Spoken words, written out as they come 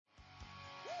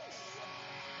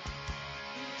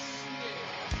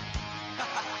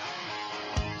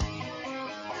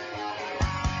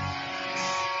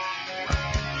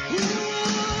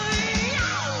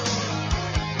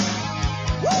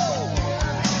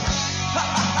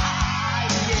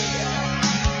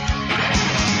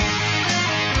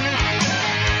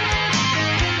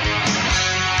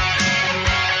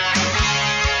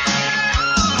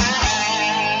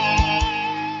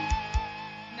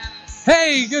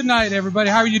Good night, everybody.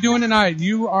 How are you doing tonight?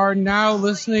 You are now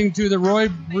listening to the Roy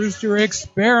Brewster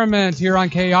Experiment here on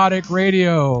Chaotic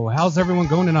Radio. How's everyone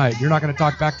going tonight? You're not going to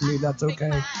talk back to me. That's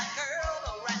okay.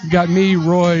 You got me,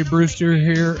 Roy Brewster,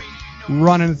 here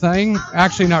running the thing.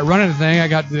 Actually, not running the thing. I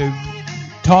got the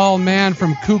tall man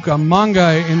from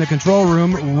Cucamonga in the control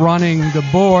room running the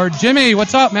board. Jimmy,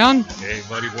 what's up, man? Hey,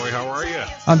 buddy boy. How are you?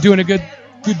 I'm doing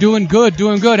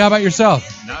good. How about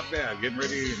yourself? Not bad. Getting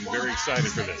ready and very excited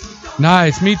for this.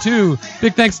 Nice. Me too.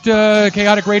 Big thanks to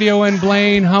Chaotic Radio and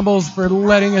Blaine Humbles for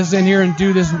letting us in here and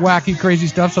do this wacky, crazy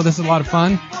stuff. So this is a lot of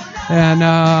fun.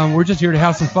 And we're just here to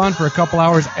have some fun for a couple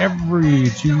hours every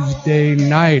Tuesday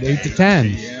night, 8 to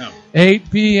 10.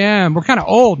 8 p.m. We're kind of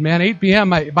old, man. 8 p.m.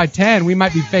 By 10, we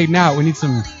might be fading out. We need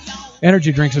some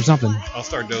energy drinks or something. I'll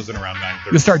start dozing around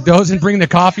 9:30. You'll start dozing? Bring the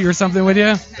coffee or something with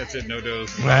you? That's it. No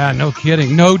doze. No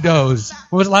kidding. No doze.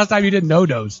 When was the last time you did no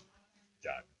doze?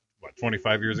 God, what,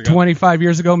 25 years ago? 25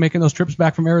 years ago, making those trips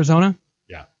back from Arizona?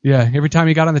 Yeah. Yeah. Every time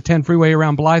you got on the 10 freeway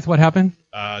around Blythe, what happened?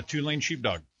 Two-lane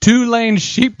sheepdog. Two-lane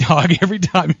sheepdog every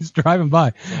time he's driving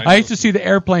by. I used to see the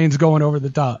airplanes going over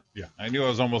the top. Yeah. I knew I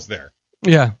was almost there.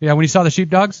 Yeah. When you saw the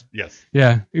sheepdogs? Yes.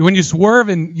 Yeah. When you swerve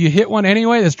and you hit one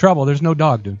anyway, there's trouble. There's no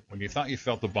dog, dude. When you thought you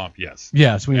felt the bump, yes.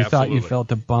 Yes, when you thought you felt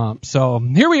the bump. So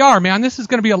here we are, man. This is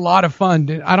going to be a lot of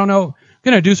fun. I don't know.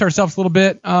 Going to introduce ourselves a little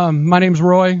bit. My name's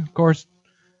Roy, of course.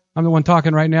 I'm the one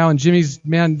talking right now. And Jimmy's,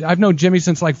 man, I've known Jimmy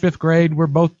since like 5th grade. We're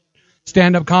both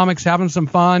stand-up comics having some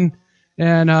fun.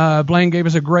 And Blaine gave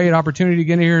us a great opportunity to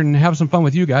get in here and have some fun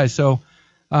with you guys. So,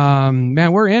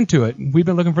 man, we're into it. We've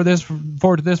been looking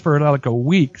forward to this for like a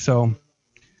week. So,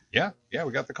 yeah,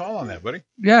 we got the call on that, buddy.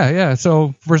 Yeah.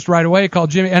 So first right away, called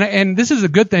Jimmy, and this is a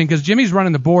good thing because Jimmy's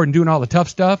running the board and doing all the tough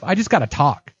stuff. I just got to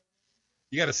talk.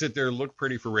 You got to sit there and look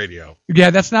pretty for radio. Yeah,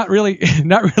 that's not really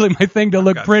my thing to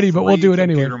look pretty, but we'll do it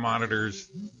anyway. Computer monitors.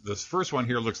 This first one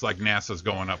here looks like NASA's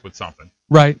going up with something.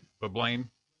 Right. But Blaine,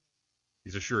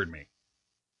 he's assured me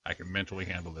I can mentally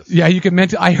handle this. Yeah, you can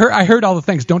mentally. I heard all the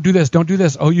things. Don't do this. Don't do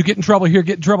this. Oh, you get in trouble here.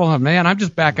 Get in trouble. Oh, man, I'm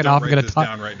just backing off. I'm gonna talk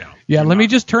down right now. Yeah, let me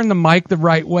just turn the mic the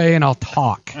right way and I'll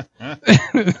talk.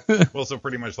 Well, so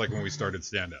pretty much like when we started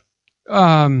stand up.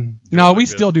 No, we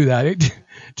still do that.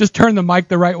 Just turn the mic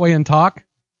the right way and talk.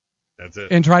 That's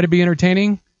it. And try to be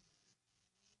entertaining.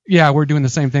 Yeah, we're doing the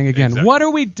same thing again. Exactly. What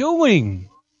are we doing?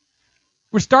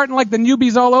 We're starting like the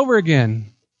newbies all over again.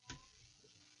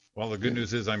 Well, the good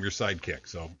news is I'm your sidekick,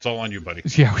 so it's all on you, buddy.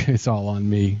 Yeah, it's all on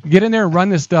me. Get in there and run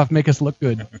this stuff. Make us look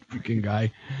good. Freaking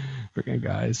guy.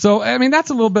 So, I mean, that's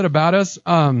a little bit about us.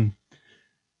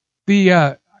 We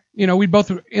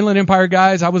both Inland Empire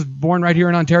guys. I was born right here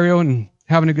in Ontario and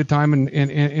having a good time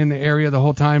in the area the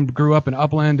whole time. Grew up in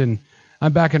Upland, and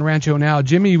I'm back in Rancho now.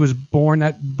 Jimmy was born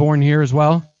here as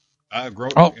well. Grew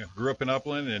up in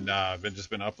Upland, and I've just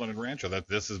been Upland and Rancho.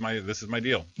 This is my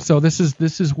deal. So this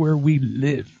is where we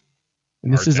live,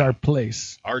 and this is our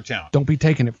place. Our town. Don't be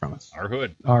taking it from us. Our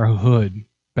hood. Our hood.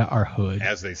 Our hood.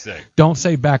 As they say. Don't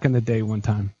say back in the day one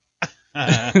time.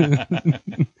 Well,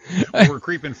 we're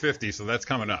creeping 50, so that's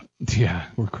coming up. Yeah,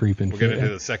 we're creeping. We'll get into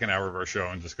the second hour of our show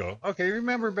and just go, okay,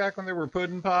 remember back when there were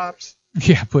pudding pops?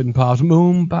 Yeah, pudding pops,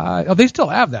 moon pie. Oh, they still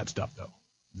have that stuff, though.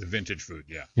 The vintage food,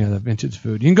 yeah. Yeah, the vintage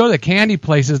food. You can go to the candy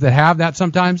places that have that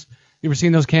sometimes. You ever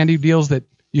seen those candy deals that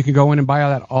you can go in and buy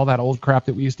all that old crap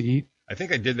that we used to eat? I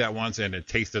think I did that once, and it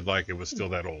tasted like it was still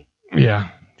that old.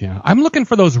 Yeah. I'm looking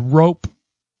for those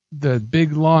the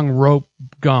big, long rope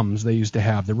gums they used to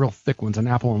have, the real thick ones, an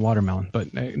apple and watermelon.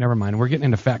 But never mind. We're getting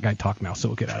into fat guy talk now, so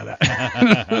we'll get out of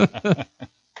that.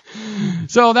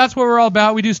 So that's what we're all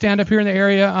about. We do stand up here in the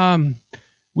area.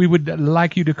 We would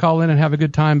like you to call in and have a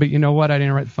good time, but you know what? I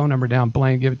didn't write the phone number down.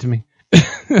 Blaine, give it to me.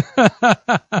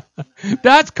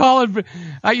 That's calling.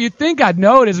 You'd think I'd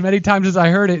know it as many times as I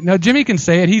heard it. No, Jimmy can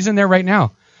say it. He's in there right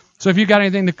now. So if you got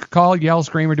anything to call, yell,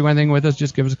 scream, or do anything with us,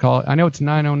 just give us a call. I know it's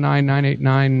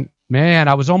 909-989. Man,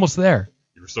 I was almost there.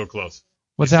 You were so close.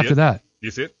 What's after that? Do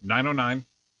you see it? 909.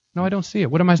 No, I don't see it.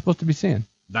 What am I supposed to be seeing?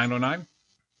 909.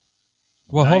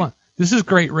 Well, hold on. This is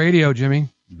great radio, Jimmy.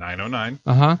 909.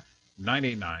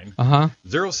 989.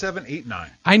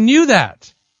 0789. I knew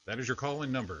that. That is your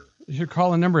call-in number. It's your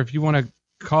call-in number if you want to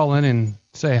call in and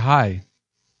say hi.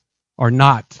 Or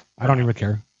not. I don't even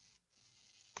care.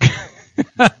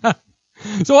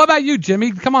 So what about you,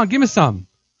 Jimmy? Come on, give me some.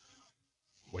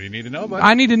 What do you need to know, buddy?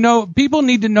 I need to know. People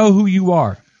need to know who you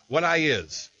are. What I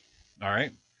is. All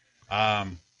right. I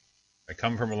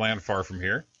come from a land far from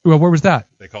here. Well, where was that?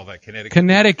 They call that Connecticut.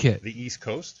 Connecticut. The East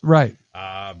Coast. Right.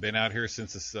 Been out here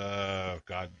since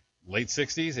late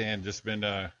 60s, and just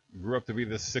grew up to be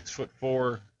this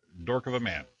 6'4" dork of a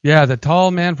man. Yeah, the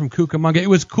tall man from Cucamonga. It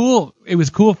was cool. It was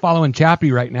cool following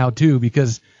Chappie right now too,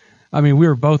 because I mean we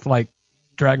were both like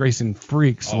drag racing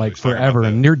freaks like forever,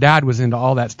 and your dad was into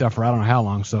all that stuff for I don't know how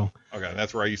long. So okay,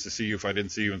 that's where I used to see you if I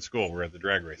didn't see you in school. We're at the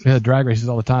drag races. Yeah, drag races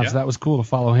all the time. Yeah. So that was cool to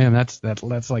follow him. That's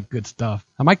like good stuff.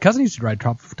 And my cousin used to ride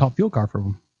top fuel car for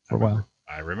him for a while.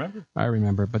 I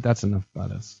remember, but that's enough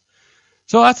about us.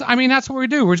 So that's what we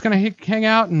do. We're just gonna hang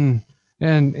out and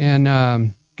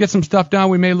get some stuff done.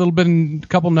 We made a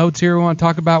couple notes here we want to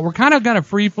talk about. We're kind of gonna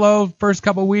free flow first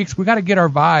couple of weeks. We got to get our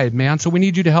vibe, man. So we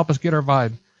need you to help us get our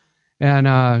vibe. And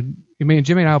me and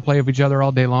Jimmy and I will play with each other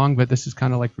all day long, but this is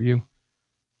kind of like for you.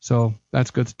 So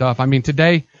that's good stuff. I mean,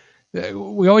 today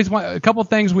we always want a couple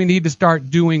things we need to start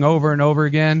doing over and over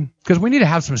again because we need to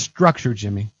have some structure,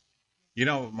 Jimmy. You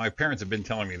know, my parents have been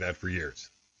telling me that for years.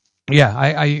 Yeah,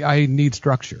 I need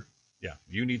structure. Yeah,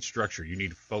 you need structure. You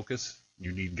need focus.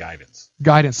 You need guidance.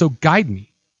 Guidance. So guide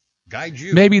me. Guide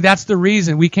you. Maybe that's the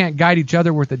reason we can't guide each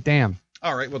other worth a damn.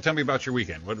 All right. Well, tell me about your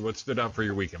weekend. What stood out for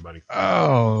your weekend, buddy?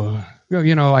 Oh,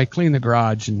 I clean the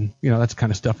garage and that's the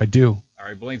kind of stuff I do. All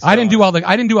right, Blaine. I didn't do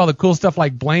all the cool stuff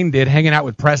like Blaine did, hanging out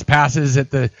with press passes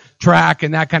at the track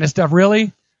and that kind of stuff.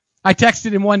 Really? I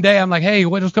texted him one day. I'm like, hey,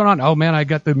 what's going on? Oh man, I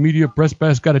got the media press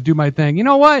pass. Got to do my thing. You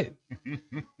know what?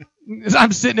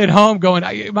 I'm sitting at home going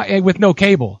with no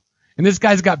cable, and this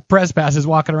guy's got press passes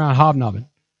walking around hobnobbing.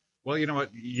 Well, you know what?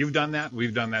 You've done that.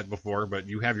 We've done that before, but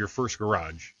you have your first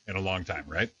garage in a long time,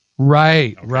 right?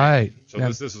 Right, okay. Right. So yeah.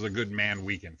 This is a good man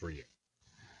weekend for you.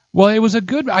 Well, it was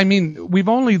we've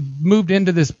only moved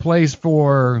into this place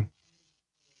for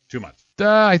 2 months.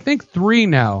 I think 3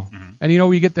 now. Mm-hmm. And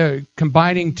we get the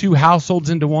combining 2 households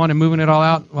into one and moving it all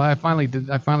out. Well, I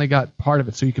finally got part of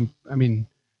it, so you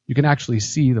can actually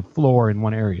see the floor in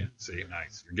one area. See,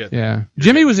 nice. You're getting Yeah.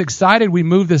 Jimmy was excited we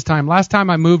moved this time. Last time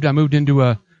I moved into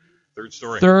a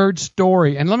third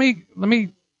story. And let me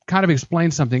kind of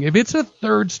explain something. If it's a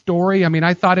third story,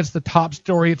 I thought it's the top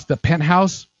story, it's the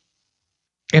penthouse.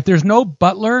 If there's no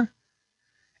butler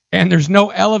and there's no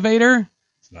elevator,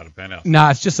 it's not a penthouse. Nah,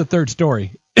 it's just a third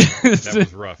story. That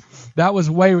was rough. That was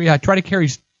try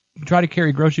to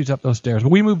carry groceries up those stairs.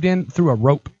 We moved in through a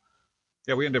rope.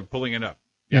 Yeah, we ended up pulling it up.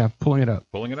 Yeah, pulling it up.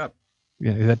 Pulling it up.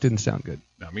 Yeah, that didn't sound good.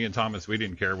 No, me and Thomas, we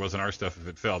didn't care. It wasn't our stuff if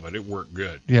it fell, but it worked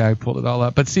good. Yeah, I pulled it all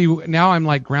up. But see, now I'm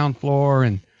like ground floor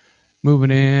and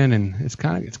moving in, and it's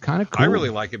kind of cool. I really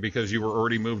like it because you were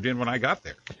already moved in when I got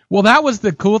there. Well, that was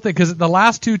the cool thing because the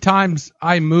last 2 times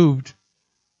I moved,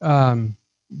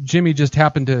 Jimmy just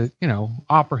happened to,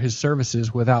 offer his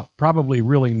services without probably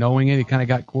really knowing it. He kind of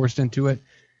got coerced into it.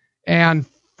 And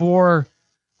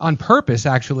on purpose,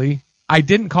 actually, I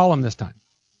didn't call him this time.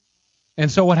 And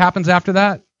so what happens after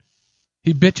that?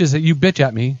 You bitch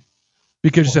at me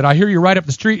because you said, I hear you're right up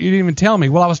the street. You didn't even tell me.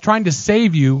 Well, I was trying to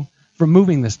save you from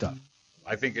moving this stuff.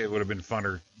 I think it would have been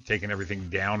funner taking everything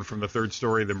down from the third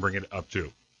story than bring it up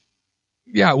too.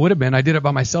 Yeah, it would have been. I did it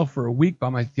by myself for a week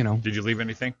Did you leave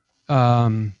anything?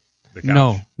 The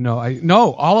couch.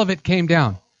 No, all of it came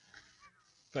down.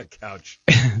 That couch.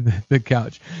 The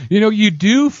couch. You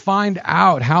do find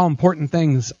out how important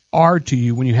things are to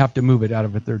you when you have to move it out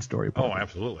of a third story apartment. Oh,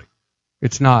 absolutely.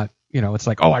 It's not, it's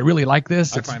like, oh, I really like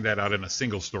this. I find that out in a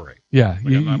single story. Yeah.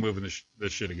 I'm not moving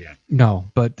this shit again.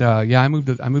 No, but I moved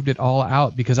it all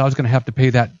out because I was going to have to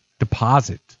pay that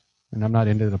deposit, and I'm not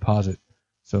into the deposit.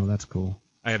 So that's cool.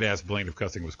 I had to ask Blaine if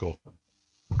cussing was cool.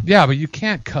 Yeah, but you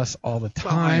can't cuss all the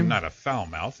time. Well, I am not a foul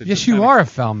mouth. Yes, you are a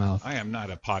foul mouth. I am not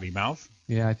a potty mouth.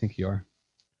 Yeah, I think you are.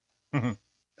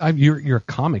 You're a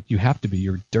comic. You have to be.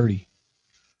 You're dirty.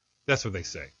 That's what they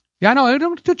say. Yeah, I know.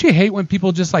 Don't you hate when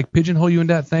people just like pigeonhole you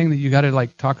into that thing that you got to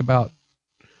like talk about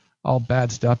all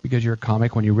bad stuff because you're a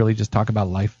comic when you really just talk about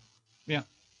life? Yeah,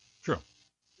 true.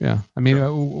 Yeah,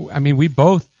 we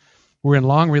both were in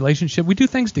long relationship. We do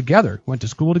things together. Went to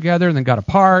school together and then got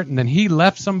apart, and then he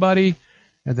left somebody,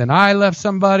 and then I left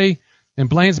somebody, and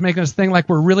Blaine's making us think like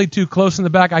we're really too close in the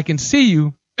back. I can see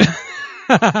you.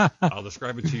 I'll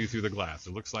describe it to you through the glass.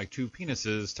 It looks like 2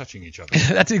 penises touching each other.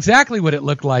 That's exactly what it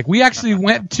looked like. We actually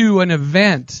went to an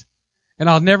event, and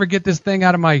I'll never get this vision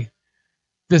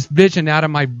out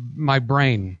of my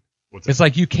brain. It's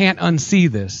like you can't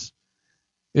unsee this.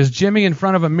 Is Jimmy in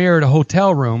front of a mirror at a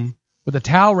hotel room with a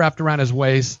towel wrapped around his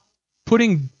waist,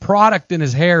 putting product in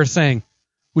his hair, saying,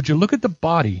 "Would you look at the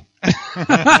body?"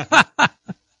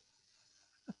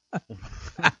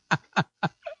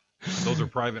 Those are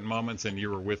private moments, and you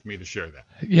were with me to share that.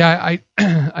 Yeah,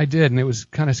 I did, and it was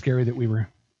kind of scary that we were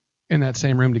in that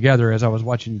same room together as I was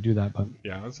watching you do that. But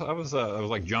Yeah, I was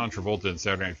like John Travolta in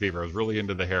Saturday Night Fever. I was really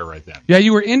into the hair right then. yeah,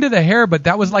 you were into the hair, but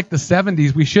that was like the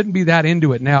 70s. We shouldn't be that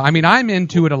into it now. I mean, I'm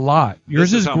into it a lot.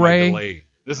 Yours is gray.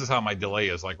 This is how my delay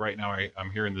is. Like right now,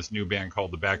 I'm hearing this new band called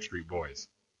the Backstreet Boys.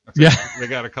 Yeah. They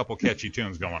got a couple catchy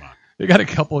tunes going on. They got a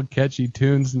couple of catchy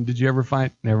tunes. And did you ever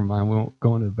find? Never mind. We won't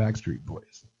go into the Backstreet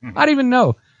Boys. Mm-hmm. I don't even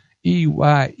know.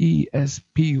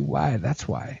 EYESPY. That's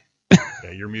why.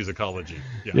 Yeah, your musicology.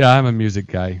 Yeah, I'm a music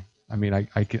guy. I mean,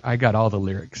 I got all the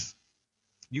lyrics.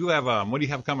 You have what do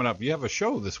you have coming up? You have a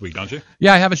show this week, don't you?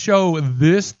 Yeah, I have a show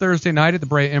this Thursday night at the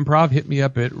Brea Improv. Hit me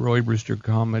up at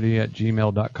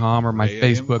roybrewstercomedy@gmail.com or my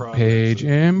Facebook page.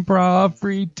 Improv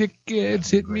free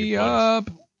tickets. Hit me up.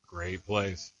 Great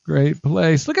place. Great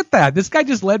place. Look at that. This guy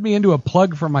just led me into a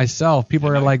plug for myself. People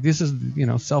are like, this is,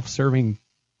 self-serving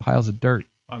piles of dirt.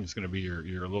 I'm just going to be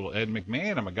your little Ed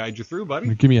McMahon. I'm going to guide you through,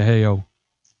 buddy. Give me a hey-o.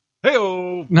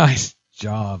 Hey-o. Nice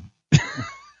job.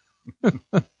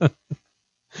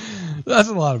 That's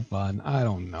a lot of fun. I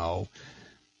don't know.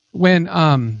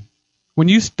 When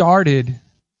you started,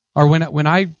 or when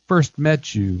I first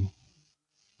met you,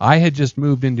 I had just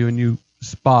moved into a new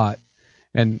spot,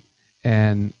 and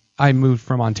I moved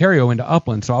from Ontario into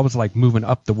Upland, so I was like moving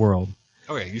up the world.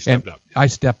 Okay, you stepped up. I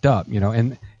stepped up,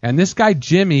 and this guy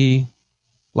Jimmy,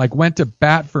 like, went to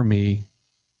bat for me,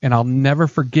 and I'll never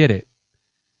forget it.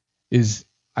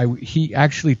 He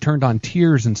actually turned on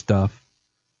tears and stuff,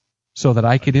 so that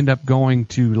I could end up going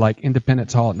to like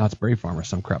Independence Hall at Knott's Berry Farm or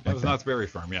some crap like that. It was Knott's Berry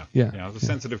Farm, yeah. Yeah. I was a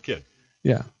sensitive kid.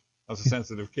 Yeah. I was a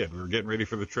sensitive kid. We were getting ready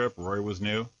for the trip. Roy was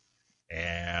new,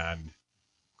 and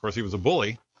of course he was a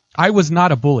bully. I was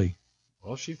not a bully.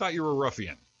 Well, she thought you were a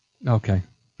ruffian. Okay.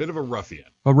 Bit of a ruffian.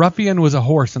 A ruffian was a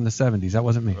horse in the 70s. That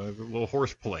wasn't me. A little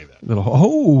horseplay then.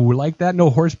 Like that? No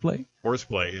horseplay?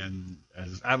 Horseplay, and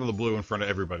as out of the blue in front of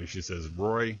everybody, she says,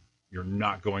 "Roy, you're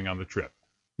not going on the trip."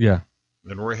 Yeah.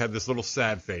 Then Roy had this little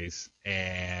sad face,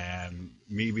 and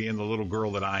me being the little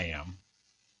girl that I am,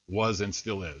 was and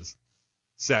still is,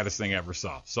 saddest thing I ever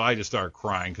saw. So I just started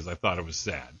crying because I thought it was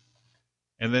sad.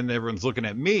 And then everyone's looking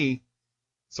at me,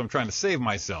 so I'm trying to save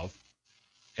myself.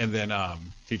 And then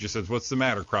teacher says, "What's the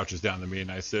matter?" Crouches down to me,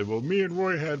 and I said, "Well, me and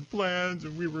Roy had plans,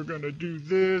 and we were going to do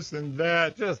this and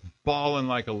that," just bawling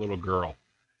like a little girl.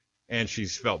 And she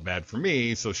felt bad for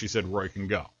me, so she said, "Roy can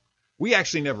go." We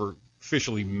actually never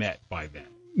officially met by then.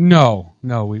 No,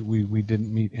 we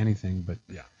didn't meet anything, but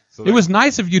yeah. So it was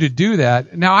nice of you to do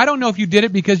that. Now, I don't know if you did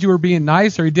it because you were being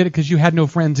nice or you did it because you had no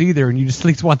friends either and you just at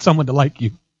least want someone to like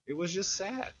you. It was just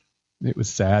sad. It was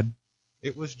sad.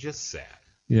 It was just sad.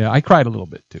 Yeah, I cried a little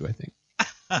bit too, I think.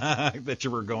 That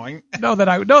you were going? No, that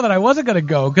I wasn't going to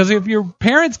go, because if your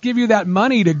parents give you that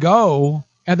money to go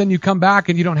and then you come back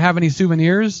and you don't have any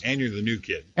souvenirs. And you're the new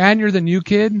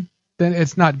kid. Then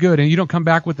it's not good. And you don't come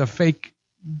back with a fake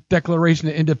Declaration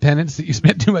of Independence that you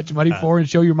spent too much money for and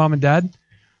show your mom and dad.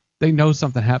 They know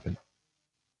something happened.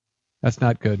 That's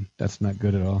not good. That's not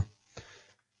good at all.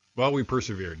 Well, we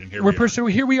persevered, and here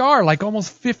we are, like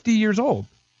almost 50 years old.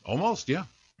 Almost, yeah.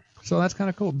 So that's kind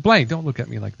of cool. Blaine, don't look at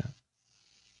me like that.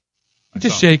 He's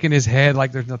just shaking his head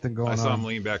like there's nothing going on. I saw him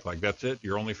lean back like, "That's it?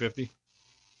 You're only 50?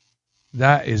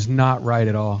 That is not right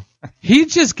at all. He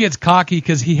just gets cocky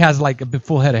because he has like a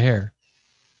full head of hair.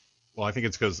 Well, I think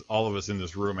it's because all of us in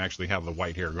this room actually have the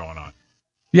white hair going on.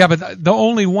 Yeah, but the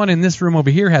only one in this room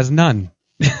over here has none.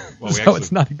 Well, so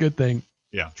it's not a good thing.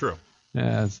 Yeah, true.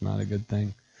 Yeah, it's not a good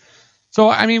thing. So,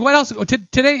 I mean, what else?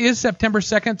 Today is September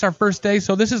 2nd. It's our first day.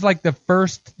 So this is like the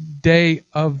first day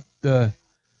of the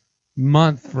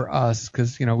month for us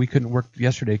because, we couldn't work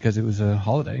yesterday because it was a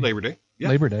holiday. Labor Day. Yeah.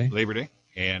 Labor Day.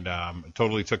 And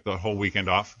totally took the whole weekend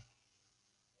off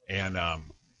and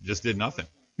just did nothing.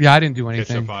 Yeah, I didn't do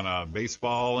anything. Catch up on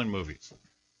baseball and movies.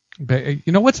 But,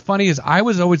 what's funny is I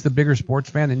was always the bigger sports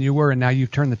fan than you were, and now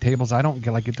you've turned the tables. I don't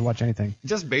get to watch anything.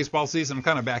 Just baseball season. I'm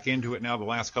kind of back into it now the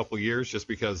last couple of years just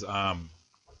because, I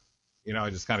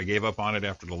just kind of gave up on it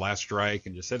after the last strike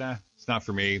and just said, it's not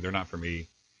for me. They're not for me.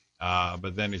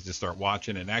 But then it's just start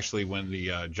watching. And actually when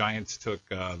the Giants took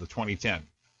the 2010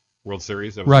 World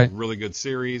Series, that was a really good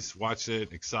series. Watched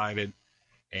it, excited.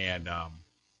 And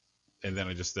then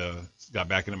I just got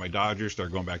back into my Dodgers,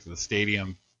 started going back to the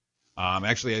stadium.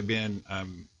 Actually, I've been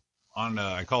on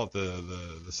I call it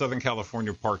the Southern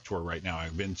California Park Tour right now.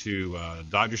 I've been to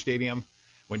Dodger Stadium,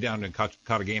 went down and caught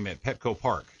a game at Petco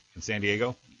Park in San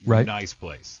Diego. Right. Nice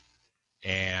place.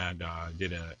 And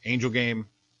did an Angel game,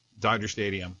 Dodger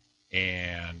Stadium,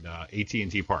 and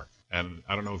AT&T Park. And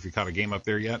I don't know if you caught a game up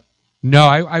there yet. No,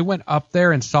 I went up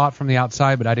there and saw it from the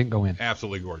outside, but I didn't go in.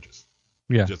 Absolutely gorgeous.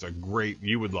 Yeah. Just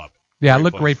you would love it. Yeah, it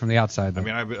looked great from the outside, though.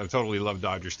 I mean, I totally love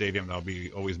Dodger Stadium. That'll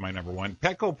be always my number one.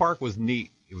 Petco Park was neat.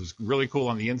 It was really cool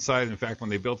on the inside. In fact, when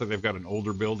they built it, they've got an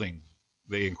older building.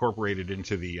 They incorporated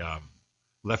into the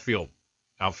left field,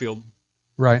 outfield.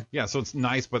 Right. Yeah, so it's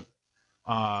nice, but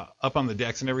up on the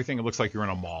decks and everything, it looks like you're in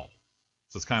a mall.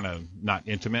 So it's kind of not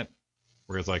intimate.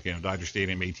 Whereas, like, Dodger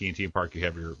Stadium, AT&T Park, you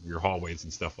have your hallways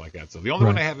and stuff like that. So the only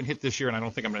one I haven't hit this year, and I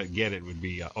don't think I'm going to get it, would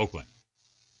be Oakland.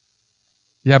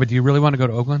 Yeah, but do you really want to go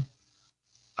to Oakland?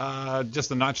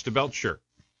 Just a notch to belt, sure.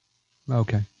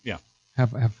 Okay. Yeah.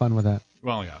 Have fun with that.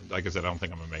 Well, yeah. Like I said, I don't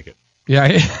think I'm gonna make it. Yeah.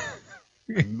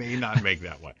 I may not make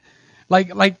that one.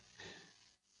 Like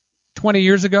 20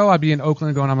 years ago, I'd be in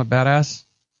Oakland going, I'm a badass.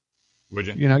 Would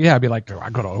you? Yeah, I'd be like, I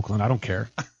go to Oakland, I don't care.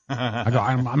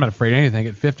 I'm not afraid of anything.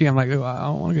 At 50, I'm like, I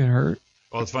don't want to get hurt.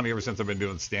 Well, it's funny. Ever since I've been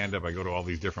doing stand-up, I go to all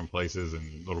these different places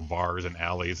and little bars and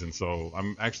alleys, and so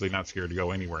I'm actually not scared to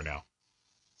go anywhere now.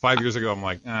 5 years ago, I'm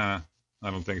like, I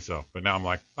don't think so. But now I'm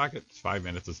like, fuck it. It's 5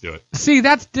 minutes. Let's do it. See,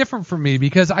 that's different for me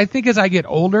because I think as I get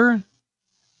older,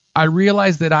 I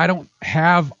realize that I don't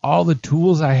have all the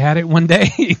tools I had it one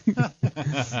day.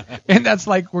 And that's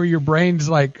like where your brain's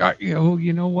like,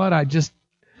 you know what? I just.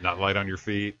 Not light on your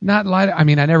feet. Not light. I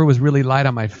mean, I never was really light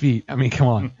on my feet. I mean, come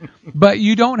on. But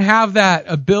you don't have that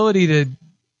ability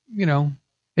to,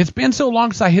 it's been so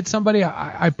long since I hit somebody,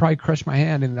 I'd probably crush my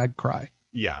hand and I'd cry.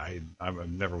 Yeah, I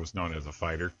never was known as a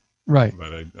fighter. Right.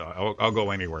 But I'll go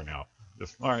anywhere now.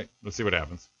 Just all right. Let's see what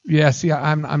happens. Yeah. See,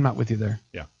 I'm not with you there.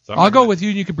 Yeah. So I'll go with you,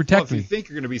 and you can protect me. me. If you think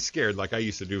you're going to be scared, like I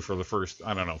used to do for the first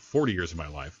 40 years of my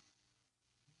life,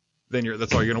 then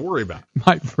that's all you're going to worry about.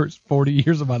 My first 40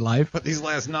 years of my life. But these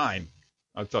last 9,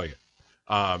 I'll tell you.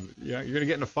 You're going to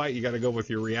get in a fight. You got to go with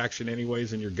your reaction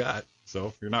anyways and your gut. So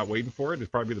if you're not waiting for it,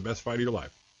 it's probably the best fight of your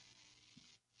life.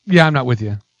 Yeah, I'm not with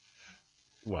you.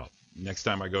 Well, next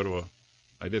time I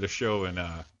did a show in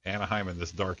Anaheim in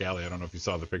this dark alley. I don't know if you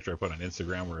saw the picture I put on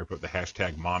Instagram where I put the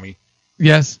hashtag mommy.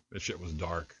 Yes. That shit was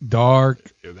dark. Dark.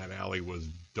 That alley was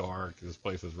dark. This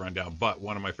place was run down. But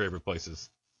one of my favorite places,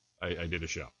 I did a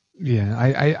show.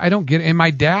 Yeah, I don't get it. And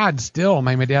my dad still,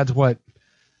 my dad's what?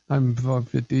 I'm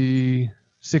 50,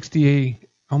 68.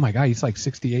 Oh my God, he's like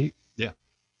 68. Yeah.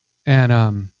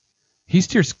 And he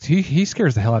scares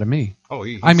the hell out of me. Oh,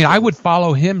 I would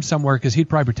follow him somewhere because he'd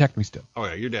probably protect me still. Oh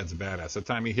yeah, your dad's a badass. The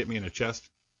time he hit me in the chest.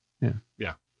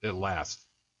 Yeah, it lasts.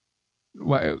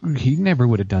 Well, he never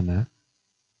would have done that.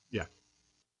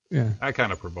 Yeah. I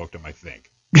kind of provoked him, I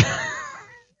think.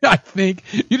 I think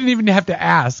you didn't even have to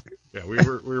ask. Yeah, we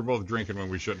were both drinking when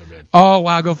we shouldn't have been. Oh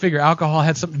wow, go figure. Alcohol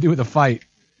had something to do with the fight.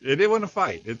 It wasn't a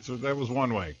fight. That was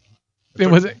one way. I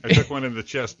took one in the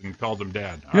chest and called him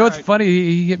Dad. You know what's funny?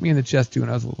 He hit me in the chest too when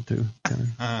I was little too.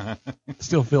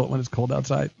 Still feel it when it's cold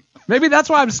outside. Maybe that's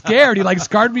why I'm scared. He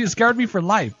scarred me for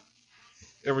life.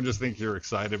 Ever just think you're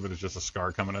excited, but it's just a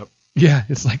scar coming up? Yeah,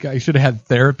 it's like I should have had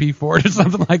therapy for it or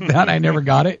something like that. I never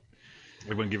got it.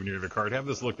 They wouldn't give you the card. Have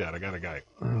this looked at. I got a guy.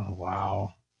 Oh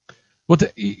wow. Well,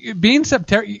 being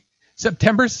September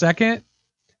 2nd,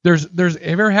 there's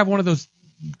ever have one of those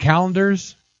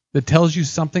calendars that tells you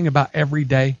something about every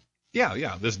day?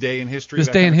 Yeah. This day in history. This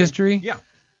day in history? Yeah.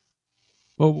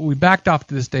 Well, we backed off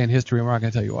to this day in history, and we're not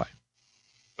going to tell you why.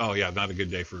 Oh yeah, not a good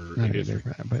day for history.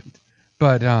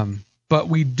 But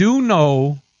we do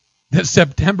know that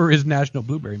September is National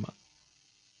Blueberry Month.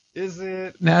 Is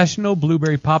it? National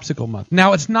Blueberry Popsicle Month.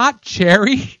 Now, it's not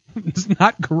cherry. It's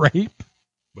not grape.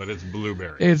 But it's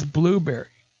blueberry. It's blueberry.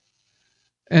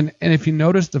 And if you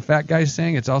notice, the fat guy's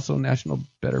saying it's also National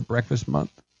Better Breakfast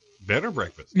Month. Better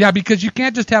breakfast? Yeah, because you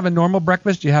can't just have a normal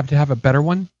breakfast. You have to have a better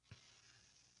one.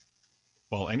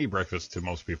 Well, any breakfast to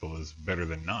most people is better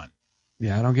than none.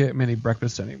 Yeah, I don't get many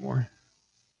breakfasts anymore.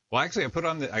 Well, actually,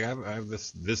 I have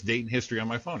this date in history on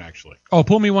my phone, actually. Oh,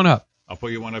 pull me one up. I'll pull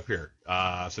you one up here.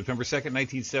 September 2nd,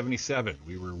 1977.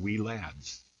 We were wee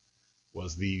lads.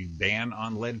 Was the ban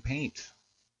on lead paint.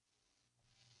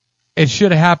 It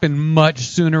should have happened much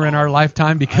sooner in our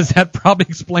lifetime because that probably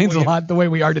explains a lot the way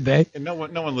we are today. And no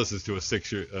one listens to a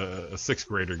sixth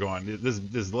grader going,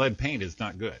 this lead paint is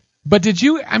not good. But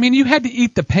you had to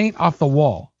eat the paint off the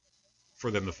wall.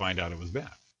 For them to find out it was bad.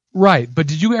 Right. But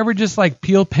did you ever just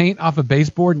peel paint off a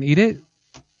baseboard and eat it?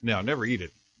 No, never eat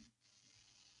it.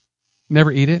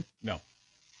 Never eat it? No.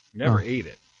 Never ate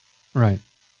it. Right.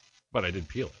 But I did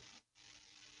peel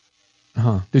it.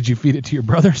 Huh. Did you feed it to your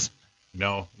brothers?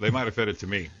 No, they might have fed it to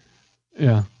me.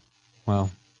 Yeah.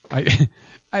 Well,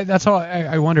 that's all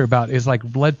I wonder about is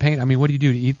lead paint. I mean, what do you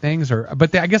do to eat things?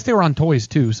 But I guess they were on toys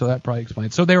too, so that probably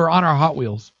explains. So they were on our Hot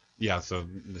Wheels. Yeah. So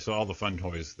all the fun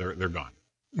toys, they're gone.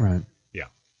 Right. Yeah.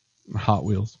 Hot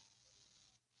Wheels.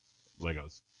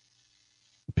 Legos.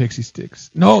 Pixie sticks.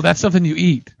 No, that's something you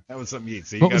eat. That was something you eat.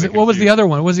 So you What was it? What was the other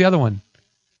one? What was the other one?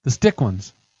 The stick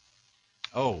ones.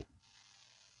 Oh.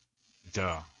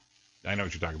 Duh. I know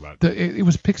what you're talking about. It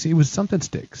was Pixie. It was something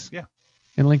sticks. Yeah.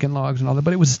 And Lincoln Logs and all that,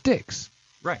 but it was sticks.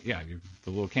 Right, yeah. The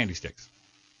little candy sticks.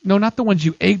 No, not the ones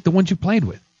you ate, the ones you played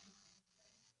with.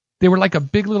 They were like a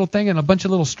big little thing and a bunch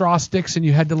of little straw sticks, and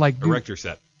you had to like Erector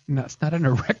set. No, it's not an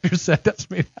erector set. That's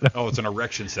made out of... Oh, it's an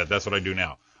erection set. That's what I do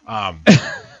now.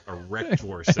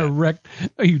 Erector set.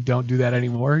 Oh, you don't do that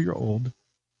anymore. You're old.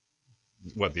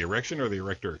 What, the erection or the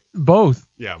erector? Both.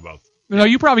 Yeah, both. No,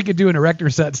 you probably could do an erector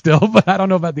set still, but I don't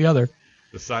know about the other.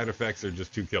 The side effects are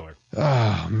just too killer.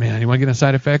 Oh, man. You want to get into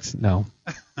side effects? No.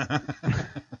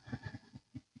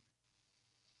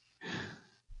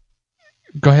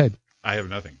 Go ahead. I have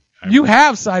nothing. You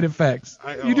have side effects.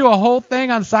 You do a whole thing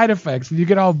on side effects, and you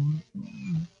get all...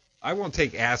 I won't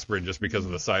take aspirin just because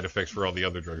of the side effects for all the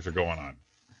other drugs that are going on.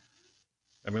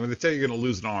 I mean, when they tell you you're going to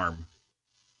lose an arm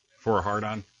for a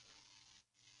hard-on,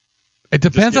 it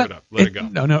depends just give it up. Let it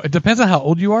go. No, it depends on how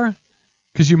old you are,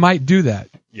 because you might do that.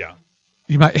 Yeah.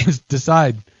 You might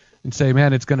decide and say,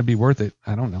 man, it's going to be worth it.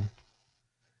 I don't know.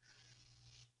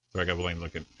 So I got Blaine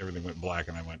looking. Everything went black,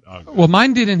 and I went, oh, God. Well,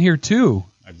 mine did in here, too.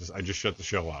 I just shut the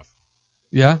show off.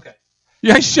 Yeah? Okay.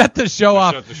 Yeah, I shut the show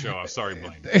off. Shut the show off. Sorry,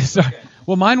 Blaine. Sorry.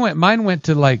 Well, mine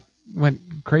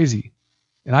went crazy,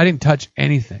 and I didn't touch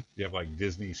anything. You have like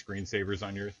Disney screensavers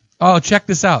on yours? Oh, check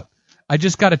this out. I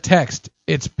just got a text.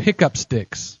 It's pickup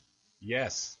sticks.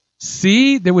 Yes.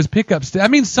 See, there was pickup sticks. I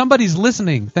mean, somebody's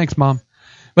listening. Thanks, Mom.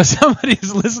 But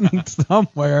somebody's listening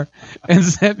somewhere and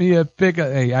sent me a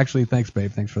pickup. Hey, actually, thanks,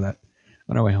 babe. Thanks for that.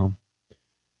 On our way home.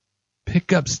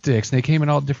 Pickup sticks. They came in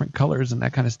all different colors and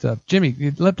that kind of stuff. Jimmy,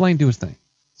 let Blaine do his thing.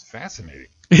 It's fascinating.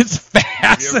 It's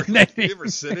fascinating. Have you ever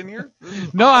sit in here?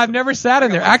 No, I've never sat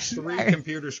in there. Actually, 3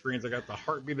 computer screens. I got the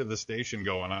heartbeat of the station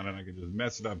going on, and I can just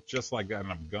mess it up just like that,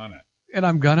 and I'm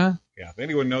gonna. Yeah, if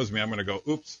anyone knows me, I'm gonna go,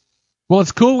 oops. Well,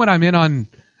 it's cool when I'm in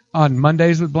on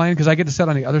Mondays with Blaine because I get to sit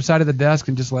on the other side of the desk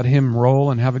and just let him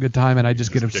roll and have a good time, and I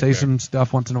just get to say some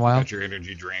stuff once in a while. Got your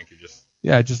energy drink. You just.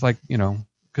 Yeah, just like,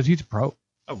 because he's a pro.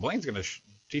 Oh, Blaine's gonna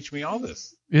teach me all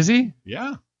this. Is he?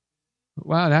 Yeah.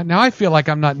 Wow, now I feel like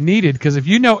I'm not needed because if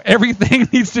you know everything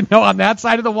needs to know on that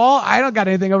side of the wall, I don't got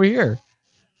anything over here.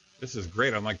 This is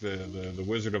great. I'm like the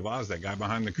Wizard of Oz, that guy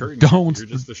behind the curtain. Don't. You're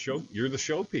just the show. You're the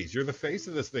showpiece. You're the face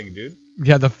of this thing, dude.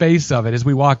 Yeah, the face of it. As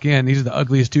we walk in, these are the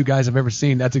ugliest 2 guys I've ever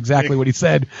seen. That's exactly what he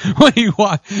said when he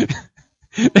walked.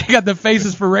 They got the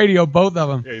faces for radio, both of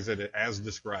them. Yeah, he said it as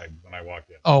described when I walked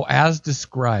in. Oh, as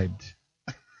described.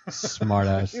 Smart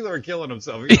ass. He's already killing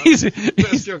himself. He's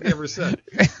best joke ever said.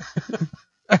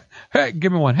 Hey,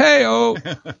 give me one. Hey-oh.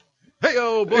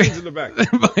 Hey-oh, Blaine's in the back.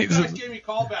 You guys gave me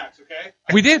callbacks, okay?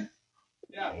 We did.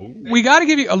 Yeah. We got to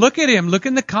give you a look at him. Look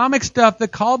in the comic stuff, the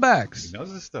callbacks. He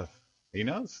knows this stuff. He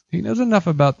knows. He knows enough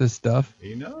about this stuff.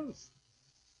 He knows.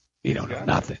 He don't know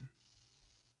nothing.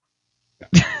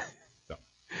 Yeah. So.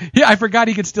 Yeah, I forgot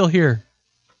he could still hear.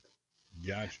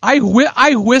 Gotcha.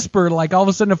 I whisper, like all of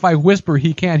a sudden if I whisper,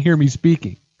 he can't hear me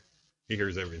speaking. He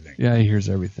hears everything. Yeah, he hears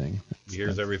everything. He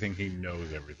hears everything. He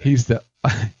knows everything.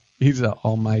 He's the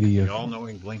almighty of the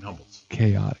all-knowing Blaine Humbles.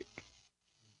 Chaotic.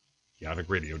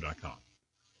 ChaoticRadio.com.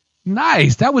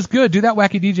 Nice. That was good. Do that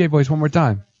wacky DJ voice one more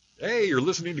time. Hey, you're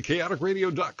listening to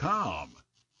ChaoticRadio.com.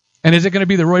 And is it going to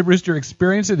be the Roy Brewster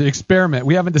Experience or the Experiment?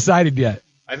 We haven't decided yet.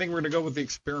 I think we're going to go with the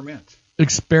Experiment.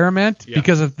 Experiment? Yeah.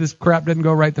 Because if this crap doesn't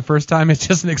go right the first time, it's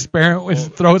just an experiment which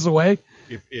throws away?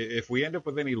 If we end up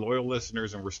with any loyal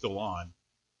listeners and we're still on,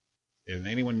 and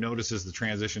anyone notices the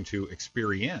transition to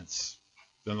experience,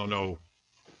 then they'll know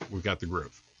we've got the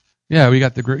groove. Yeah, we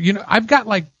got the groove. I've got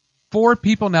like 4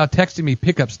 people now texting me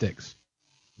pickup sticks.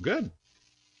 Good.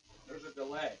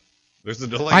 There's a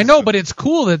delay. I know, but it's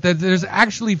cool that there's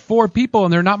actually 4 people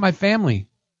and they're not my family.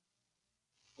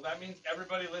 Well, that means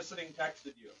everybody listening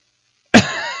texted you.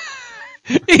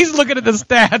 He's looking at the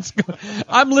stats.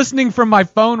 I'm listening from my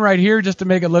phone right here just to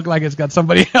make it look like it's got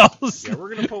somebody else. Yeah,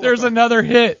 we're gonna pull There's another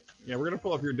hit. Yeah, we're gonna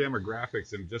pull up your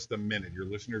demographics in just a minute. Your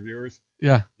listener viewers.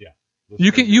 Yeah. Yeah.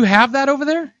 You have that over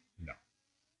there?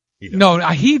 No.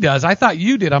 He does. I thought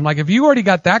you did. I'm like, if you already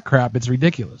got that crap, it's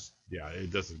ridiculous. Yeah,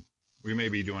 it doesn't. We may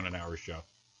be doing an hour show.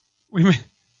 We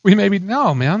may be.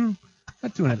 No, man. I'm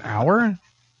not doing an hour.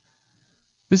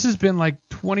 This has been like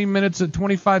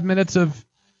 25 minutes of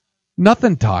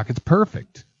nothing talk. It's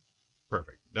perfect.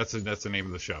 Perfect. That's the name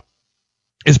of the show.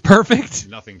 Is perfect?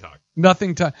 Nothing talk.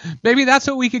 Nothing talk. Maybe that's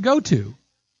what we could go to.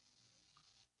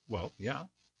 Well, yeah.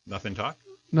 Nothing talk.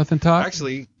 Nothing talk.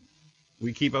 Actually,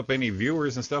 we keep up any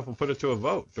viewers and stuff. We'll put it to a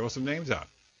vote. Throw some names out.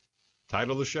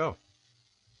 Title of the show.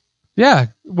 Yeah.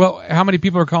 Well, how many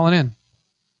people are calling in?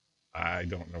 I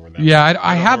don't know where that. Yeah,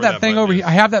 I have that thing over here.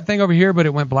 I have that thing over here, but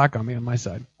it went black on me on my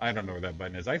side. I don't know where that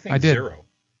button is. I think I did. 0.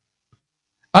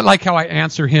 I like how I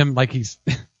answer him like he's.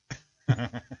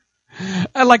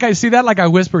 I see that like I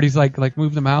whispered. He's like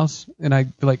move the mouse, and I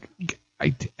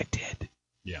did.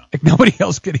 Yeah. Like nobody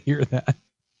else could hear that.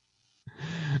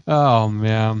 Oh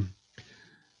man,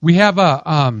 we have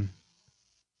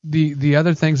the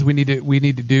other things we need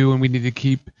to do, and we need to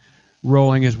keep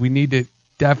rolling. Is we need to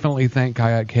definitely thank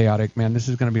Chaotic, man. This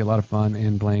is going to be a lot of fun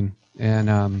in Blaine,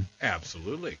 and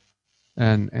absolutely.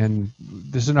 And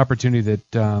this is an opportunity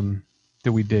that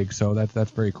we dig. So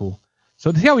that's very cool.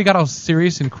 So see how we got all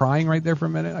serious and crying right there for a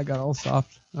minute? I got all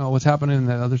soft. Oh, what's happening in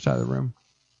the other side of the room?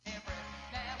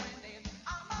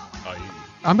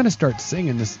 I'm going to start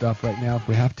singing this stuff right now if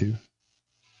we have to.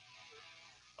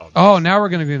 Oh, now we're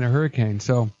going to get in a hurricane.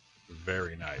 So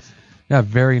very nice. Yeah,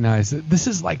 very nice. This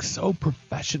is like so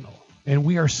professional, and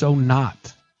we are so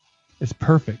not. It's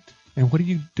perfect. And what are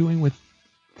you doing with...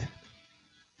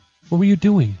 What were you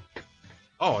doing?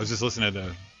 Oh, I was just listening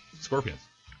to Scorpions.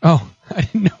 Oh, I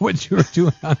didn't know what you were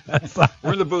doing on that side.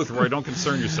 We're in the booth, Roy. Don't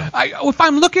concern yourself. If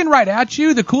I'm looking right at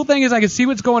you, the cool thing is I can see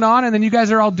what's going on, and then you guys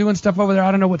are all doing stuff over there.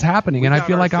 I don't know what's happening, and I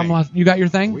feel like I'm lost. You got your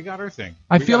thing? We got our thing.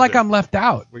 I feel like I'm left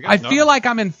out. I feel like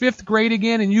I'm in 5th grade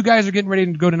again, and you guys are getting ready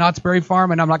to go to Knott's Berry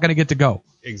Farm, and I'm not going to get to go.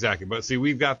 Exactly. But see,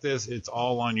 we've got this. It's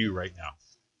all on you right now.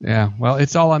 Yeah. Well,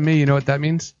 it's all on me. You know what that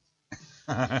means?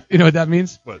 You know what that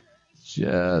means? What?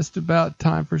 Just about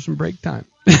time for some break time.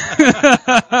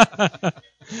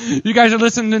 You guys are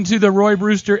listening to the Roy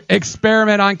Brewster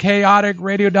Experiment on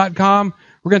chaoticradio.com.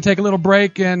 We're going to take a little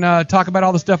break and talk about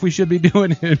all the stuff we should be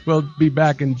doing, and we'll be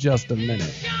back in just a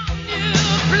minute.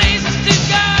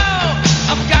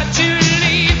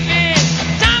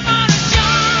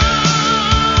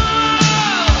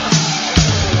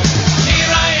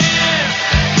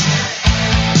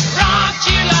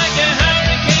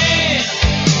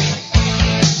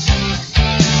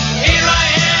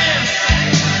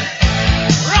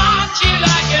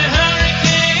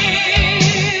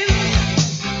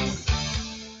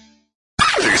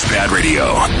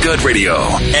 Radio, good radio,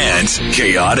 and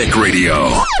chaotic radio.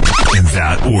 In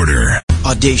that order.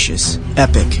 Audacious,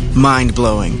 epic,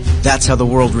 mind-blowing. That's how the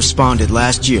world responded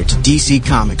last year to DC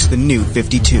Comics' The New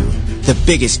 52. The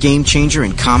biggest game changer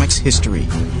in comics history.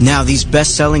 Now these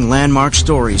best-selling landmark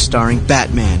stories starring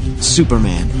Batman,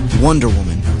 Superman, Wonder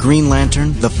Woman, Green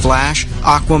Lantern, The Flash,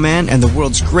 Aquaman, and the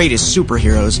world's greatest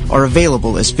superheroes are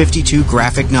available as 52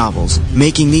 graphic novels,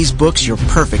 making these books your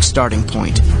perfect starting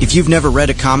point. If you've never read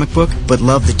a comic book but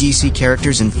love the DC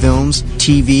characters in films,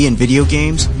 TV, and video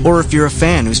games, or if you're a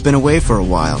fan who's been away for a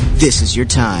while, this is your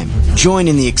time. Join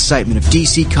in the excitement of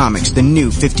DC Comics' The New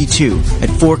 52 at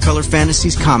 4Color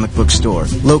Fantasy's comic book store,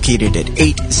 located at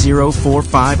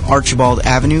 8045 Archibald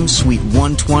Avenue, Suite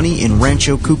 120 in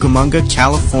Rancho Cucamonga,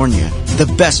 California. The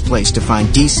best place to find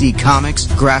DC Comics,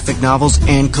 graphic novels,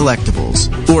 and collectibles.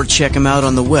 Or check them out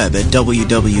on the web at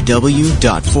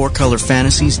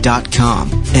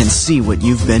www.4colorfantasies.com and see what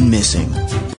you've been missing.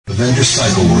 Avenger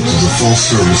Cycle Works is a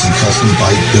full-service and custom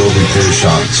bike build repair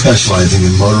shop specializing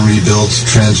in motor rebuilds,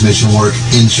 transmission work,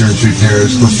 insurance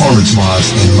repairs, performance mods,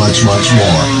 and much, much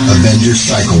more. Avenger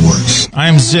Cycle Works. I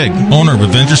am Zig, owner of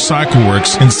Avenger Cycle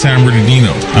Works in San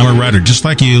Bernardino. I'm a rider just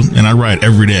like you, and I ride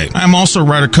every day. I'm also a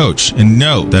rider coach, and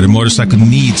know that a motorcycle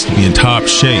needs to be in top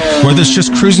shape. Whether it's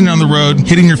just cruising on the road,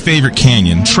 hitting your favorite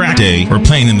canyon, track day, or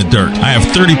playing in the dirt, I have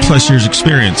 30-plus years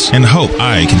experience and hope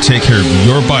I can take care of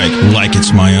your bike like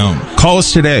it's my own. Call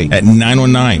us today at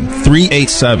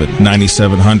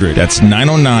 909-387-9700. That's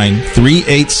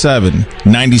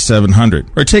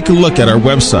 909-387-9700. Or take a look at our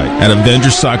website at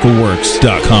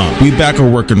AvengerCycleWorks.com. We back our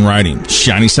work in riding.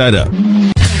 Shiny side up.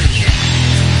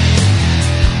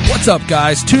 What's up,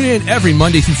 guys? Tune in every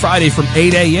Monday through Friday from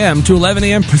 8 a.m. to 11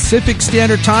 a.m. Pacific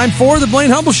Standard Time for The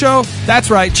Blaine Humble Show. That's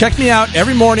right. Check me out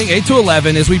every morning, 8 to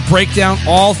 11, as we break down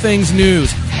all things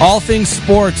news, all things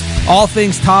sports, all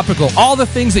things topical, all the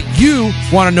things that you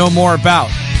want to know more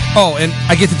about. Oh, and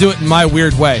I get to do it in my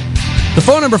weird way. The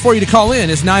phone number for you to call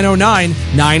in is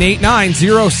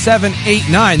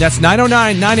 909-989-0789. That's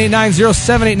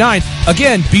 909-989-0789.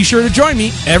 Again, be sure to join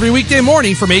me every weekday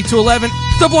morning from 8 to 11,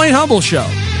 The Blaine Humble Show,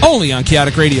 only on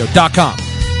chaoticradio.com.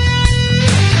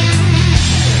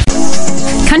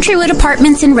 Countrywood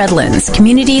Apartments in Redlands,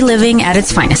 community living at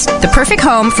its finest. The perfect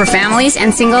home for families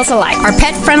and singles alike. Our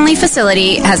pet-friendly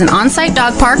facility has an on-site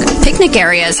dog park, picnic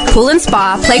areas, pool and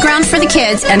spa, playground for the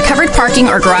kids, and covered parking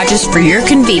or garages for your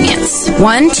convenience.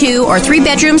 1, 2, or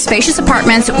 3-bedroom spacious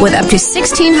apartments with up to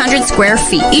 1,600 square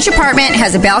feet. Each apartment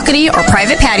has a balcony or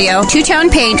private patio, two-tone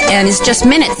paint, and is just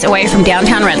minutes away from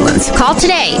downtown Redlands. Call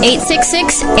today,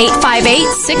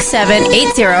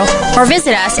 866-858-6780, or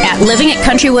visit us at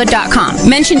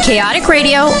livingatcountrywood.com. Mention Chaotic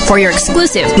Radio for your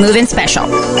exclusive move-in special.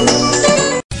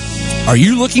 Are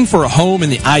you looking for a home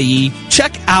in the IE?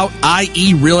 Check out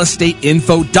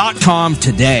IERealEstateInfo.com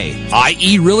today.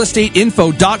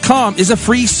 IERealEstateInfo.com is a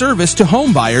free service to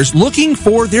home buyers looking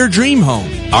for their dream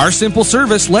home. Our simple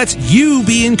service lets you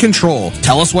be in control.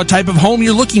 Tell us what type of home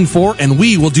you're looking for, and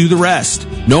we will do the rest.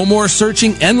 No more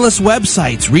searching endless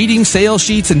websites, reading sales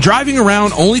sheets, and driving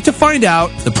around only to find out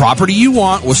the property you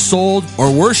want was sold, or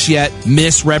worse yet,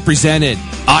 misrepresented.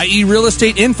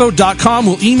 IERealEstateInfo.com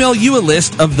will email you a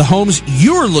list of the homes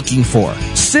you're looking for.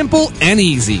 Simple and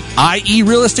easy.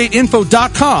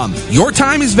 IERealEstateInfo.com. Your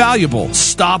time is valuable.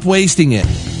 Stop wasting it.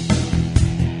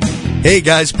 Hey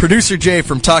guys, Producer Jay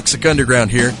from Toxic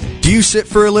Underground here. Do you sit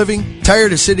for a living?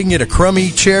 Tired of sitting in a crummy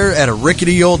chair at a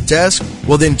rickety old desk?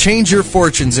 Well then change your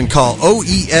fortunes and call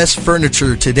OES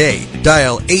Furniture today.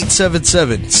 Dial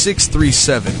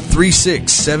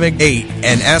 877-637-3678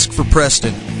 and ask for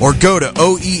Preston. Or go to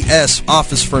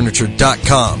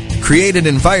OESOfficeFurniture.com. Create an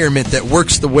environment that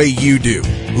works the way you do.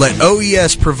 Let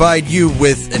OES provide you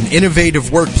with an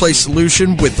innovative workplace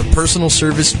solution with the personal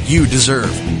service you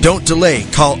deserve. Don't delay.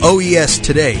 Call OES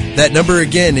today. That number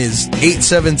again is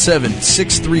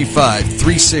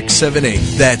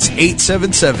 877-635-3678. That's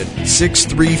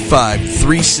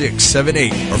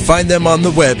 877-635-3678. Or find them on the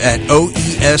web at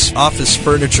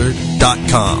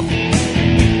OESOfficeFurniture.com.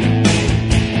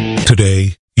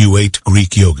 Today, you ate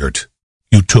Greek yogurt.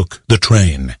 You took the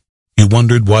train. You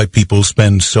wondered why people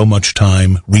spend so much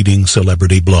time reading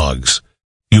celebrity blogs.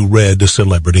 You read a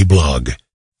celebrity blog.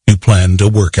 You planned a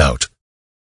workout.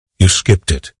 You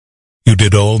skipped it. You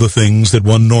did all the things that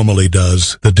one normally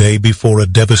does the day before a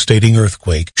devastating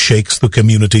earthquake shakes the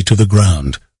community to the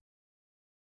ground.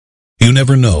 You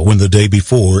never know when the day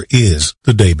before is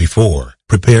the day before.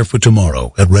 Prepare for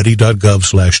tomorrow at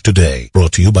ready.gov/today.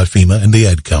 Brought to you by FEMA and the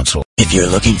Ad Council. If you're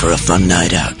looking for a fun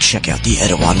night out, check out the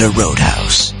Etiwanda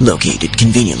Roadhouse. Located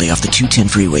conveniently off the 210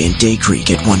 freeway in Day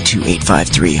Creek at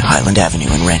 12853 Highland Avenue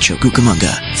in Rancho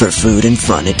Cucamonga. For food and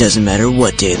fun, it doesn't matter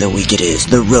what day of the week it is,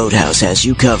 the Roadhouse has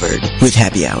you covered. With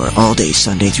happy hour all day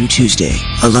Sunday through Tuesday,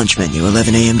 a lunch menu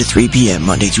 11 a.m. to 3 p.m.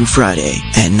 Monday through Friday,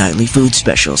 and nightly food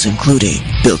specials including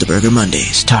Build-A-Burger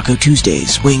Mondays, Taco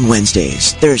Tuesdays, Wing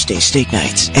Wednesdays, Thursday steak nights,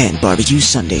 and barbecue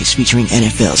Sundays featuring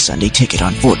NFL Sunday Ticket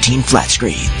on 14 flat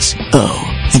screens. Oh,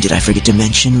 and did I forget to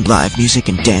mention live music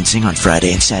and dancing on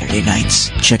Friday and Saturday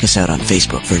nights? Check us out on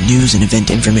Facebook for news and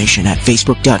event information at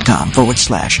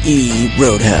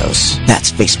facebook.com/eRoadhouse.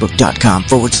 That's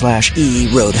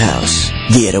facebook.com/eRoadhouse.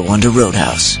 The Etiwanda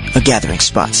Roadhouse, a gathering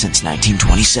spot since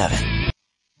 1927.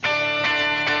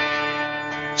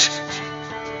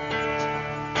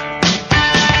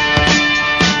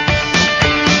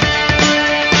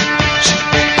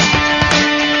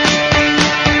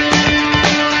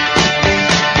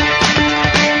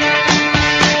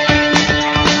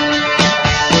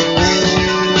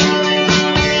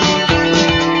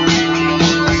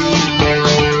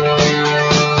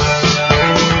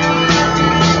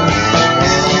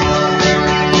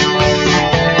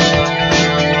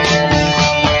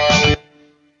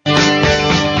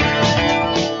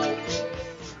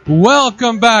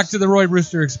 Welcome back to the Roy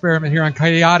Brewster Experiment here on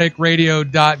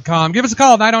chaoticradio.com. Give us a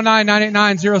call,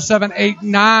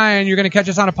 909-989-0789. You're going to catch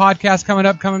us on a podcast coming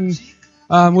up.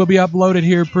 Will be uploaded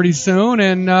here pretty soon.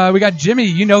 And we got Jimmy.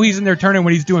 You know he's in there turning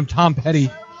when he's doing Tom Petty.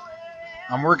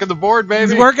 I'm working the board,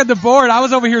 baby. He's working the board. I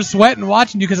was over here sweating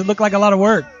watching you because it looked like a lot of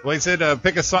work. Well, he said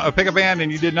pick a band,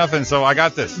 and you did nothing, so I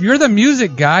got this. You're the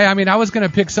music guy. I mean, I was going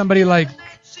to pick somebody like,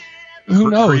 who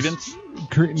knows? Creedence?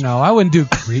 No, I wouldn't do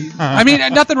Creedence. I mean,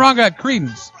 nothing wrong with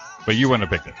Creedence. But you wouldn't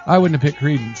have picked it. I wouldn't have picked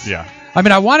Creedence. Yeah. I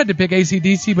mean, I wanted to pick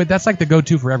AC/DC, but that's like the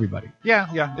go-to for everybody.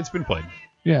 Yeah, it's been played.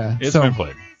 Yeah. It's been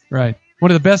played. Right.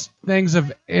 One of the best things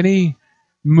of any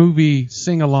movie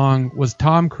sing-along was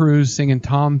Tom Cruise singing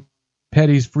Tom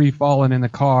Petty's Free Fallin' in the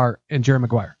car and Jerry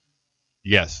Maguire.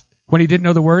 Yes. When he didn't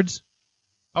know the words?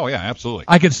 Oh, yeah, absolutely.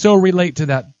 I could still relate to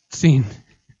that scene.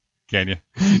 Can you?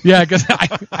 Yeah, because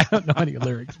I don't know any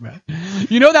lyrics, man.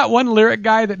 You know that one lyric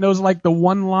guy that knows like the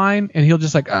one line, and he'll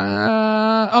just like,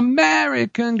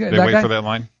 American. They wait for that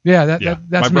line? Yeah,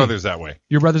 that's my me. brother's that way.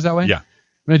 Your brother's that way? Yeah.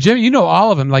 Now, Jimmy, you know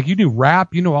all of them. Like, you do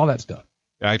rap, you know all that stuff.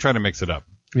 Yeah, I try to mix it up.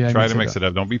 Yeah, Try to mix it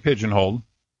up. Don't be pigeonholed.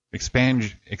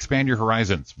 Expand your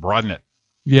horizons. Broaden it.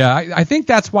 Yeah, I think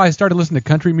that's why I started listening to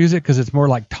country music, because it's more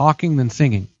like talking than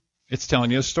singing. It's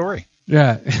telling you a story.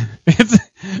 Yeah.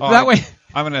 Way.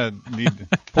 I'm going to need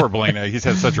poor Blaine. He's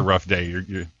had such a rough day.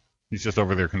 He's just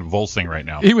over there convulsing right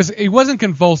now. He wasn't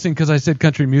convulsing because I said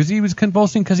country music. He was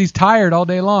convulsing because he's tired all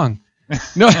day long.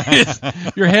 No,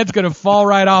 your head's going to fall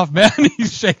right off, man.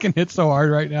 He's shaking it so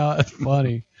hard right now. That's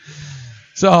funny.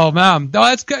 So, man,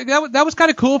 that was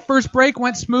kind of cool. First break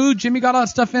went smooth. Jimmy got all that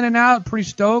stuff in and out. Pretty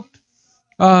stoked.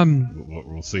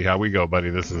 We'll see how we go, buddy.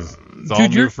 It's all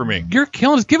new for me. You're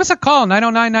killing us. Give us a call,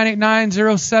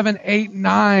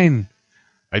 909-989-0789.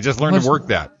 I just learned to work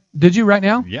that. Did you right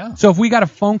now? Yeah. So if we got a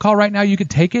phone call right now, you could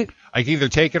take it? I can either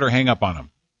take it or hang up on them.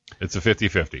 It's a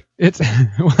 50-50.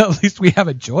 Well, at least we have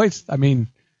a choice. I mean,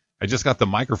 I just got the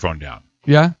microphone down.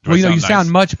 Yeah? Well, you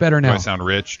sound much better now. Do I sound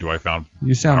rich? Do I sound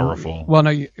powerful? Well,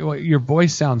 no, your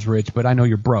voice sounds rich, but I know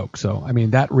you're broke. So, I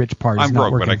mean, that rich part is not working.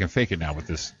 I'm broke, but I can fake it now with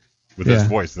this this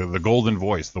voice, the golden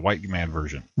voice, the white man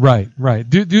version. Right.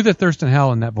 Do the Thurston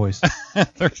Hell in that voice.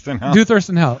 Thurston Hell. Do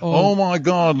Thurston Hell. Oh my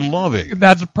God, love it.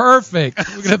 That's perfect.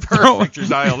 We're gonna perfect. You're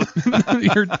dialed.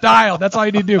 You're dialed. That's all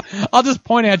you need to do. I'll just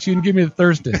point at you and give me the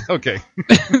Thurston. Okay.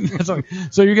 So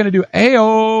you're gonna do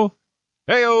Ayo.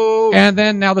 Heyo. And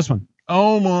then now this one.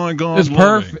 Oh my God. It's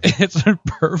perfect. It's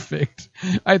perfect.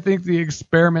 I think the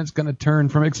experiment's gonna turn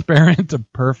from experiment to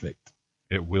perfect.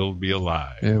 It will be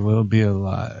alive. It will be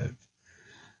alive.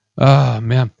 Oh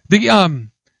man, we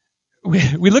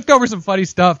looked over some funny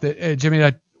stuff that Jimmy and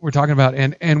I were talking about,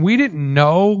 and we didn't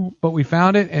know, but we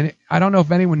found it, and I don't know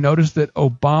if anyone noticed that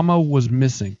Obama was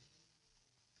missing.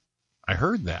 I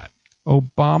heard that.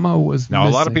 Obama was now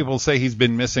missing. A lot of people say he's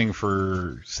been missing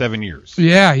for 7 years.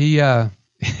 Yeah, he.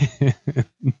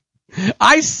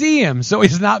 I see him, so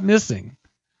he's not missing.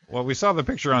 Well, we saw the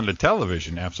picture on the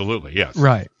television. Absolutely, yes.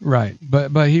 Right.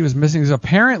 But he was missing. So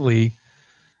apparently,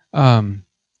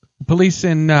 police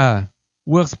in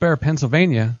Wilkes-Barre,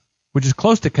 Pennsylvania, which is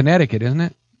close to Connecticut, isn't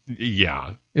it?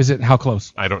 Yeah. Is it? How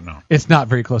close? I don't know. It's not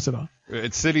very close at all.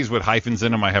 It's cities with hyphens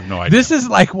in them. I have no idea. This is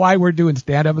like why we're doing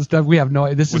stand-up and stuff. We have no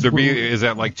idea. Is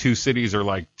that like two cities are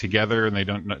like together and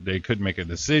they couldn't make a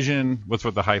decision? What's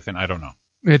with the hyphen? I don't know.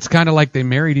 It's kind of like they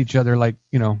married each other, like,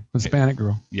 Hispanic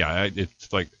girl. Yeah,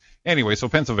 it's like, anyway, so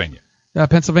Pennsylvania.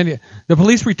 Pennsylvania. The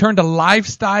police returned a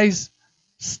life-size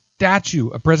statue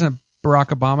of President Barack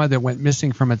Obama that went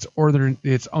missing from its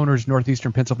owner's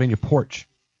northeastern Pennsylvania porch.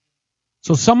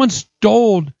 So someone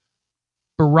stole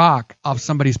Barack off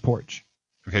somebody's porch.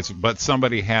 Okay, but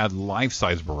somebody had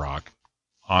life-size Barack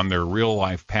on their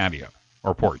real-life patio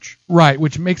or porch. Right,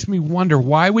 which makes me wonder,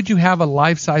 why would you have a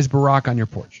life-size Barack on your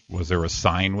porch? Was there a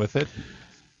sign with it?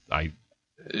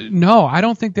 No, I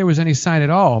don't think there was any sign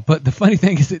at all. But the funny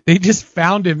thing is that they just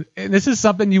found him, and this is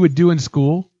something you would do in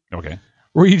school. Okay.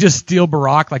 Where you just steal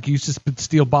Barack, like you used to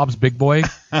steal Bob's Big Boy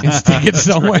and stick it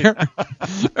somewhere.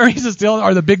 Or you used to steal,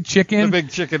 or the big chicken. The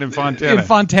big chicken in Fontana. In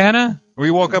Fontana.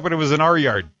 We woke up and it was in our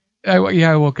yard.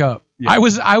 I woke up. Yeah. I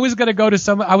was going to go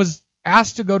to I was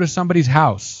asked to go to somebody's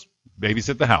house.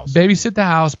 Babysit the house. Babysit the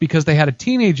house because they had a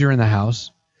teenager in the house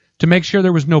to make sure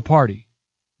there was no party.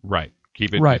 Right.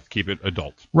 Keep it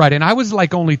adult. Right. And I was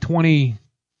like only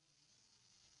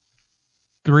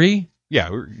 23.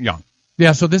 Yeah, we were young.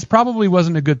 Yeah, so this probably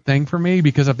wasn't a good thing for me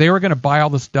because if they were going to buy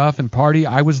all the stuff and party,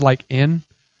 I was like in.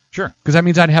 Sure. Because that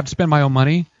means I'd have to spend my own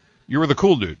money. You were the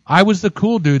cool dude. I was the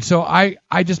cool dude. So I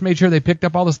just made sure they picked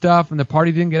up all the stuff and the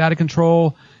party didn't get out of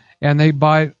control and they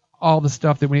buy all the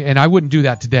stuff that and I wouldn't do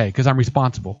that today because I'm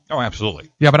responsible. Oh,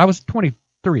 absolutely. Yeah, but I was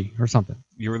 23 or something.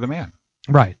 You were the man.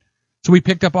 Right. So we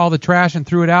picked up all the trash and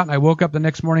threw it out, and I woke up the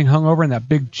next morning hungover, and that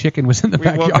big chicken was in the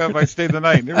backyard. We woke up. I stayed the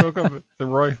night. We woke up.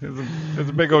 Roy, there's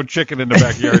a big old chicken in the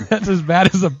backyard. That's as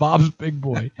bad as a Bob's Big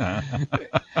Boy.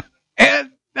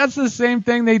 And that's the same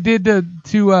thing they did to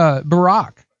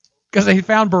Barack, because they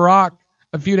found Barack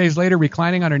a few days later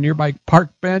reclining on a nearby park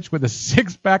bench with a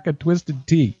 6-pack of Twisted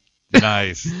Tea.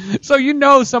 Nice. So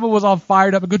someone was all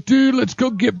fired up and go, dude, let's go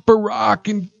get Barack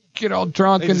and get all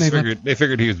drunk. They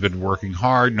figured he's been working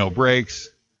hard, no breaks.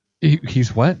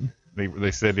 He's what?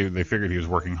 They said they figured he was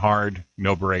working hard,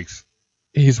 no breaks.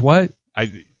 He's what?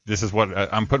 This is what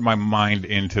I'm putting my mind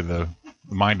into the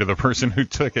mind of the person who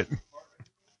took it.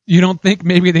 You don't think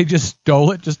maybe they just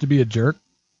stole it just to be a jerk?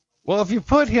 Well, if you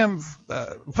put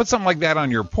something like that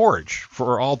on your porch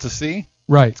for all to see,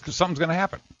 right? Something's going to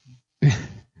happen.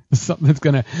 Something's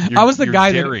going to. I was the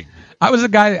guy,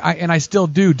 and I still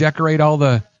do decorate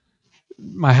all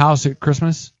my house at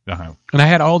Christmas. Uh-huh. And I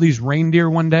had all these reindeer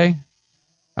one day.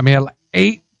 I mean,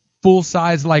 8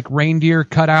 full-size like reindeer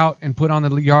cut out and put on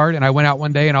the yard, and I went out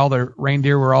one day and all the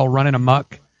reindeer were all running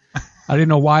amok. I didn't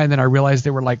know why, and then I realized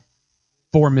there were like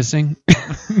 4 missing.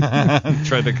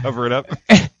 Tried to cover it up.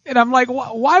 And I'm like,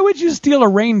 why would you steal a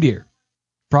reindeer?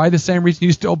 Probably the same reason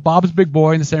you stole Bob's Big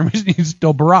Boy and the same reason you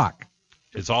stole Barack.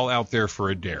 It's all out there for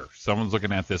a dare. Someone's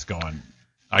looking at this going,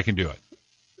 I can do it.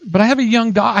 But I have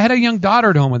I had a young daughter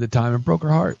at home at the time and broke her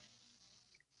heart.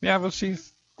 Yeah, but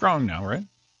she's grown now, right?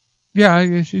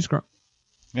 Yeah, she's grown.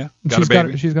 Yeah, She's got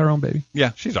her own baby.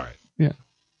 Yeah, she's all right. Yeah.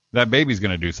 That baby's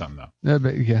going to do something, though.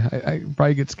 Yeah, I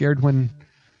probably get scared when,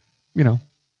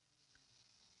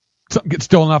 something gets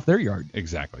stolen off their yard.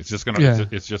 Exactly. It's just going to,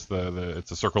 it's just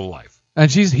it's a circle of life. And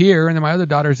she's here, and then my other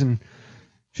daughter's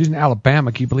she's in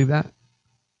Alabama. Can you believe that?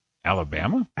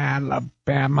 Alabama?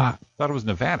 Alabama. I thought it was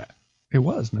Nevada. It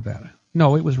was Nevada.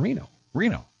 No, it was Reno.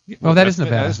 Reno. Well, that is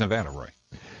Nevada. That is Nevada, Roy.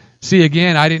 See,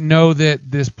 again, I didn't know that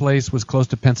this place was close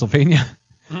to Pennsylvania.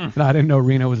 And I didn't know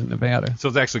Reno was in Nevada. So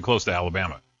it's actually close to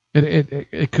Alabama.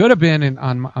 It could have been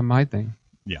on my thing.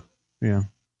 Yeah. Yeah.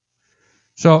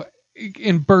 So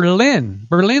in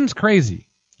Berlin's crazy.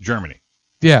 Germany.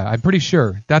 Yeah, I'm pretty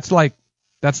sure. That's like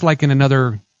in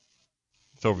another.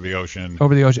 It's over the ocean.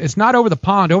 Over the ocean. It's not over the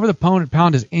pond. Over the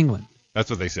pond is England.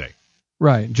 That's what they say.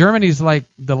 Right. Germany's like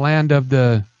the land of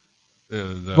the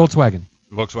Volkswagen.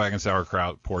 Volkswagen,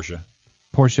 sauerkraut,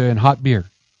 Porsche, and hot beer.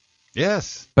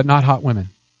 Yes. But not hot women.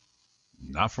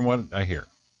 Not from what I hear.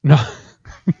 No.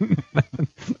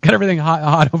 Got everything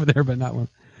hot over there, but not women.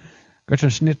 Got some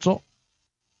schnitzel.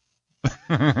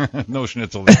 No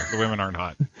schnitzel there. The women aren't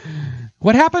hot.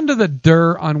 What happened to the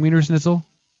der on Wiener Schnitzel?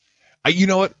 You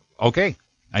know what? Okay.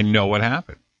 I know what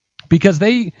happened. Because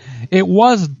it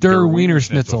was der Wiener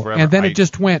Schnitzel, forever. and then it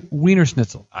just went Wiener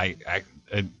Schnitzel.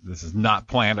 This is not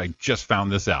planned. I just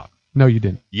found this out. No, you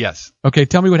didn't. Yes. Okay,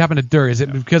 tell me what happened to der. Is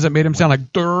it because it made him sound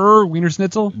like der Wiener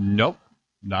Schnitzel? Nope,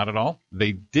 not at all.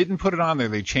 They didn't put it on there.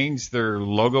 They changed their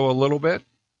logo a little bit,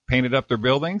 painted up their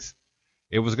buildings.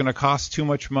 It was going to cost too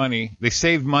much money. They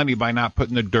saved money by not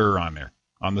putting the der on there,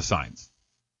 on the signs.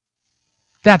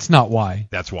 That's not why.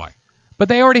 That's why. But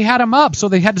they already had them up, so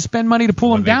they had to spend money to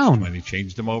pull them down. When they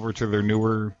changed them over to their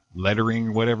newer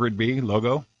lettering, whatever it be,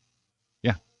 logo,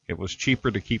 yeah, it was cheaper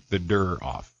to keep the der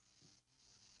off.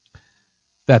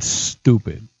 That's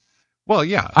stupid. Well,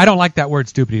 yeah. I don't like that word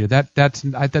stupid either. That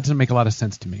doesn't make a lot of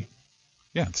sense to me.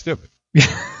 Yeah, it's stupid. Yeah,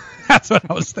 that's what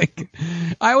I was thinking.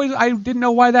 I didn't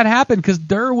know why that happened because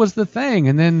der was the thing,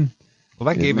 and then.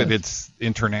 Well, that gave it its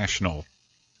international.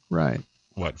 Right.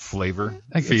 What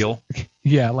feel?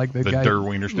 Yeah, like the der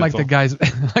Wiener Schnitzel.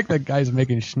 Like the guys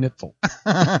making schnitzel.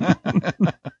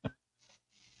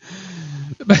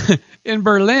 In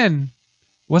Berlin,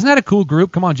 wasn't that a cool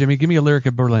group? Come on, Jimmy, give me a lyric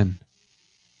of Berlin.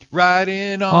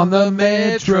 Riding on the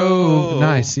metro.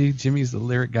 Nice. See, Jimmy's the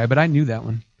lyric guy, but I knew that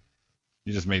one.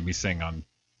 You just made me sing on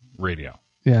radio.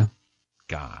 Yeah.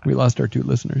 God. We lost our 2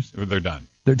 listeners. They're done.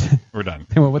 We're done.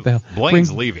 Well, what the hell?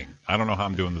 Blaine's leaving. I don't know how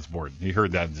I'm doing this board. He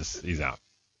heard that and he's out.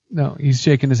 No, he's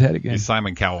shaking his head again. He's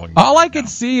Simon Cowell. All I could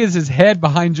see is his head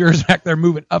behind yours back there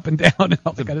moving up and down and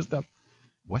all that kind of stuff.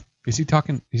 What? Is he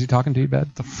talking to you,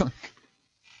 Bad? The fuck?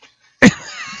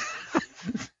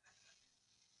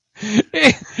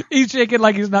 He's shaking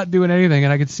like he's not doing anything,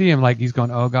 and I could see him like he's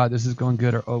going, oh, God, this is going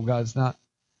good, or oh, God, it's not.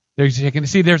 There's shaking.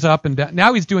 See, there's up and down.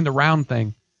 Now he's doing the round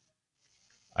thing.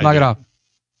 Knock it off.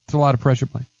 It's a lot of pressure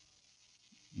playing.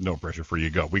 No pressure for you.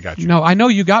 Go. We got you. No, I know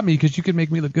you got me because you could make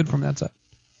me look good from that side.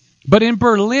 But in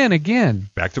Berlin, again.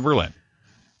 Back to Berlin.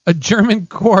 A German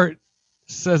court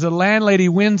says a landlady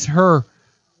wins her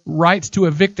rights to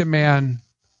evict a man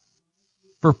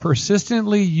for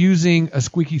persistently using a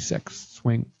squeaky sex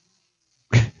swing.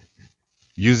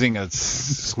 Using a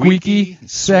squeaky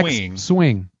sex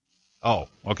swing. Oh,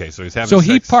 okay. So he's having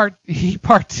sex. He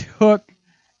partook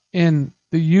in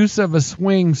the use of a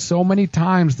swing so many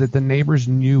times that the neighbors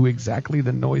knew exactly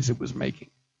the noise it was making.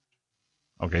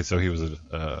 Okay, so he was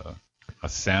a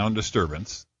sound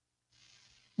disturbance.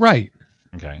 Right.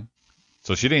 Okay.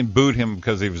 So she didn't boot him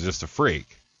because he was just a freak.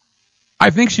 I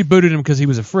think she booted him because he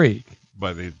was a freak.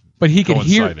 But he could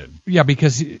hear. Yeah,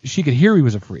 because she could hear he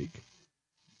was a freak.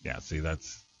 Yeah, see,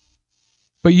 that's...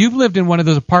 But you've lived in one of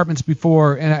those apartments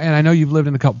before, and I know you've lived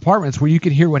in a couple apartments where you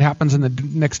could hear what happens in the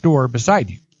next door beside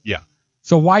you. Yeah.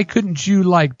 So why couldn't you,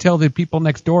 tell the people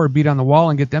next door, beat on the wall,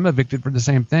 and get them evicted for the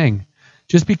same thing?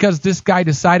 Just because this guy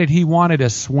decided he wanted a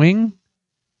swing?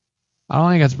 I don't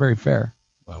think that's very fair.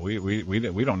 Well,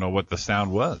 we don't know what the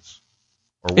sound was.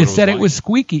 Or it said it was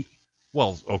squeaky.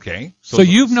 Well, okay. So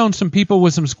you've known some people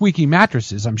with some squeaky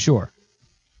mattresses, I'm sure.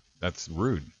 That's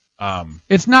rude.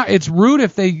 It's not. It's rude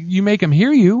if you make them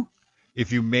hear you.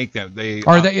 if you make them,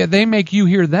 they make you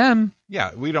hear them.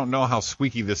 Yeah, we don't know how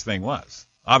squeaky this thing was.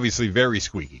 Obviously, very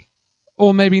squeaky.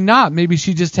 Well, maybe not. Maybe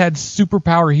she just had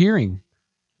superpower hearing,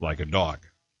 like a dog.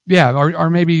 Yeah, or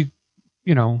maybe,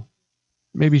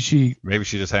 maybe she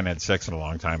just hadn't had sex in a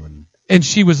long time, and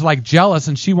she was like jealous,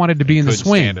 and she wanted to be in the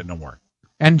swing. Stand it no more.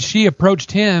 And she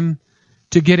approached him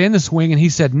to get in the swing, and he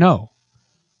said no.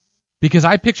 Because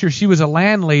I picture she was a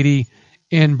landlady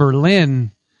in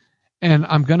Berlin, and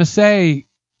I'm going to say...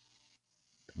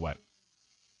 What?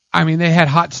 I mean, they had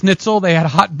hot schnitzel, they had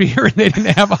hot beer, and they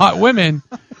didn't have hot women.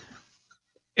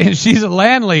 And she's a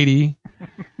landlady,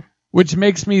 which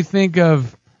makes me think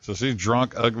of... So she's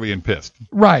drunk, ugly, and pissed.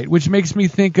 Right, which makes me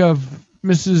think of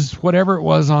Mrs. whatever it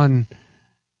was on...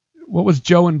 What was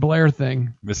Joe and Blair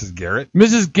thing? Mrs. Garrett?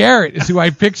 Mrs. Garrett is who I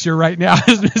picture right now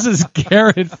as Mrs.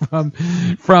 Garrett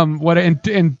from what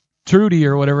in Trudy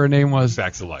or whatever her name was.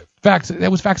 Facts of Life.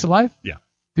 That was Facts of Life? Yeah.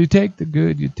 You take the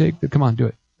good, you take the... Come on, do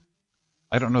it.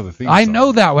 I don't know the theme song. I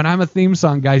know that one. I'm a theme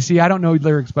song guy. See, I don't know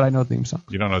lyrics, but I know theme songs.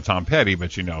 You don't know Tom Petty,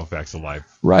 but you know Facts of Life.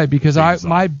 Right, because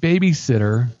my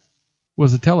babysitter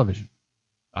was a television.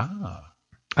 Ah.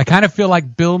 I kind of feel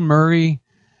like Bill Murray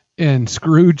and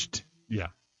Scrooged. Yeah.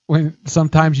 When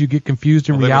sometimes you get confused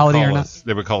in reality or not.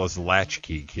 They would call us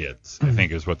latchkey kids, I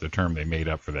think is what the term they made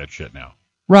up for that shit now.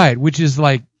 Right, which is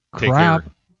like crap.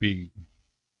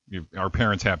 Our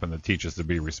parents happen to teach us to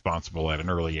be responsible at an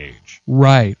early age.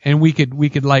 Right, and we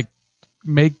could like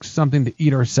make something to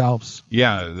eat ourselves.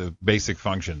 Yeah, the basic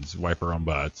functions, wipe our own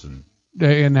butts, and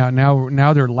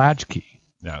now they're latchkey.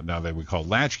 Now they would call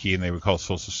latchkey, and they would call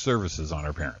social services on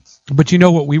our parents. But you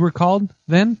know what we were called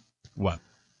then? What?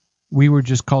 We were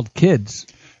just called kids.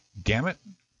 Damn it.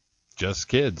 Just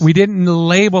kids. We didn't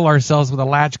label ourselves with a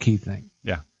latchkey thing.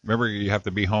 Yeah. Remember, you have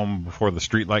to be home before the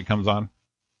street light comes on?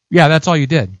 Yeah, that's all you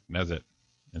did. That's it.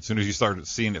 As soon as you started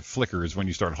seeing it flicker is when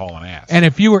you start hauling ass. And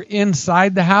if you were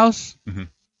inside the house,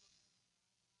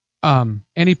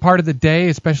 any part of the day,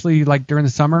 especially like during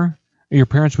the summer, your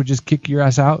parents would just kick your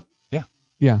ass out. Yeah.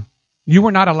 Yeah. You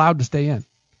were not allowed to stay in.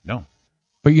 No.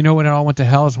 But you know when it all went to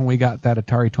hell is when we got that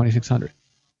Atari 2600.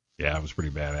 Yeah, it was pretty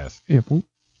badass. Yeah. Boom.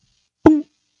 Boom.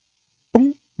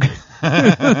 Boom.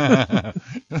 A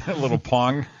little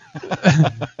pong.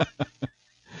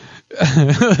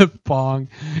 Pong.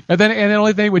 And the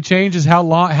only thing that would change is how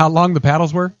long the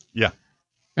paddles were. Yeah.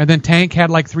 And then Tank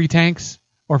had like 3 tanks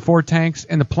or 4 tanks,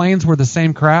 and the planes were the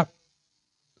same crap.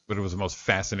 But it was the most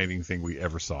fascinating thing we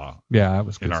ever saw. Yeah, it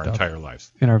was good in our stuff. entire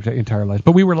lives. In our entire lives.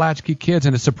 But we were latchkey kids,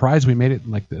 and it's surprised we made it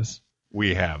like this.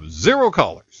 We have 0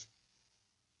 callers.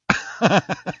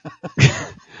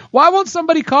 Why won't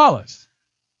somebody call us?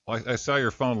 Well, I saw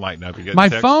your phone lighting up. My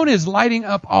phone is lighting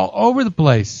up all over the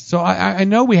place. So I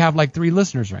know we have like 3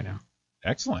 listeners right now.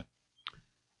 Excellent.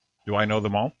 Do I know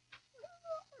them all?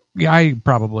 Yeah, I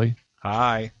probably.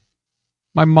 Hi.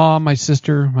 My mom, my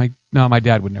sister, my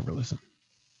dad would never listen.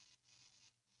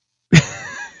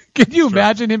 Can you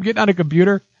imagine him getting on a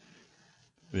computer?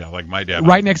 Yeah, like my dad.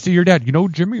 Right next to your dad. You know,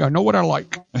 Jimmy, I know what I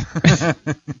like.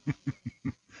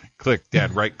 Click,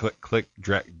 Dad, right click,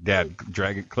 drag, Dad,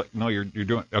 drag it, click. No, you're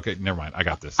doing, okay, never mind. I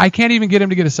got this. I can't even get him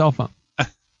to get a cell phone.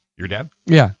 Your dad?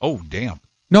 Yeah. Oh, damn.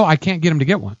 No, I can't get him to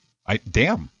get one.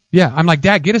 Damn. Yeah, I'm like,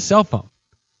 Dad, get a cell phone.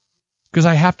 Because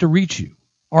I have to reach you.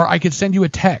 Or I could send you a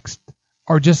text.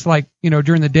 Or just like,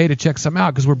 during the day to check some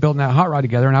out because we're building that hot rod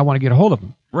together and I want to get a hold of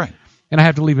him. Right. And I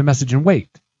have to leave a message and wait.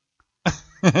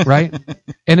 Right?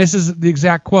 And this is the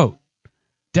exact quote.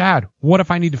 Dad, what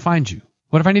if I need to find you?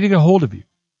 What if I need to get a hold of you?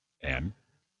 And?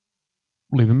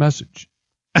 Leave a message.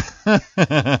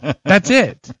 That's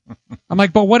it. I'm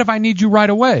like, but what if I need you right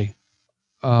away?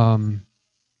 I'll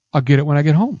get it when I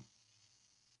get home.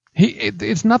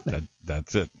 It's nothing.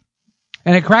 That's it.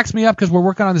 And it cracks me up because we're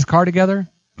working on this car together.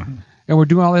 And we're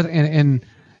doing all that. And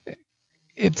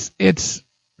it's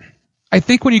I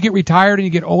think when you get retired and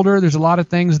you get older, there's a lot of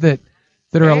things that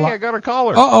are a lot. I got a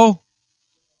caller. Uh-oh.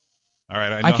 All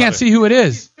right. I can't see who it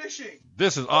is. Fishing.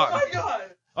 This is. Oh my God.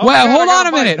 Oh, well, God, hold on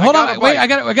a minute. Hold on. Wait, I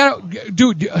got to.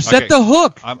 Dude, set the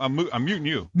hook. I'm muting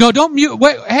you. No, don't mute.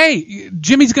 Wait, hey,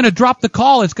 Jimmy's going to drop the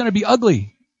call. It's going to be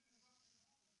ugly.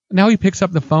 Now he picks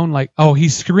up the phone like, oh,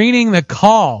 he's screening the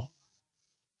call.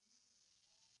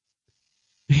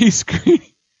 He's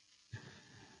screening.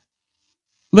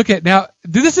 Look at now.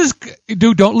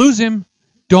 Dude, don't lose him.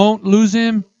 Don't lose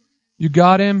him. You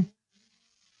got him.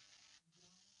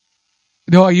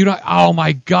 No, you don't. Oh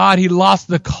my God, he lost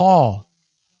the call.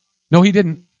 No, he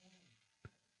didn't.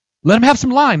 Let him have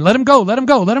some line. Let him go. Let him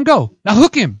go. Let him go. Now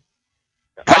hook him.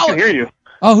 I can hear you.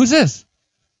 Oh, who's this?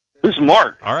 This is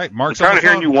Mark. All right, Mark's I'm tired of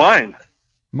hearing you whine.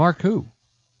 Mark who?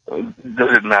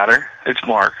 Does it matter? It's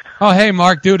Mark. Oh, hey,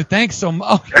 Mark, dude, thanks so much.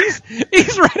 Oh,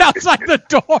 he's right outside the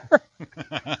door.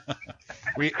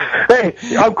 Hey,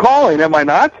 I'm calling, am I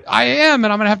not? I am,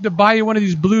 and I'm going to have to buy you one of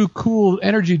these blue cool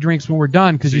energy drinks when we're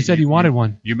done because you said you wanted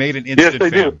one. You made an instant Yes, I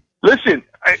do. Listen,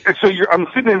 I'm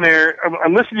sitting in there.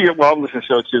 I'm listening to you. Well, I'm listening to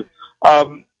the show,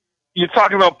 too. You're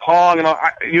talking about Pong, and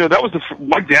that was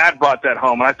my dad brought that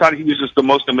home, and I thought he was just the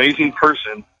most amazing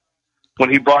person when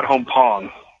he brought home Pong.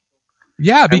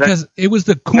 Yeah, because it was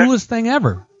the coolest thing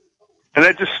ever. And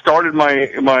that just started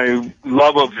my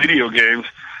love of video games.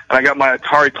 And I got my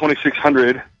Atari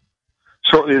 2600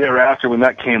 shortly thereafter when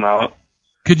that came out.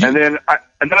 And then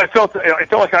I felt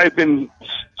like I had been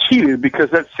cheated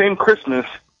because that same Christmas,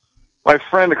 my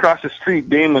friend across the street,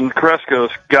 Damon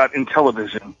Carrascos, got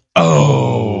Intellivision.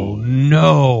 Oh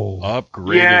no!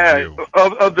 Upgraded you.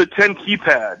 of the 10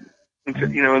 keypad, and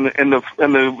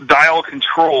the dial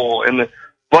control and the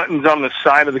buttons on the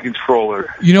side of the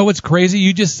controller. You know what's crazy?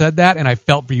 You just said that, and I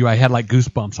felt for you. I had like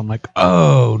goosebumps. I'm like,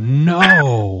 oh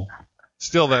no!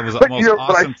 Still, that was the most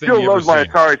awesome thing you ever seen. But I still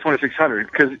love my Atari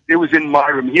 2600 because it was in my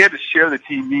room. He had to share the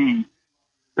TV,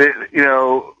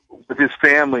 with his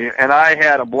family, and I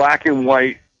had a black and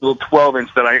white little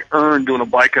 12-inch that I earned doing a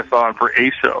bike-a-thon for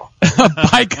ASO. A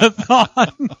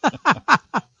bike-a-thon.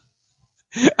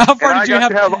 How far did you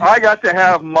have? I got to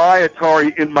have my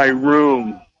Atari in my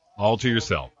room. All to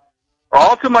yourself.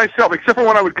 All to myself, except for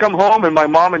when I would come home and my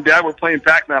mom and dad were playing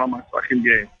Pac-Man on my fucking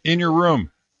game. In your room.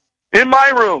 In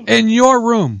my room. In your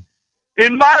room.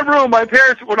 In my room. My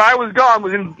parents, when I was gone,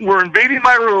 were invading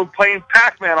my room playing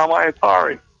Pac-Man on my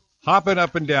Atari. Hopping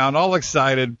up and down, all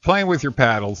excited, playing with your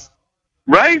paddles.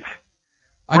 Right?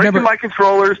 Breaking my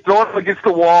controllers, throwing them against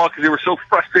the wall because they were so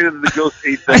frustrated that the ghost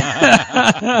ate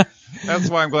them. That's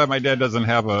why I'm glad my dad doesn't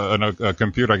have a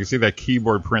computer. I can see that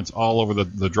keyboard prints all over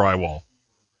the drywall.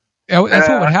 That's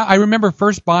what would happen. I remember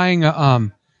first buying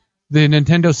the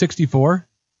Nintendo 64.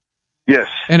 Yes.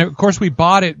 And of course we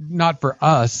bought it not for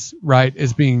us, right?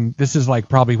 This is like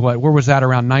probably where was that,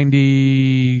 around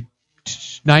 90?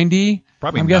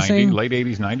 Probably I'm 90, guessing. Late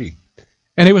 80s, 90.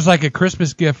 And it was like a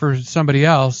Christmas gift for somebody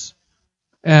else.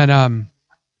 And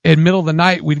in the middle of the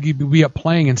night, we'd be up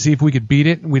playing and see if we could beat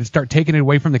it, and we'd start taking it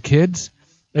away from the kids.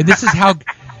 And this is how,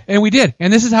 and we did.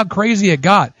 And this is how crazy it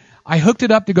got. I hooked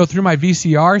it up to go through my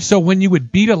VCR, so when you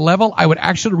would beat a level, I would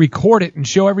actually record it and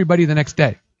show everybody the next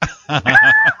day.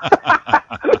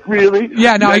 Really?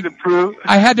 Yeah. Now I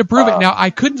had to prove it. Now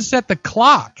I couldn't set the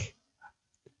clock,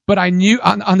 but I knew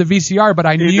on the VCR. But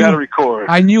I knew how to record.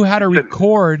 I knew how to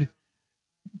record.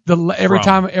 Every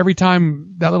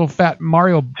time that little fat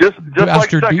Mario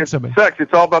bastard like beat somebody.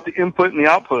 It's all about the input and the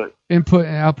output. Input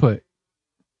and output.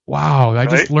 Wow, I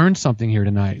just learned something here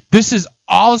tonight. This is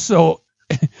also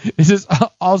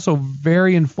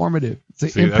very informative.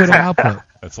 It's the input and output.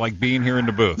 It's like being here in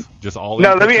the booth. Just all.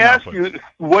 Now let me ask you,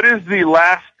 what is the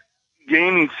last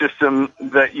gaming system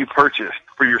that you purchased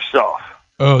for yourself?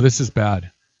 Oh, this is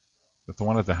bad. That's the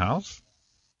one at the house?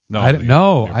 No, I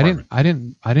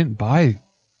didn't buy.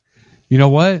 You know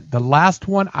what? The last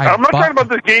one I'm not talking about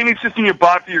the gaming system you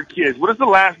bought for your kids. What is the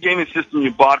last gaming system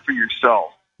you bought for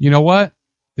yourself? You know what?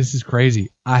 This is crazy.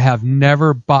 I have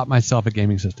never bought myself a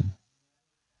gaming system.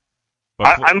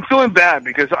 I'm feeling bad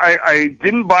because I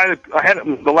didn't buy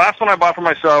the last one I bought for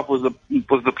myself was the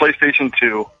PlayStation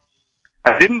 2.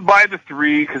 I didn't buy the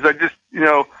 3 because I just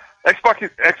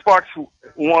Xbox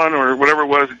One or whatever it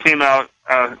was, it came out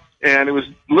and it was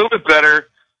a little bit better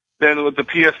than what the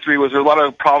PS3 was. There were a lot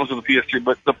of problems with the PS3,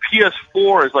 but the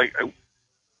PS4 is like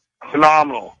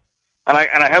phenomenal. And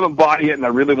I haven't bought it yet, and I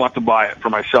really want to buy it for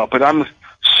myself. But I'm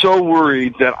so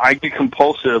worried that I get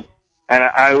compulsive,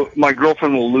 and my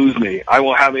girlfriend will lose me. I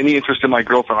won't have any interest in my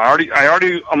girlfriend.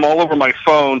 I'm all over my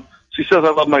phone. She says I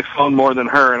love my phone more than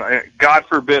her, and God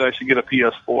forbid I should get a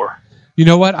PS4. You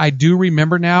know what? I do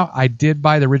remember now. I did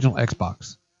buy the original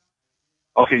Xbox.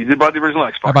 Okay, you did buy the original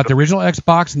Xbox. I bought the original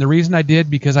Xbox, and the reason I did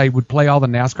because I would play all the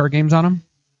NASCAR games on them.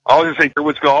 I was going to say Tiger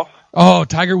Woods Golf. Oh,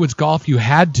 Tiger Woods Golf, you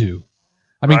had to.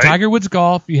 I mean, right. Tiger Woods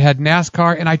Golf, you had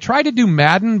NASCAR, and I tried to do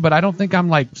Madden, but I don't think I'm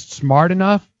like smart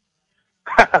enough.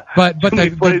 But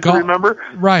the golf, remember?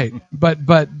 Right. But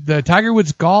the Tiger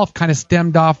Woods Golf kind of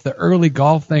stemmed off the early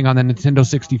golf thing on the Nintendo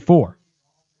 64.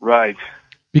 Right.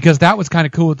 Because that was kind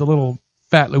of cool with the little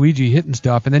fat Luigi hitting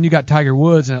stuff, and then you got Tiger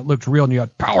Woods, and it looked real, and you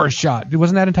got Power Shot.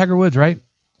 Wasn't that in Tiger Woods, right?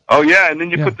 Oh yeah, and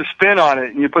then you put the spin on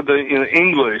it, and you put the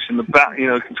English and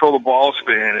the control the ball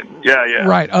spin, and yeah.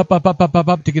 Right, up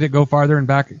to get it go farther and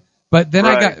back. But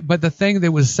then but the thing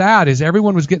that was sad is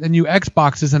everyone was getting the new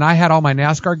Xboxes, and I had all my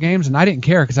NASCAR games, and I didn't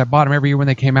care because I bought them every year when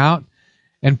they came out.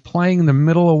 And playing in the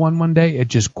middle of one day, it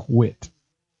just quit.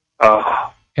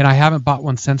 And I haven't bought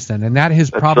one since then. And that has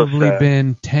probably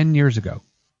been 10 years ago.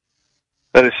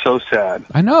 That is so sad.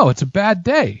 I know. It's a bad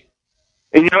day.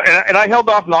 And and I held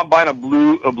off not buying a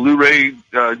Blu-ray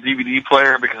DVD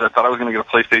player because I thought I was going to get a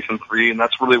PlayStation 3, and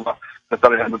that's really what I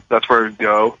thought that's where it'd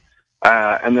go.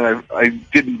 And then I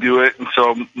didn't do it, and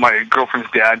so my girlfriend's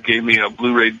dad gave me a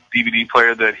Blu-ray DVD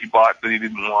player that he bought that he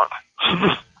didn't want.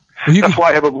 That's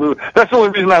why I have a That's the only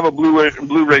reason I have a Blu-ray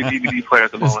DVD player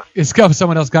at the moment. It's because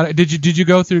someone else got it. Did you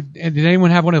go through? Did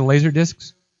anyone have one of the laser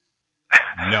discs?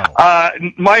 No.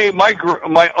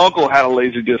 My uncle had a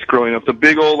laser disc growing up. The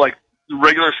big old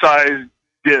regular size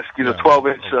disc,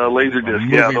 12-inch laser disc.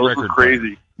 Yeah, those were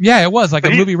crazy. Yeah, it was like a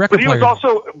movie record player.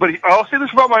 I'll say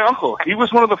this about my uncle. He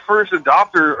was one of the first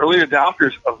early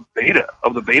adopters of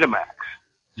the Betamax.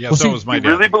 Yeah, so was my dad. He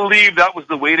really believed that was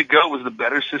the way to go, was the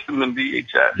better system than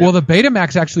VHS. Well, the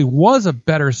Betamax actually was a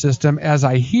better system, as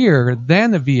I hear,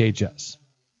 than the VHS.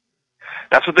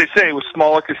 That's what they say. It was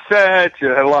smaller cassettes.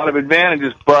 It had a lot of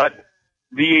advantages, but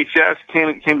VHS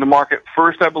came to market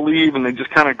first, I believe, and they just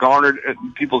kind of garnered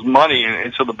people's money,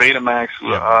 and so the Betamax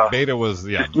Beta was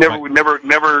never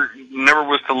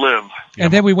was to live.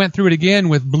 And then we went through it again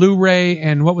with Blu-ray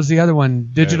and what was the other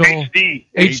one? Digital HD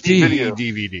video.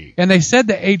 DVD. And they said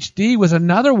the HD was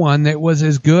another one that was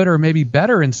as good or maybe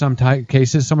better in some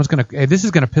cases. Someone's this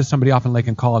is gonna piss somebody off in Lake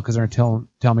and Call because they're gonna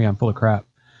tell me I'm full of crap.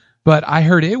 But I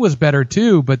heard it was better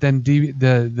too. But then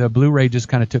the Blu-ray just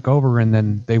kind of took over, and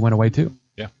then they went away too.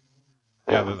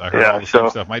 Yeah, I heard all the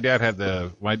same stuff. My dad had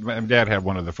my dad had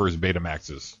one of the first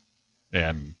Betamaxes,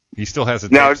 and he still has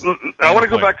it. Now, I want to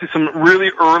go back to some really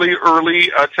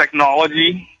early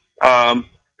technology, because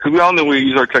we all know we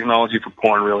use our technology for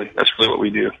porn. Really, that's really what we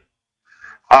do.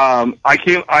 I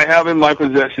have in my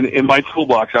possession, in my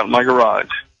toolbox out in my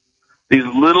garage, these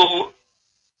little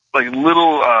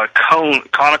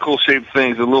conical shaped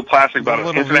things, a little plastic about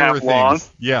an inch and a half long.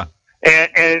 Yeah,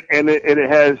 and it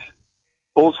has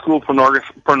old school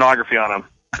pornography on them.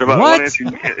 They're about 1 inch,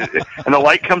 and the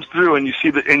light comes through, and you see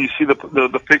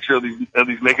the picture of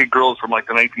these naked girls from like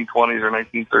the 1920s or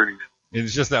 1930s.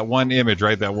 It's just that one image,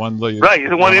 right? That one little right.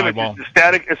 It's one image.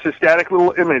 It's a static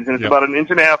little image, and it's about an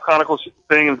inch and a half conical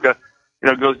thing, and it's got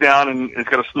it goes down, and it's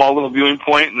got a small little viewing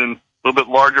point, and then a little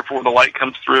bit larger for when the light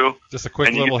comes through. Just a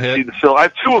quick little hit. I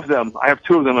have two of them.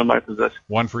 in my possession.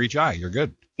 One for each eye. You're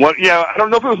good. Well, yeah, I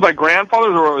don't know if it was my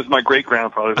grandfather's or it was my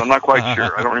great-grandfather's. I'm not quite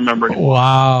sure. I don't remember anymore.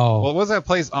 Wow. Well, what was that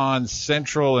place on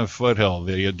Central and Foothill,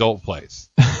 the adult place?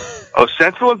 Oh,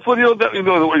 Central and Foothill?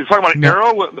 You're talking about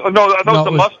Arrow? No, that was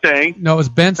the Mustang. No, it was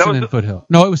Benson and Foothill.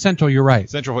 No, it was Central. You're right.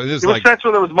 Central. It was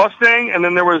Central. There was Mustang, and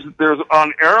then there was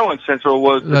on Arrow and Central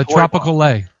was the Tropical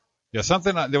Lay. Yeah,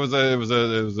 something. There was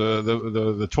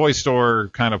the toy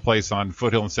store kind of place on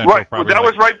Foothill and Central. Right. Probably that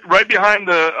was right behind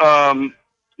the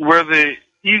where the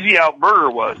Easy Out Burger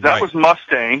was. That was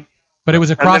Mustang. But it was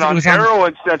across. And then Arrow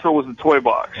and Central was the toy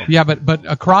box. Yeah, but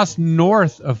across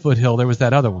north of Foothill there was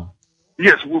that other one.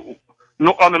 Yes,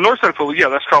 on the north side of Foothill,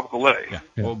 that's Tropical Lay. Yeah.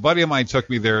 Well, a buddy of mine took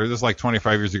me there. This is like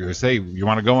 25 years ago. He said, "Hey, you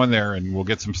want to go in there and we'll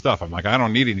get some stuff?" I'm like, "I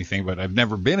don't need anything, but I've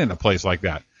never been in a place like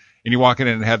that." And you walk in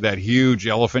and it had that huge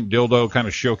elephant dildo kind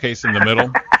of showcase in the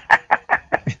middle.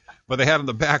 But they had on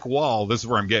the back wall. This is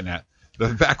where I'm getting at. The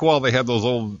back wall, they had those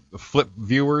old flip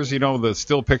viewers, the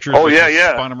still pictures. Oh,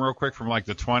 yeah. Spun them real quick from like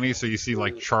the 20s, so you see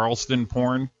like Charleston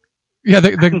porn. Yeah,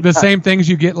 the same things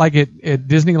you get like at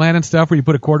Disneyland and stuff, where you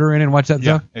put a quarter in and watch that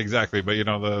stuff. Yeah, exactly. But you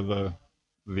turn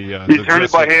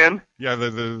it by hand. Yeah,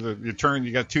 you turn.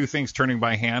 You got two things turning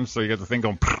by hand, so you got the thing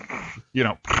going.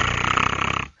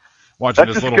 Watching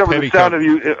that this just little petticoat. The sound of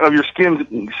your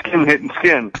skin hitting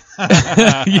skin.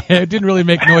 Yeah, it didn't really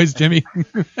make noise, Jimmy.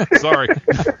 Sorry.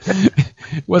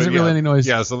 Wasn't really any noise.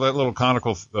 Yeah, so that little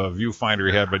conical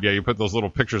viewfinder you had, but you put those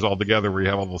little pictures all together where you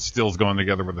have all those stills going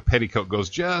together where the petticoat goes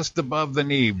just above the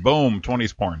knee. Boom,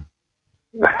 20s porn.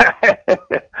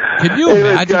 Can you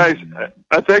imagine? Guys,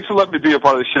 thanks for letting me be a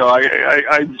part of the show.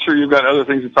 I'm sure you've got other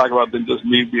things to talk about than just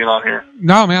me being on here.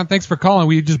 No, man, thanks for calling.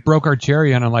 We just broke our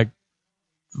cherry on like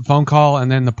phone call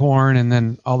and then the porn and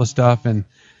then all the stuff and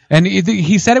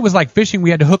he said it was like fishing. We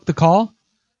had to hook the call.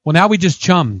 Well, now we just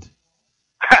chummed.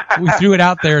 We threw it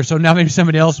out there, so now maybe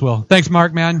somebody else will. Thanks,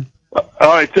 Mark, man. All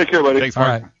right, take care, buddy. Thanks,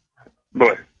 Mark. All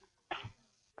right. Bye.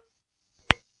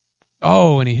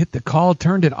 Oh, and he hit the call,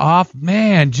 turned it off.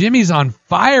 Man, Jimmy's on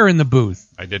fire in the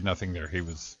booth. I did nothing there. He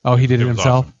was. Oh, he did it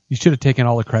himself? Awesome. You should have taken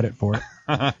all the credit for it.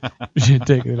 You should have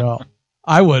taken it all.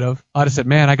 I would have. I'd have said,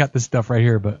 man, I got this stuff right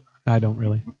here, but I don't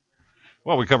really.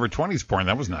 Well, we covered 20s porn.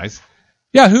 That was nice.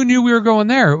 Yeah, who knew we were going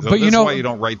there? So but that's why you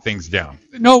don't write things down.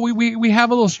 No, we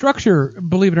have a little structure,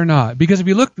 believe it or not. Because if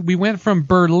you look, we went from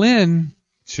Berlin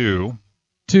To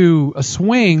a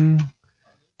Swing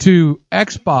to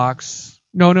Xbox.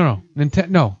 No,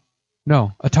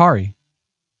 Atari.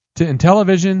 To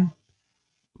Intellivision.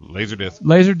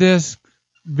 Laserdisc,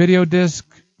 video disc,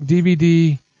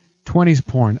 DVD, 20s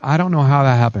porn. I don't know how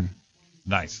that happened.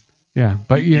 Nice. Yeah,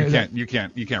 but you can't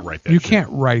write that. You can't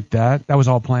write that. That was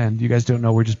all planned. You guys don't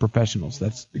know we're just professionals.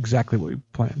 That's exactly what we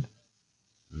planned.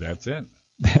 That's it.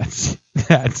 That's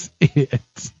it.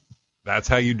 That's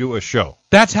how you do a show.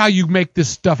 That's how you make this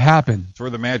stuff happen. That's where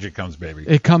the magic comes, baby.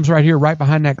 It comes right here, right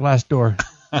behind that glass door.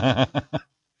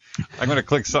 I'm going to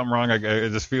click something wrong. I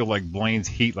just feel like Blaine's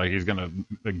heat, like he's going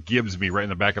to Gibbs me right in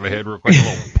the back of the head real quick, a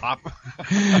little pop.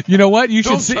 You know what? You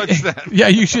should see. Touch that. Yeah,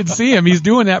 you should see him. He's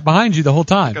doing that behind you the whole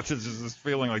time. It's just this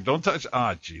feeling like, don't touch.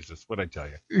 Ah, Jesus, what'd I tell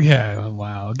you? Yeah,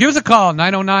 wow. Give us a call,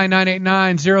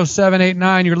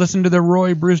 909-989-0789. You're listening to the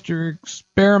Roy Brewster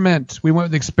Experiment. We went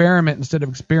with experiment instead of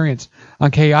experience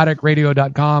on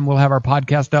chaoticradio.com. We'll have our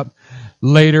podcast up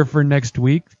later for next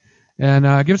week. And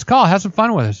give us a call. Have some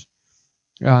fun with us.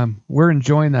 We're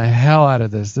enjoying the hell out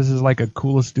of this. This is like the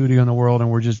coolest studio in the world,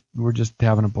 and we're just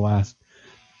having a blast.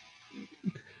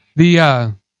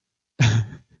 The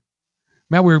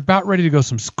man, we're about ready to go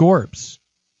some Scorps.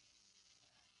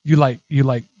 You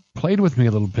played with me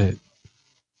a little bit.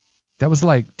 That was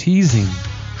like teasing.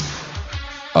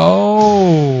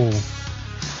 Oh.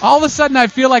 All of a sudden, I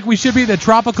feel like we should be the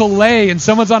Tropical Lay, and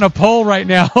someone's on a pole right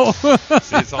now.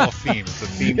 See, it's all theme. It's a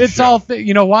theme. It's show. All.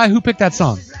 You know why? Who picked that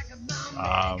song?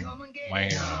 My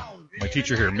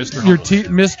teacher here, Mr. Humbles.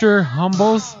 Mr.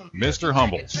 Humbles? Mr.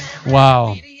 Humbles.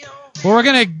 Wow. Well, we're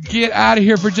going to get out of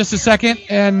here for just a second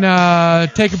and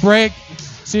take a break,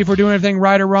 see if we're doing anything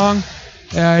right or wrong.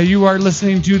 You are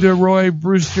listening to the Roy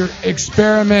Brewster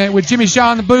Experiment with Jimmy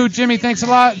Shaw on the boot. Jimmy, thanks a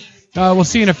lot. We'll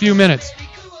see you in a few minutes.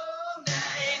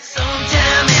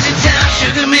 Sometime, anytime,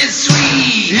 sugar me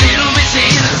sweet, little miss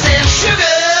innocent,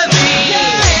 sugar me.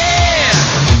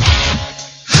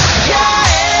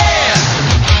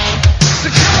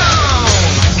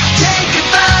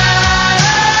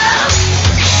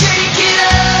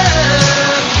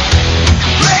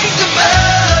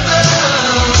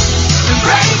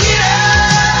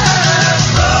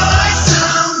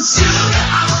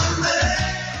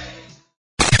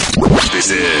 This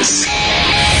is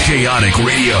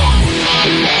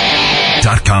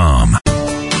chaoticradio.com.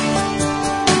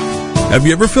 Have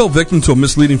you ever fell victim to a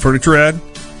misleading furniture ad?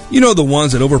 You know, the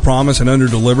ones that overpromise and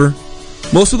underdeliver?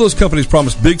 Most of those companies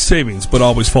promise big savings, but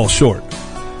always fall short.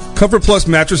 Comfort Plus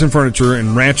Mattress and Furniture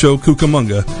in Rancho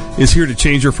Cucamonga is here to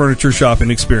change your furniture shopping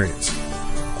experience.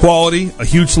 Quality, a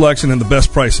huge selection, and the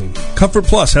best pricing. Comfort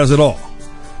Plus has it all.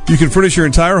 You can furnish your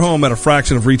entire home at a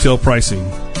fraction of retail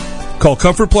pricing. Call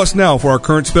Comfort Plus now for our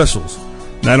current specials.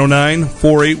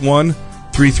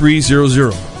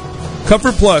 909-481-3300.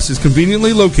 Comfort Plus is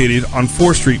conveniently located on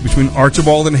 4th Street between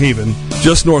Archibald and Haven,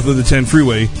 just north of the 10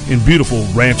 freeway in beautiful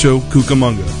Rancho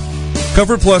Cucamonga.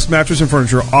 Comfort Plus Mattress and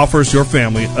Furniture offers your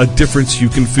family a difference you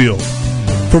can feel.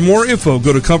 For more info,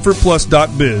 go to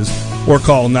comfortplus.biz or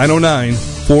call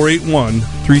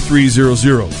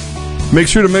 909-481-3300. Make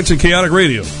sure to mention Chaotic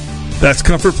Radio. That's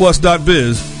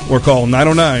comfortplus.biz or call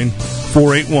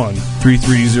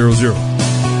 909-481-3300.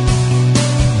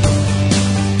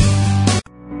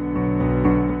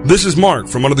 This is Mark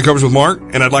from Under the Covers with Mark,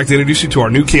 and I'd like to introduce you to our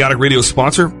new Chaotic Radio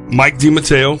sponsor, Mike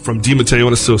DiMatteo from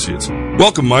DiMatteo & Associates.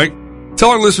 Welcome, Mike. Tell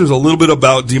our listeners a little bit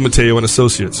about DiMatteo &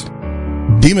 Associates.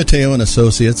 DiMatteo &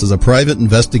 Associates is a private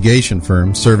investigation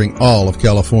firm serving all of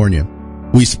California.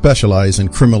 We specialize in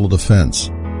criminal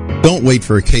defense. Don't wait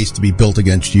for a case to be built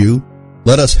against you.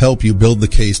 Let us help you build the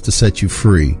case to set you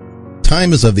free.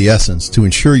 Time is of the essence to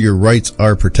ensure your rights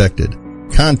are protected.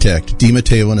 Contact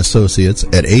DiMatteo & Associates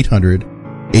at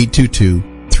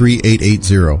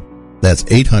 800-822-3880. That's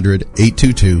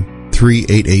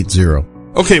 800-822-3880.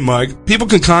 Okay, Mike, people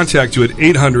can contact you at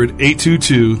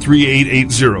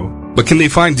 800-822-3880. But can they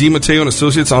find DiMatteo &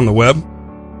 Associates on the web?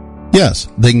 Yes,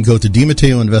 they can go to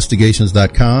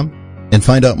DiMatteoInvestigations.com and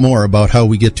find out more about how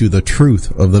we get to the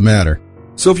truth of the matter.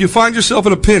 So if you find yourself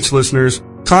in a pinch, listeners,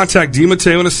 contact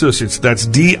DiMatteo & Associates. That's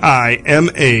DiMatteo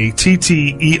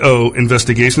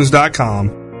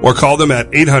Investigations.com or call them at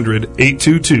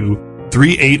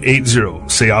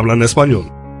 800-822-3880. Se habla en español.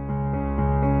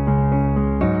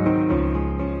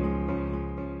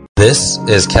 This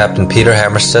is Captain Peter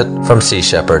Hammerstedt from Sea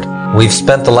Shepherd. We've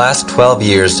spent the last 12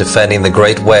 years defending the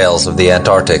great whales of the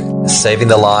Antarctic, saving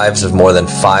the lives of more than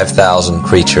 5,000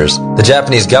 creatures. The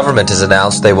Japanese government has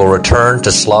announced they will return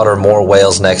to slaughter more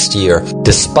whales next year,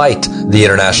 despite the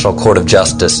International Court of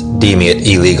Justice deeming it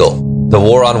illegal. The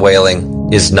war on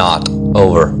whaling is not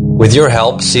over. With your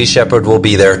help, Sea Shepherd will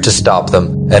be there to stop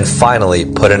them and finally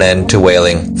put an end to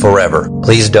whaling forever.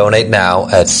 Please donate now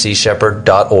at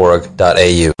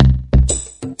seashepherd.org.au.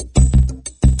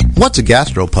 What's a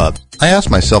gastropub? I asked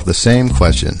myself the same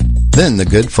question. Then the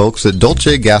good folks at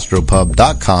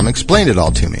dolcegastropub.com explained it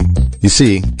all to me. You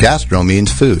see, gastro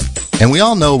means food. And we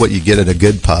all know what you get at a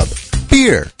good pub.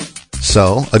 Beer.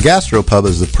 So, a gastropub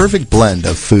is the perfect blend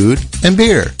of food and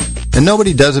beer. And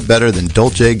nobody does it better than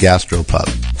Dolce Gastropub.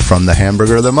 From the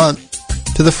hamburger of the month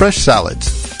to the fresh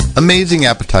salads, amazing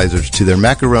appetizers to their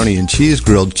macaroni and cheese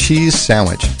grilled cheese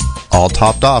sandwich, all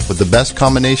topped off with the best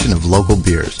combination of local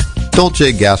beers.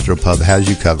 Dolce Gastropub has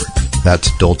you covered.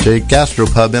 That's Dolce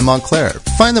Gastropub in Montclair.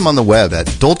 Find them on the web at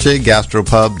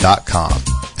dolcegastropub.com,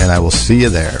 and I will see you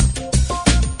there.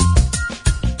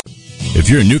 If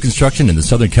you're in new construction in the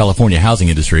Southern California housing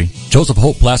industry, Joseph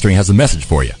Hope Plastering has a message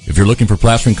for you. If you're looking for a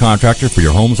plastering contractor for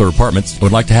your homes or apartments and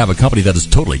would like to have a company that is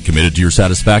totally committed to your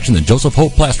satisfaction, then Joseph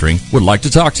Hope Plastering would like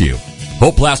to talk to you.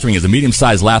 Hope Plastering is a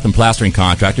medium-sized lath and plastering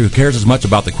contractor who cares as much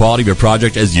about the quality of your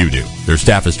project as you do. Their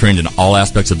staff is trained in all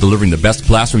aspects of delivering the best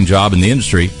plastering job in the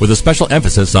industry with a special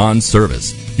emphasis on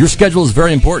service. Your schedule is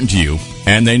very important to you,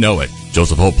 and they know it.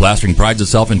 Joseph Hope Plastering prides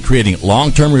itself in creating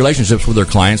long-term relationships with their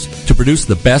clients to produce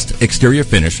the best exterior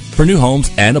finish for new homes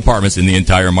and apartments in the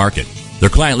entire market. Their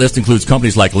client list includes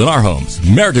companies like Lennar Homes,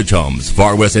 Meritage Homes,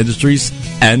 Far West Industries,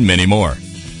 and many more.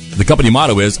 The company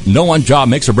motto is, no one job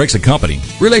makes or breaks a company.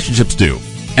 Relationships do.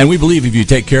 And we believe if you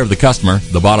take care of the customer,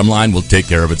 the bottom line will take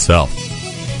care of itself.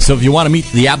 So if you want to meet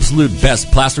the absolute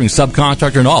best plastering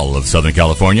subcontractor in all of Southern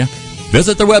California,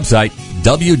 visit their website,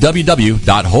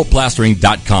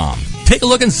 www.hopeplastering.com. Take a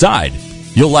look inside.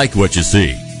 You'll like what you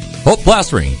see. Hope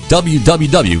Plastering,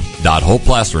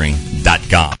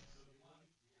 www.hopeplastering.com.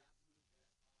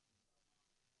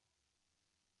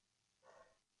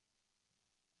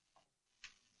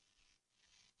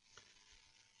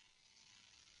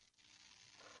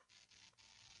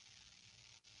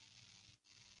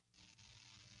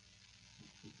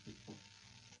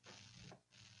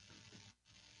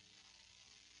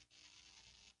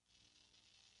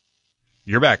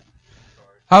 You're back.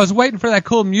 I was waiting for that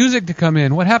cool music to come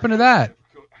in. What happened to that?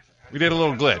 We did a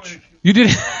little glitch. You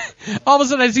did. All of a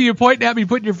sudden, I see you pointing at me,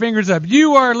 putting your fingers up.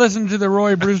 You are listening to the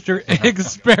Roy Brewster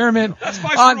Experiment. That's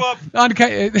my screw up.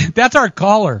 That's our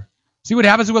caller. See what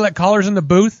happens when we let callers in the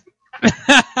booth?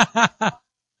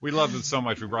 We loved it so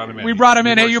much. We brought him in. We brought him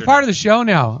in. Hey, you're part of the show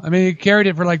now. I mean, you carried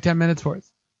it for like 10 minutes for us.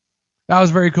 That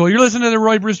was very cool. You're listening to the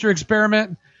Roy Brewster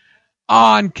Experiment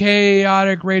on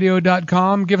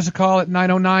chaoticradio.com. Give us a call at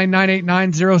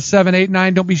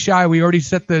 909-989-0789. Don't be shy. We already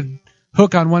set the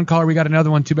hook on one caller. We got another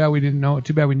one. Too bad we didn't know it.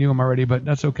 Too bad we knew him already, but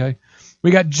that's okay.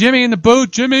 We got Jimmy in the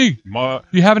booth. Jimmy,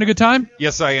 you having a good time?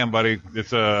 Yes, I am, buddy.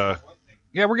 It's we're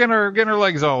getting our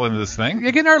legs all into this thing.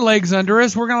 Yeah, getting our legs under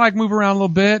us. We're gonna move around a little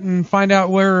bit and find out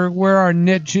where our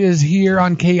niche is here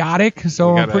on Chaotic.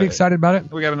 So I'm pretty excited about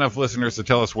it. We got enough listeners to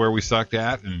tell us where we sucked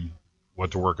at and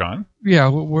what to work on. Yeah,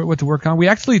 what to work on. We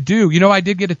actually do. You know, I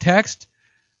did get a text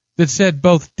that said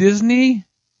both Disney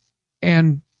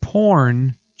and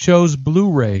porn chose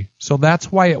Blu-ray, so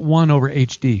that's why it won over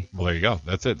HD. Well, there you go.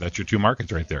 That's it. That's your two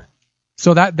markets right there.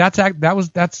 So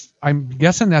that's I'm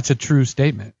guessing that's a true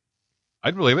statement.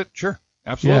 I'd believe it. Sure,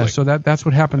 absolutely. Yeah. So that's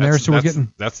what happened there. So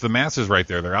that's the masses right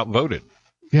there. They're outvoted.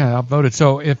 Yeah, outvoted.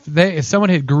 So if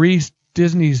someone had greased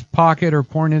Disney's pocket or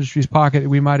porn industry's pocket,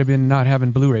 we might have been not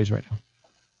having Blu-rays right now.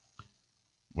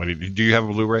 What do you have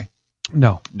a Blu-ray?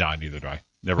 No. No, neither do I.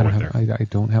 Never went there. I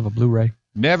don't have a Blu-ray.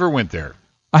 Never went there.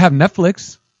 I have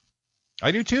Netflix.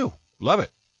 I do too. Love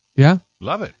it. Yeah?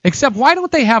 Love it. Except why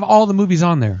don't they have all the movies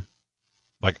on there?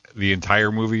 Like the entire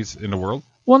movies in the world?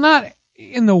 Well, not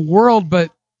in the world,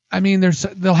 but I mean,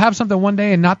 they'll have something one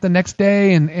day and not the next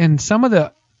day, and some of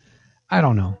the, I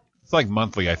don't know. It's like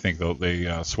monthly, I think, though.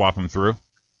 They swap them through.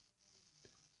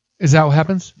 Is that what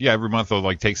happens? Yeah, every month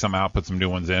they'll take some out, put some new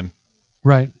ones in.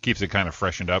 Right. Keeps it kind of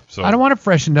freshened up. So I don't want it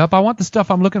freshened up. I want the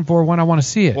stuff I'm looking for when I want to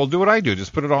see it. Well, do what I do.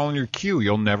 Just put it all in your queue.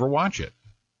 You'll never watch it.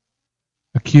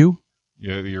 A queue?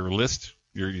 Your list,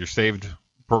 your saved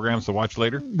programs to watch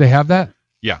later. They have that?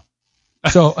 Yeah.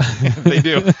 So they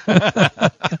do.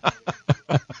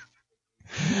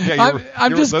 Yeah,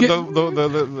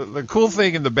 the cool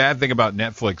thing and the bad thing about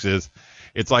Netflix is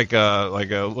it's like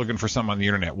looking for something on the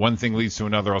internet. One thing leads to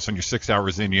another. All of a sudden, you're 6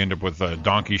 hours in, you end up with a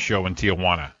donkey show in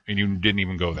Tijuana, and you didn't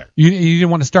even go there. You didn't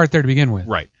want to start there to begin with.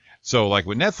 Right. So, like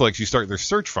with Netflix, you start their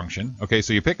search function. Okay,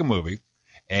 so you pick a movie,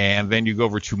 and then you go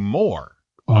over to more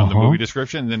on the movie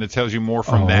description, and then it tells you more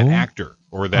from that actor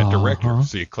or that director.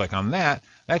 So you click on that.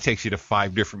 That takes you to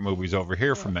 5 different movies over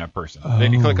here from that person.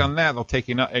 Then you click on that. They'll take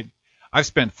you. I've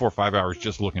spent 4 or 5 hours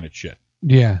just looking at shit.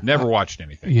 Yeah. Never watched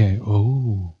anything. Yeah.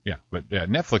 Oh. Yeah, but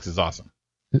Netflix is awesome.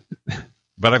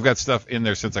 But I've got stuff in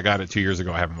there since I got it 2 years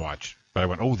ago I haven't watched. But I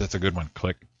went, oh, that's a good one.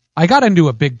 Click. I got into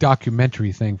a big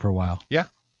documentary thing for a while. Yeah.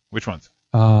 Which ones?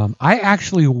 I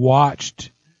actually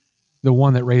watched the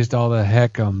one that raised all the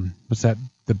heck. What's that?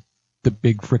 The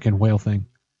big freaking whale thing.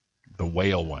 The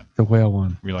whale one. The whale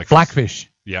one. You like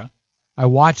Blackfish. Yeah. I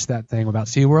watched that thing about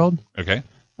SeaWorld. Okay.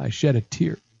 I shed a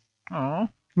tear. Oh.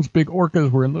 Those big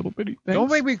orcas were in little bitty things. Don't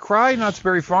make me cry, Knott's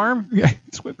Berry Farm. Yeah,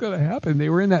 it's what's gonna happen. They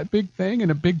were in that big thing in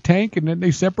a big tank, and then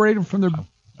they separated from their.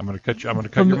 I'm gonna cut you. I'm gonna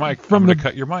cut your mic.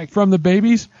 Cut your mic from the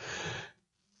babies.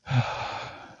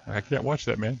 I can't watch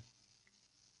that, man.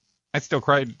 I still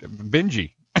cried.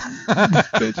 Benji.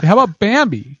 How about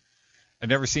Bambi? I've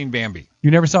never seen Bambi.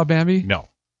 You never saw Bambi? No.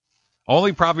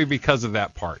 Only probably because of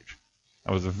that part.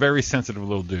 I was a very sensitive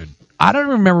little dude. I don't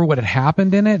remember what had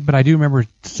happened in it, but I do remember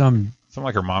something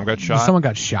like her mom got shot. Someone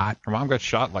got shot. Her mom got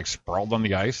shot, like sprawled on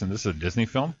the ice, and this is a Disney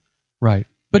film? Right.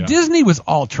 But Disney was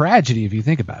all tragedy if you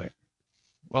think about it.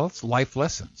 Well, it's life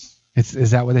lessons.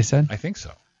 Is that what they said? I think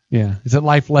so. Yeah. Is it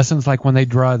life lessons like when they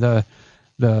draw the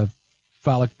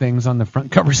phallic things on the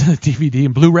front covers of the DVD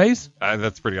and Blu-rays?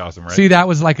 That's pretty awesome, right? See, that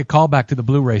was like a callback to the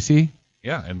Blu-ray, see?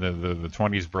 Yeah, and the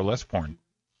 20s burlesque porn.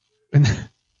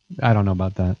 I don't know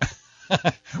about that.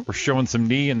 We're showing some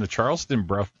knee in the Charleston,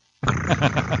 bro.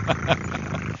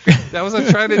 That was what I'm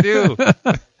trying to do.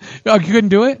 Oh, you couldn't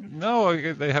do it? No,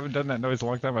 they haven't done that noise in a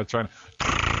long time. I was trying to...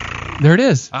 There it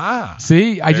is.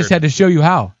 See, I just had to show you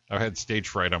how. I had stage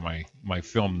fright on my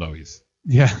film noise.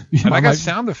 Yeah. And I got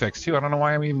sound effects, too. I don't know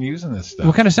why I'm even using this stuff.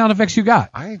 What kind of sound effects you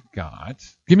got? I got...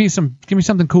 Give me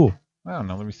something cool. I don't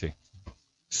know. Let me see.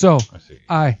 So,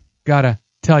 I gotta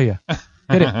tell you.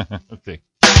 Hit it. Let's see.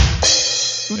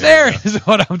 There is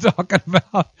what I'm talking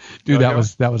about. Dude, that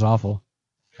was awful.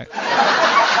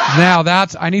 Now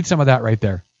I need some of that right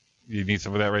there. You need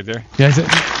some of that right there? Yeah, hold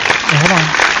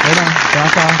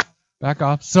on. Back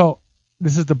off. So,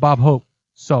 this is the Bob Hope.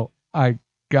 So, I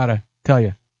gotta tell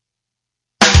you.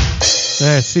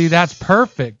 There, see, that's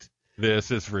perfect.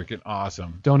 This is freaking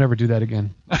awesome. Don't ever do that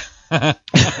again.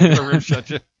 Shut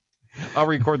you. I'll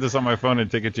record this on my phone and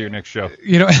take it to your next show.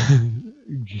 You know,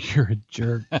 you're a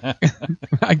jerk.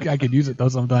 I could use it, though,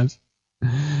 sometimes.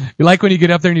 You like when you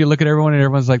get up there and you look at everyone and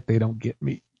everyone's like, they don't get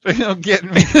me. They don't get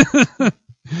me.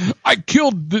 I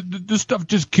killed, this stuff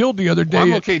just killed the other day. Well,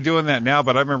 I'm okay doing that now,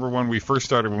 but I remember when we first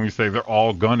started, when we say they're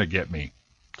all going to get me.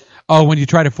 Oh, when you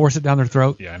try to force it down their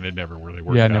throat? Yeah, and it never really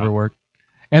worked. Yeah, it never worked.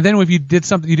 And then if you did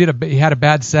something, you had a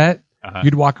bad set,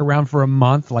 you'd walk around for a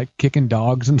month like kicking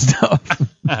dogs and stuff.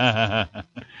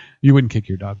 You wouldn't kick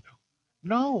your dog,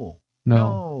 though.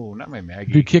 No, not my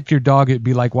Maggie. If you kicked your dog, it'd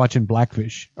be like watching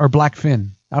Blackfish or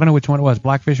Blackfin. I don't know which one it was,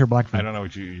 Blackfish or Blackfin. I don't know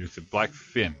what you said.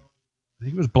 Blackfin. I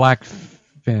think it was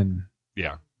Blackfin.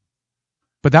 Yeah.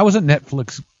 But that was a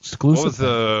Netflix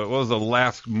exclusive. What was the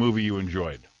last movie you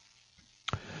enjoyed?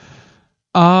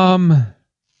 I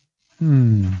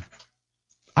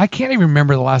can't even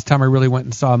remember the last time I really went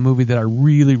and saw a movie that I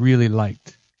really, really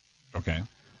liked. Okay.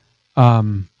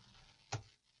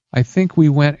 I think we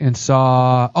went and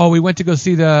saw... Oh, we went to go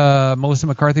see the Melissa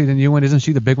McCarthy, the new one. Isn't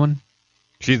she the big one?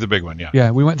 She's the big one, yeah.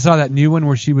 Yeah, we went and saw that new one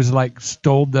where she was like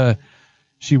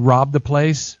she robbed the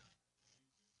place.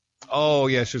 Oh,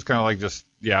 yeah, she was kind of like just,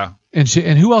 yeah. And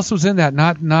who else was in that?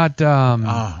 Not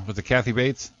was it Kathy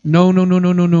Bates? No.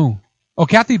 Oh,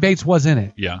 Kathy Bates was in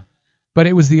it. Yeah. But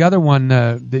it was the other one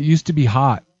that used to be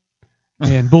hot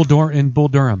in Bull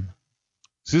Durham.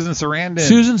 Susan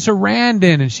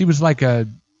Sarandon, and she was like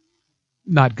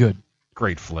not good.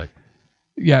 Great flick.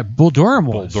 Yeah, Bull Durham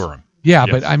was. Bull Durham. Yeah,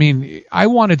 yes. But I mean, I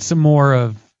wanted some more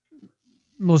of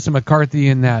Melissa McCarthy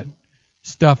in that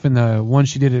stuff in the one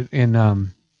she did it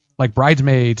in like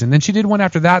Bridesmaids, and then she did one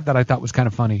after that I thought was kind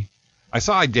of funny. I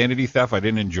saw Identity Theft. I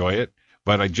didn't enjoy it,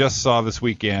 but I just saw this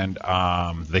weekend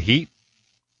The Heat.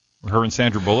 Her and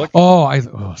Sandra Bullock.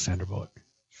 Oh, Sandra Bullock.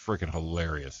 Freaking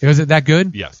hilarious. Was it that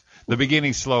good? Yes. The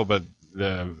beginning's slow, but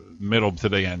the middle to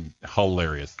the end,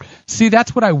 hilarious. See,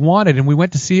 that's what I wanted, and we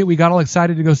went to see it. We got all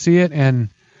excited to go see it, and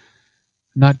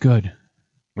not good.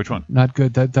 Which one? Not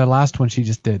good. The last one she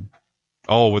just did.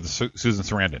 Oh, with Susan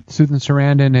Sarandon. Susan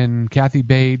Sarandon and Kathy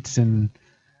Bates, and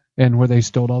where they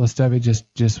stole all the stuff. It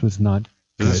just was not Does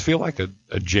good. this feel like a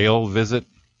jail visit?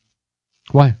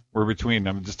 Why?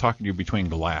 I'm just talking to you between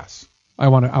glass. I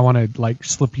want to like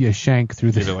slip you a shank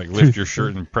through the. You like lift your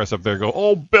shirt and press up there and go,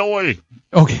 oh, Billy.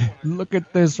 Okay, look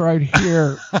at this right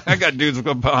here. I got dudes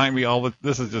behind me.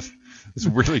 This is just, it's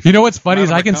really. You know what's funny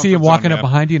is I can see him walking up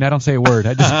behind you and I don't say a word.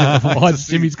 I just watch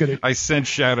Jimmy's gonna. I sense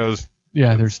shadows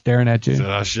Yeah, they're staring at you.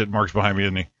 So, shit, Mark's behind me,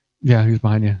 isn't he? Yeah, he's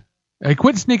behind you. Hey,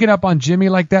 quit sneaking up on Jimmy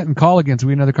like that and call again so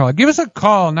we get another call. Give us a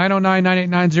call,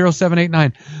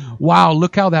 909-989-0789. Wow,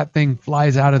 look how that thing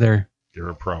flies out of there. You're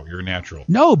a pro. You're a natural.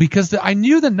 No, because I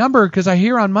knew the number because I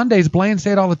hear on Mondays Blaine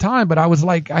say it all the time, but I was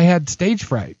like, I had stage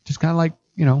fright. Just kind of like,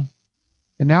 and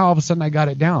now all of a sudden I got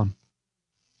it down.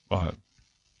 Well,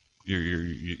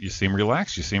 you seem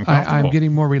relaxed. You seem comfortable. I'm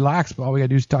getting more relaxed, but all we got to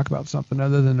do is talk about something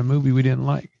other than a movie we didn't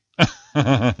like.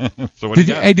 So what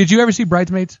did you ever see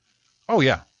Bridesmaids? Oh,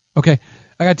 yeah. Okay.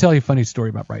 I got to tell you a funny story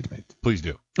about Bridesmaids. Please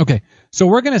do. Okay. So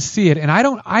we're going to see it, and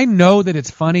I know that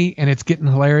it's funny and it's getting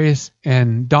hilarious,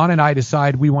 and Dawn and I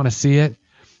decide we want to see it,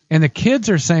 and the kids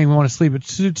are saying we want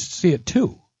to see it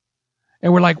too.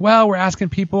 And we're like, well, we're asking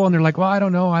people, and they're like, well, I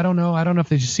don't know if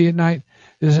they should see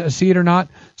it or not.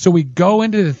 So we go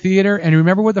into the theater, and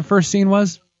remember what the first scene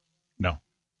was? No.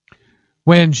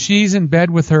 When she's in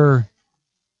bed with her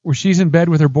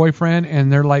boyfriend,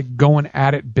 and they're like going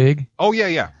at it big. Oh,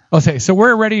 yeah. Okay, so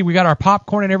we're ready. We got our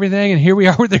popcorn and everything, and here we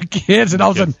are with their kids, and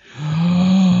all of a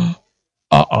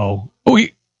sudden,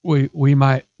 we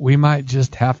might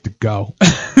just have to go.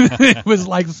 It was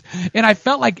like, and I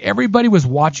felt like everybody was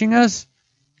watching us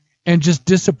and just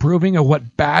disapproving of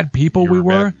what bad people we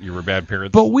were. You were bad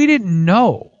parents. But we didn't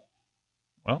know.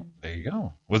 Well, there you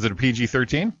go. Was it a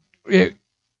PG-13?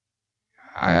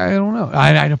 I don't know.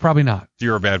 I probably not.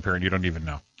 You're a bad parent. You don't even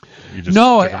know.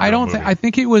 I don't think. I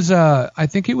think it was. I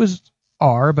think it was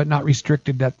R, but not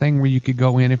restricted. That thing where you could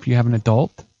go in if you have an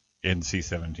adult.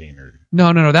 NC-17 or.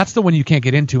 No. That's the one you can't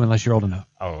get into unless you're old enough.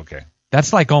 Oh, okay.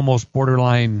 That's like almost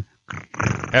borderline.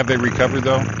 Have they recovered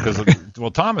though? Because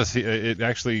Thomas, it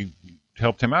actually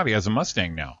helped him out. He has a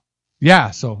Mustang now.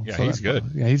 Yeah. So he's good.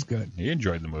 Yeah, he's good. He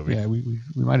enjoyed the movie. Yeah, we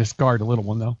might have scarred a little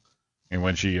one though. And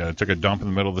when she took a dump in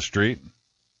the middle of the street.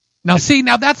 Now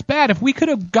that's bad. If we could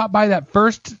have got by that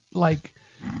first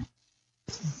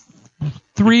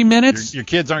 3 minutes. Your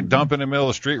kids aren't dumping in the middle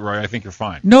of the street, Roy. I think you're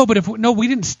fine. No, but we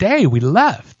didn't stay. We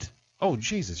left. Oh,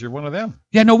 Jesus, you're one of them.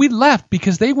 Yeah, no, we left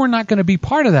because they were not going to be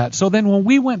part of that. So then when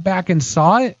we went back and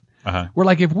saw it, we're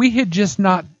like, if we had just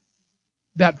not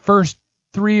that first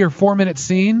 3 or 4 minute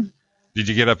scene. Did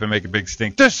you get up and make a big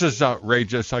stink? This is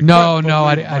outrageous. No,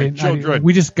 I didn't.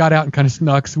 We just got out and kind of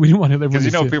snuck. So we didn't want to. Because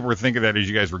people were thinking that as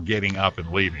you guys were getting up and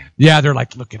leaving. Yeah, they're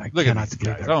like, look at these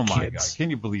guys. Oh my God! Can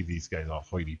you believe these guys all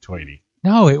hoity-toity?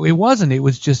 No, it wasn't. It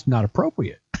was just not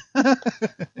appropriate.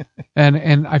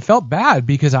 and I felt bad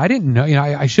because I didn't know.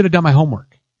 I should have done my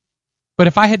homework. But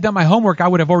if I had done my homework, I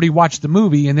would have already watched the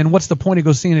movie. And then what's the point of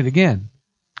go seeing it again?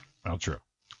 Well, true.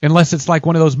 Unless it's like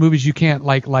one of those movies you can't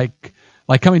like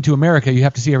Coming to America, you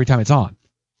have to see every time it's on.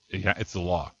 Yeah, it's the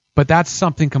law. But that's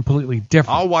something completely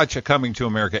different. I'll watch a Coming to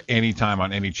America anytime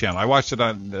on any channel. I watched it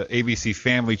on the ABC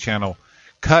Family Channel,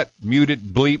 cut, muted,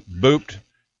 bleep, booped,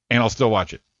 and I'll still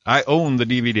watch it. I own the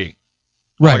DVD.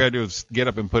 Right. All I got to do is get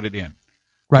up and put it in.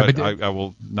 Right, but I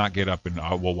will not get up and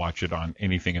I will watch it on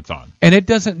anything it's on. And it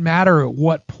doesn't matter at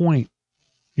what point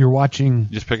you're watching.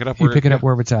 Just pick it up.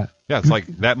 Wherever it's at. Yeah, it's like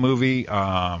that movie,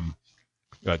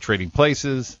 Trading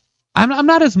Places. I'm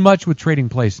not as much with Trading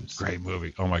Places. Great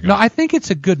movie. Oh my God. No, I think it's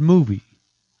a good movie,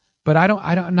 but I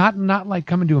don't not like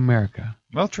Coming to America.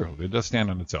 Well, true. It does stand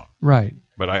on its own. Right.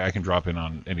 But I can drop in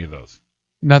on any of those.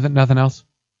 Nothing else.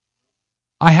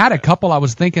 I had a couple I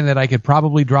was thinking that I could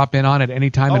probably drop in on at any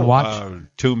time and watch.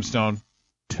 Tombstone.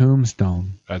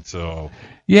 That's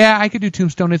Yeah, I could do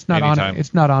Tombstone. It's not anytime. on.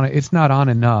 It's not on. It's not on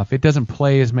enough. It doesn't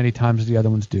play as many times as the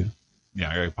other ones do. Yeah,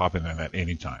 I gotta pop in on that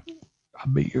anytime.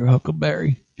 I'll be your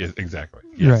Huckleberry. Yes, exactly.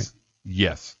 Yes. Right.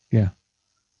 Yes. Yeah.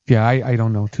 Yeah, I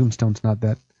don't know. Tombstone's not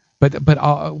that. But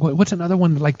what's another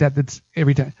one like that that's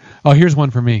every time? Oh, here's one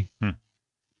for me.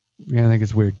 Yeah, I think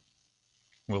it's weird.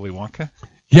 Willy Wonka?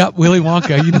 Yep, Willy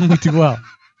Wonka. You know me too well.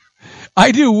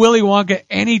 I do Willy Wonka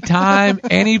anytime,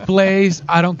 any place.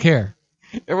 I don't care.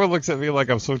 Everyone looks at me like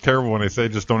I'm so terrible when I say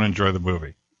just don't enjoy the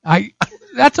movie.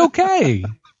 That's okay.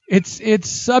 It's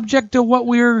subject to what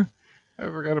we're... I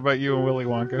forgot about you and Willy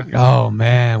Wonka. Oh,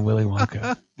 man, Willy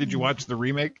Wonka. Did you watch the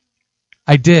remake?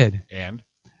 I did. And?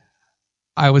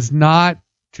 I was not...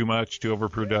 Too much, too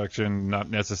overproduction, not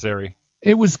necessary?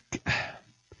 It was,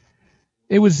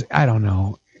 I don't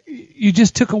know. You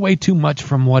just took away too much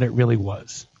from what it really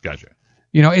was. Gotcha.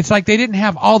 It's like they didn't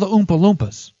have all the Oompa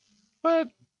Loompas. What?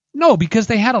 No, because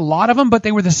they had a lot of them, but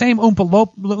they were the same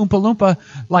Oompa Loompa,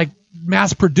 like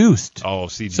mass-produced. Oh,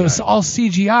 CGI. So it's all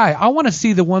CGI. I want to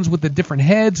see the ones with the different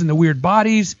heads and the weird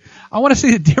bodies. I want to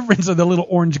see the difference of the little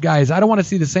orange guys. I don't want to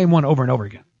see the same one over and over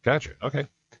again. Gotcha. Okay.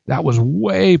 That was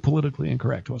way politically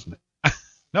incorrect, wasn't it?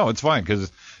 No, it's fine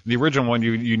because the original one,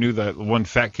 you knew that one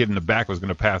fat kid in the back was going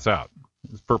to pass out.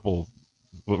 It was purple.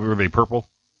 Were they purple?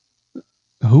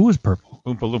 Who was purple?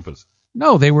 Oompa Loompas.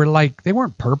 No, they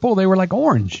weren't purple. They were like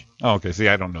orange. Oh, okay. See,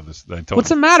 I don't know this. What's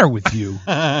the matter with you?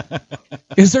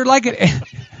 Is there like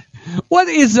what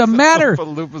is the matter?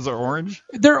 Oompa Loompas are orange?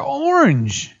 They're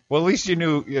orange. Well, at least you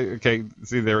knew. Okay,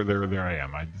 see, there I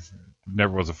am. I just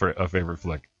never was a favorite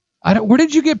flick. Where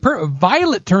did you get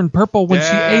Violet turned purple when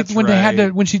she ate when they had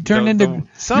to when she turned into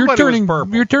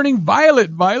you're turning violet.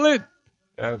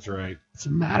 That's right. What's the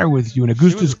matter with you? And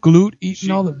Augustus Gloot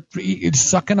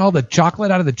sucking all the chocolate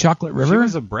out of the chocolate river. She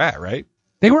was a brat, right?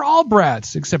 They were all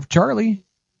brats except for Charlie.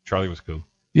 Charlie was cool.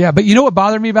 Yeah, but you know what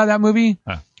bothered me about that movie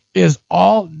Huh. is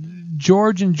all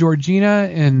George and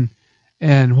Georgina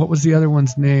and what was the other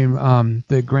one's name?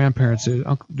 The grandparents.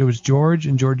 There was George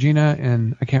and Georgina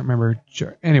and I can't remember.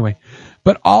 Anyway,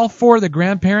 but all four of the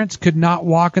grandparents could not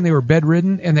walk and they were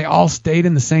bedridden and they all stayed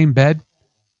in the same bed.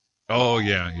 Oh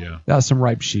yeah. That was some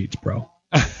ripe sheets, bro.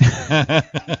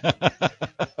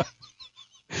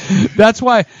 That's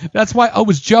why. Oh, it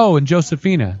was Joe and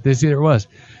Josephina. This either was.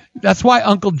 That's why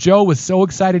Uncle Joe was so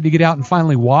excited to get out and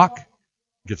finally walk.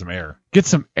 Get some air.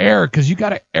 Because you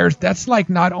got to air. That's like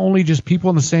not only just people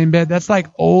in the same bed. That's like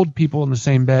old people in the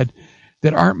same bed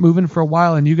that aren't moving for a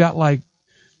while, and you got like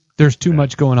there's too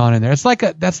much going on in there.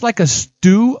 That's like a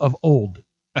stew of old.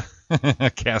 A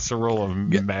casserole of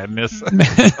madness.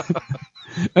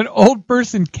 An old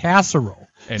person casserole.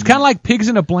 It's kind of like pigs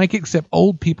in a blanket, except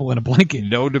old people in a blanket.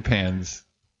 No Depends.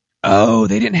 Oh,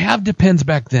 they didn't have Depends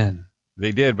back then.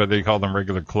 They did, but they called them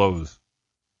regular clothes.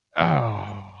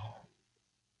 Oh.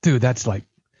 Dude, that's like,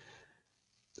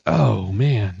 oh,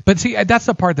 man. But see, that's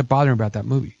the part that bothered me about that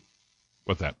movie.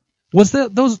 What's that? Was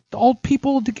those old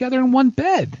people together in one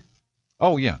bed.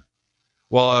 Oh, yeah.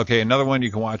 Well, okay, another one you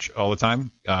can watch all the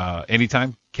time,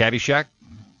 anytime, Caddyshack.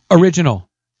 Original.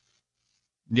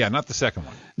 Yeah, not the second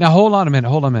one. Now, hold on a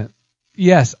minute.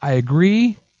 Yes, I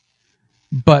agree,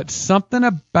 but something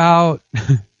about,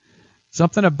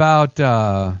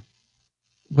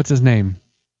 what's his name?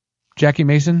 Jackie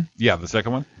Mason? Yeah, the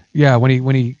second one? Yeah,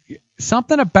 when he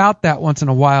something about that once in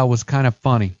a while was kind of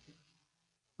funny.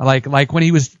 Like when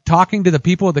he was talking to the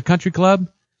people at the country club,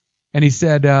 and he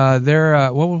said,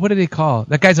 what do they call?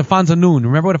 That guy's Afonso Noon.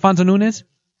 Remember what Afonso Noon is?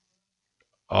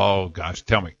 Oh, gosh,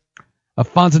 tell me.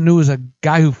 Afonso Noon is a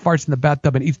guy who farts in the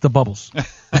bathtub and eats the bubbles.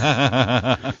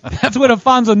 That's what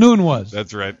Afonso Noon was.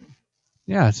 That's right.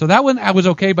 Yeah, so that one I was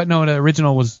okay, but no, the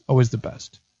original was always the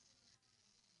best.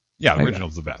 Yeah, the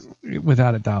original's the best.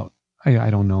 Without a doubt.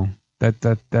 I don't know.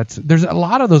 That's there's a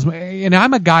lot of those, and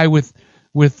I'm a guy with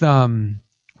what's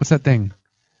that thing?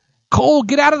 Cole,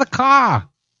 get out of the car.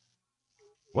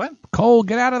 What? Cole,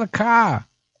 get out of the car.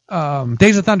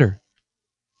 Days of Thunder.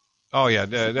 Oh yeah,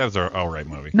 that was an all right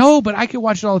movie. No, but I could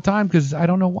watch it all the time because I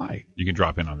don't know why. You can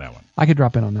drop in on that one. I could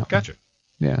drop in on that. Gotcha.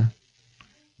 One. Yeah.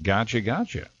 Gotcha.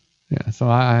 Yeah, so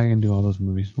I can do all those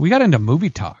movies. We got into movie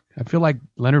talk. I feel like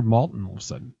Leonard Maltin all of a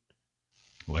sudden.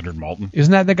 Leonard Maltin?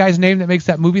 Isn't that the guy's name that makes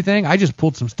that movie thing? I just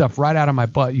pulled some stuff right out of my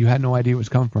butt. You had no idea it was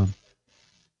coming from.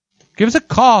 Give us a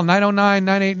call,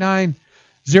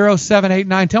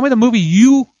 909-989-0789. Tell me the movie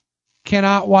you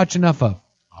cannot watch enough of.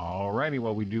 All righty,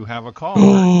 well, we do have a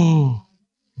call.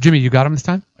 Jimmy, you got him this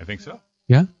time? I think so.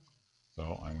 Yeah?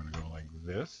 So I'm going to go like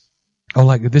this. Oh,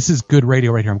 like this is good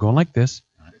radio right here. I'm going like this.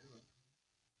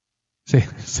 Say,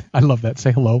 I love that.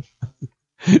 Say hello.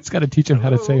 It's got to teach him how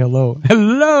to say hello.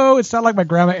 Hello. It's not like my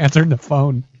grandma answering the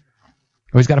phone.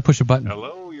 Oh, he's got to push a button.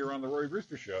 Hello, you're on the Roy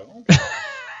Brewster Show.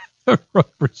 The Roy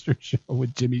Brewster Show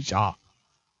with Jimmy Shaw.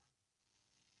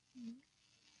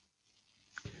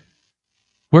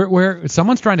 Where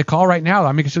someone's trying to call right now.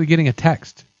 I'm actually getting a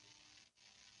text.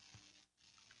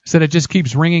 Said it just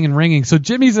keeps ringing and ringing. So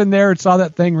Jimmy's in there and saw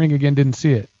that thing ring again, didn't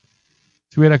see it.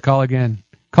 So we had to call again.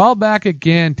 Call back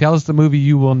again. Tell us the movie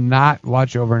you will not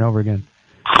watch over and over again.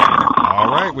 All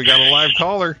right, we got a live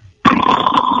caller.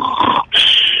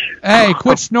 Hey,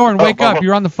 quit snoring. Wake up.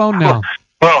 You're on the phone now.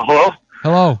 Oh, hello?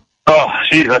 Hello. Oh,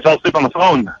 jeez, I fell asleep on the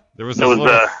phone. There was this little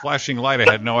flashing light.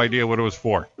 I had no idea what it was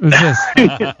for. Who's this?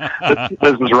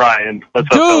 This is Ryan.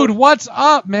 Dude, what's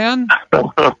up, man?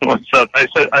 What's up? I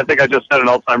think I just set an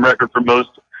all-time record for most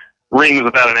rings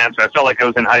without an answer. I felt like I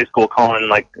was in high school calling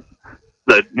like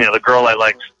the girl I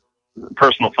liked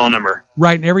personal phone number.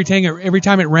 Right, and every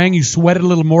time it rang, you sweated a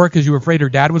little more because you were afraid her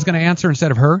dad was going to answer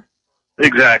instead of her.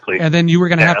 Exactly. And then you were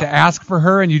going to have to ask for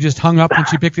her, and you just hung up when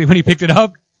he picked it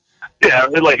up. Yeah,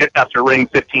 like after it rang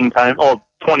 15 times,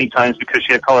 20 times because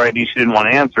she had caller ID, she didn't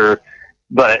want to answer.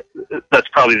 But that's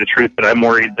probably the truth. But I'm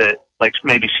worried that like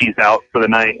maybe she's out for the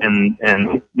night, and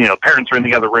parents are in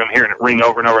the other room hearing it ring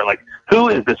over and over, like, who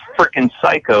is this frickin'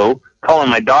 psycho calling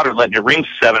my daughter, letting it ring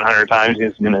 700 times?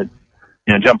 He's gonna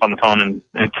jump on the phone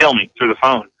and kill me through the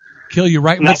phone. Kill you,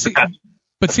 right?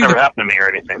 That's never happened to me or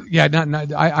anything. Yeah,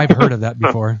 I've heard of that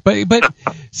before. But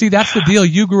see, that's the deal.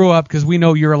 You grew up, because we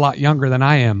know you're a lot younger than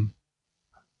I am,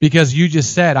 because you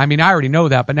just said, I already know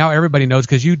that, but now everybody knows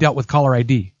because you dealt with caller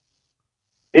ID.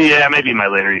 Yeah, maybe in my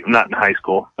later, not in high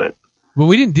school, but. Well,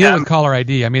 we didn't deal with caller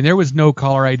ID. There was no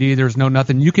caller ID. There was no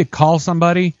nothing. You could call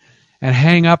somebody and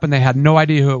hang up, and they had no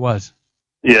idea who it was.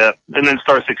 Yeah, and then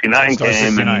Star 69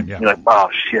 came, and you're like, oh,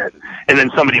 shit. And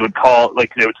then somebody would call,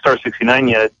 like, they would Star 69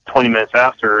 you 20 minutes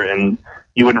after, and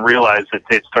you wouldn't realize that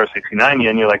they'd Star 69 you,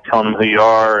 and you're, like, telling them who you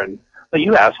are, and, like,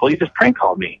 you asshole, you just prank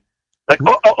called me. Like,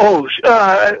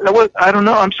 I don't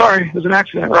know, I'm sorry, it was an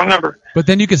accident, wrong number. But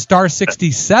then you could Star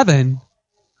 67,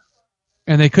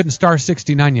 and they couldn't Star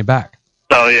 69 you back.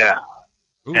 Oh, yeah.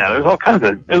 Ooh. Yeah, there's all kinds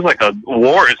of. It was like a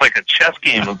war. It's like a chess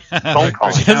game of phone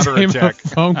calls.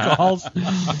 Phone calls.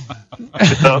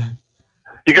 So,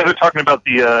 you guys are talking about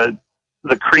the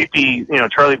creepy,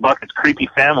 Charlie Bucket's creepy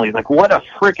family. Like, what a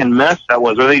freaking mess that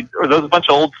was. Are those a bunch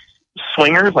of old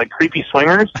swingers, like creepy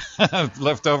swingers?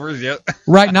 Leftovers, yep.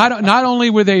 Right. Not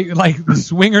only were they like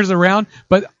swingers around,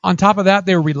 but on top of that,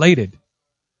 they were related.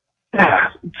 Yeah,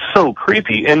 it's so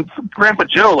creepy. And Grandpa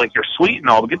Joe, like, you're sweet and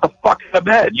all, but get the fuck out of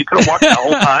bed. You could have watched the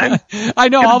whole time. I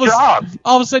know.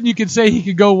 All of a sudden, you could say he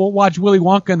could go watch Willy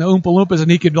Wonka and the Oompa Loompas,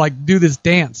 and he could, like, do this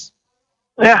dance.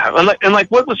 Yeah, and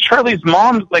what was Charlie's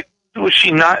mom, like, was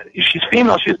she not, she's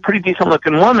female, she's a pretty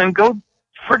decent-looking woman, go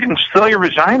friggin' sell your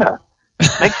vagina.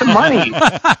 Make some money.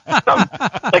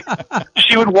 Like,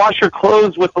 she would wash her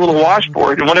clothes with a little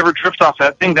washboard, and whatever dripped off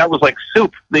that thing, that was like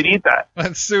soup. They'd eat that.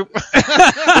 That's soup.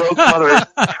 It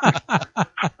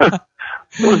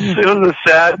was a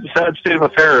sad state of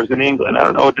affairs in England. I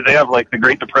don't know. Did they have like the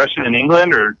Great Depression in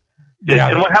England, or?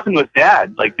 And what happened with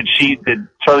Dad? Like, did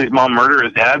Charlie's mom murder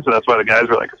his dad? So that's why the guys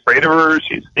were like afraid of her.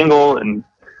 She's single, and.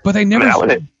 But they never. I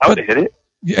would have hit it.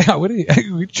 Yeah,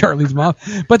 Charlie's mom.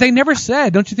 But they never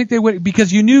said, don't you think they would?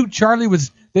 Because you knew Charlie was,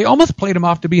 they almost played him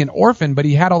off to be an orphan, but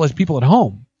he had all his people at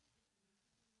home.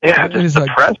 Yeah, it's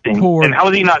depressing. Like, and how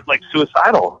was he not, like,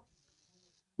 suicidal?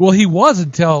 Well, he was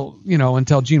until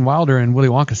Gene Wilder and Willy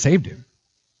Wonka saved him.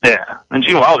 Yeah, and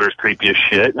Gene Wilder is creepy as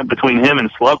shit. And between him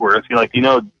and Slugworth,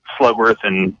 Slugworth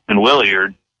and Willie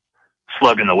are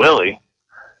slugged in the Willy.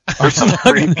 Or some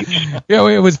creepy shit. Yeah,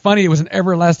 it was funny. It was an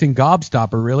everlasting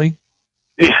gobstopper, really.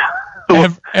 Yeah.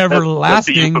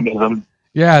 Everlasting.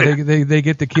 Yeah, they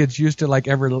get the kids used to like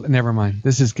never mind.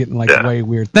 This is getting way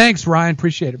weird. Thanks, Ryan.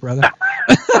 Appreciate it, brother.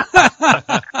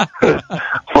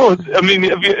 Well, I mean,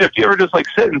 if you ever just like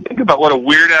sit and think about what a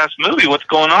weird ass movie, what's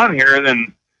going on here,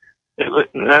 then I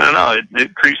don't know.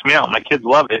 It creeps me out. My kids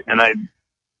love it, and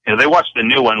they watched the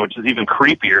new one, which is even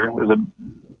creepier. There's a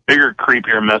bigger,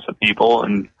 creepier mess of people,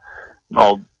 and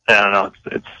all. I don't know.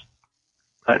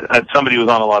 It's somebody who was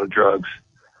on a lot of drugs.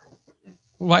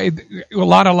 Well,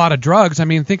 a lot of drugs. I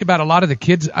mean, think about a lot of the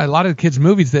kids'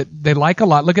 movies that they like a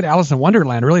lot. Look at Alice in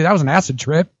Wonderland. Really, that was an acid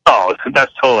trip. Oh,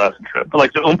 that's total acid trip. But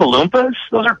like the Oompa Loompas,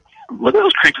 look at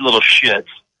those creepy little shits.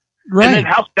 Right. And then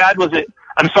how sad was it?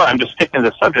 I'm sorry, I'm just sticking to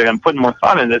the subject. I'm putting more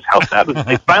thought into this. How sad was it?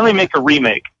 They finally make a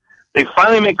remake.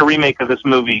 Of this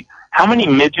movie. How many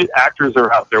midget actors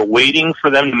are out there waiting for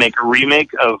them to make a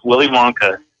remake of Willy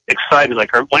Wonka? Excited,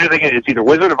 like, when are they going to? It's either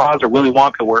Wizard of Oz or Willy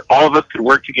Wonka, where all of us could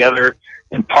work together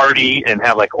and party and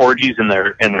have like orgies in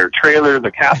their trailer,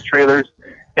 the cast trailers,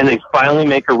 and they finally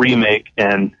make a remake.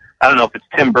 And I don't know if it's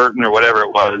Tim Burton or whatever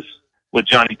it was with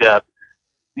Johnny Depp.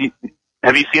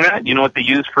 Have you seen that? You know what they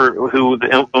used for who the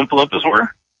Oompa Loompas were?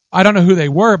 I don't know who they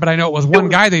were, but I know it was one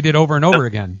guy they did over and over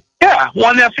again. Yeah,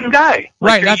 one effing guy.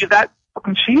 Right. Like, that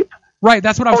fucking cheap? Right,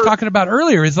 that's what I was talking about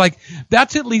earlier. Is like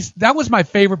that was my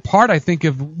favorite part. I think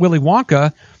of Willy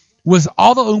Wonka was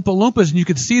all the Oompa Loompas, and you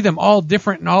could see them all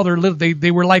different and all their little. They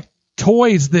were like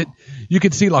toys that you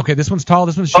could see. Okay, this one's tall,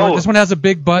 this one's short, this one has a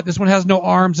big butt, this one has no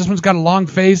arms, this one's got a long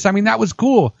face. I mean, that was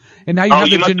cool. And now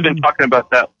you must have been talking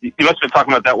about that. You must have been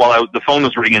talking about that while the phone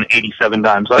was ringing 87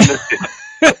 times. I missed it.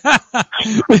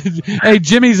 Hey,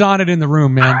 Jimmy's on it in the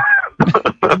room, man.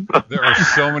 There are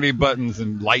so many buttons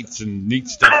and lights and neat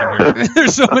stuff in here.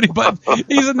 There's so many buttons.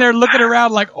 He's in there looking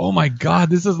around like, oh my God,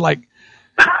 this is like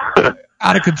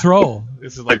out of control.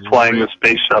 This is like flying the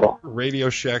space shuttle.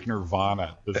 Radio Shack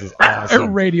Nirvana. This is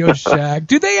awesome. Radio Shack.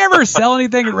 Do they ever sell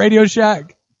anything at Radio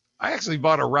Shack? I actually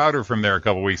bought a router from there a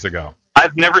couple weeks ago.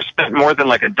 I've never spent more than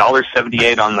like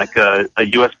 $1.78 on like a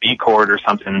USB cord or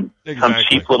something, some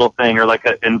cheap little thing, or like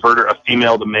an inverter, a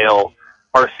female to male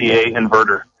RCA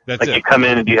inverter. That's it. You come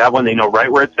in and do you have one? They know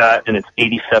right where it's at, and it's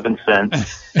 87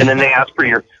 cents. And then they ask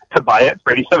to buy it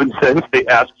for 87 cents. They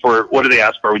ask for, what do they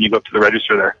ask for when you go up to the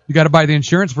register there? You got to buy the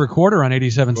insurance for $0.25 on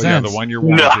 87 cents. Yeah, the 1 year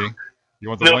warranty. You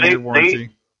want the 1 year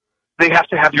warranty? They have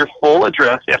to have your full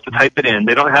address. They have to type it in.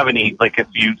 They don't have any, if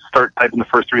you start typing the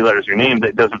first 3 letters of your name,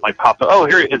 that doesn't pop up. Oh,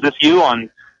 here, is this you on,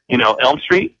 Elm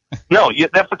Street? No, you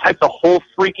have to type the whole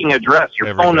freaking address,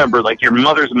 your phone number, your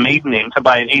mother's maiden name, to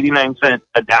buy an 89-cent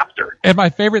adapter. And my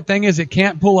favorite thing is it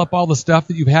can't pull up all the stuff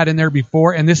that you've had in there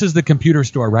before, and this is the computer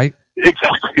store, right?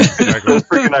 Exactly. It's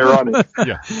freaking ironic.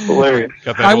 Yeah. Hilarious.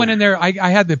 I went in there. I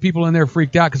had the people in there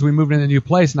freaked out because we moved into a new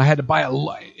place, and I had to buy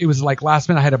it was last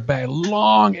minute. I had to buy a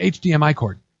long HDMI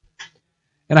cord.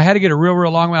 And I had to get a real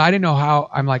long one. I didn't know how.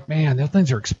 I'm like, man, those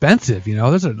things are expensive. The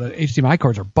HDMI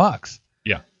cords are bucks.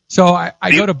 Yeah. So I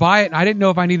go to buy it, and I didn't know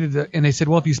if I needed to. And they said,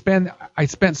 well, if you I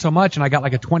spent so much, and I got a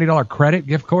 $20 credit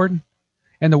gift card.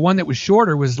 And the one that was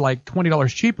shorter was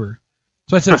 $20 cheaper.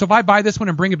 So I said, so if I buy this one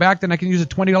and bring it back, then I can use a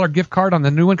 $20 gift card on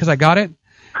the new one because I got it.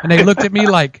 And they looked at me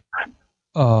like,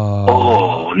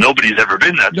 oh, nobody's ever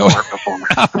been that smart before.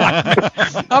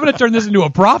 I'm going to turn this into a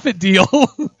profit deal.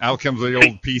 Out comes the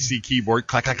old PC keyboard.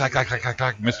 Clack, clack, clack, clack, clack, clack,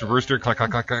 clack. Mr. Brewster, clack,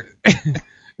 clack, clack, clack.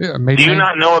 Yeah, do you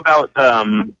not know about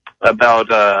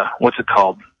what's it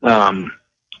called?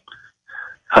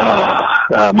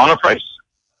 Monoprice.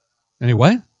 Any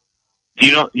what?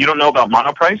 You don't know about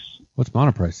Monoprice? What's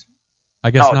Monoprice? I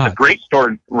guess not. It's a great store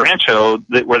in Rancho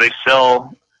where they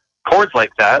sell cords like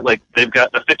that. They've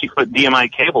got the 50-foot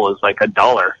DMI cable is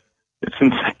 $1. It's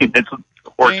insane. It's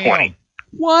or 20.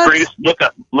 What? Greatest, look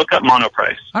up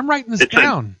Monoprice. I'm writing this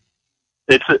down.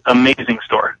 It's an amazing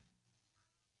store.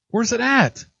 Where's it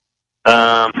at?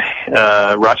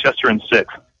 Rochester and 6th.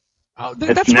 Oh,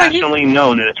 it's nationally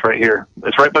known, and it's right here.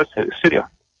 It's right by the studio.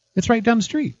 It's right down the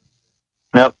street.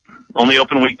 Yep. Only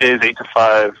open weekdays, 8 to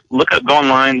 5. Go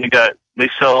online. They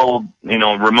sell,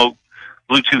 remote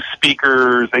Bluetooth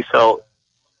speakers. They sell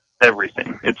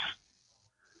everything. It's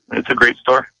a great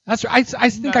store. That's right. I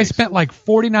think I spent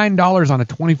 $49 on a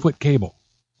 20-foot cable.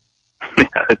 Yeah,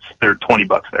 they're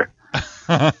 $20 there.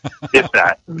 If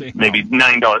that, maybe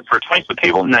 $9 for a 20-foot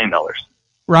cable. $9.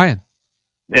 Ryan.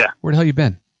 Yeah. Where the hell you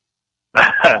been?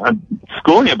 I'm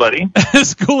schooling you, buddy.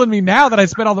 Schooling me now that I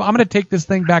spent I'm going to take this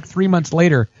thing back 3 months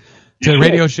later to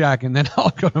Radio Shack, and then I'll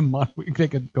go to we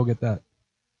can go get that.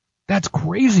 That's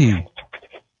crazy.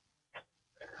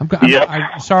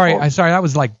 I'm sorry. That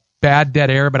was bad dead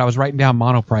air, but I was writing down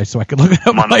Monoprice so I could look it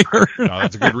up later. No,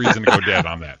 that's a good reason to go dead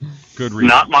on that. Good reason.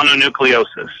 Not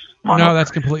mononucleosis. No,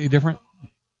 that's completely different.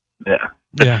 Yeah.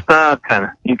 Yeah. Kind of.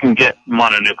 You can get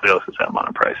mononucleosis at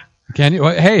Monoprice. Can you?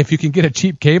 Hey, if you can get a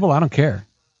cheap cable, I don't care.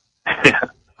 Yeah.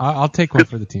 I'll take one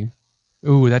for the team.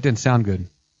 Ooh, that didn't sound good.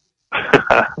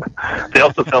 They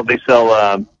also sell.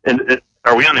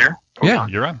 Are we on air? Yeah,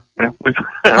 you're on.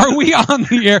 Are we on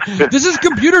the air? This is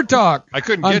computer talk. I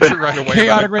couldn't get you right away.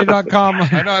 chaoticradio.com.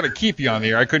 I know how to keep you on the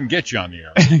air. I couldn't get you on the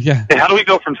air. Yeah. Hey, how do we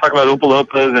go from talking about Oompa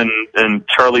Loompas and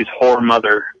Charlie's whore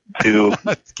mother to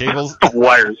cables,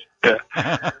 wires?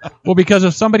 Yeah. Well, because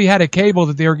if somebody had a cable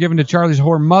that they were giving to Charlie's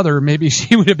whore mother, maybe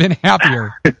she would have been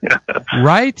happier.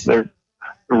 Right?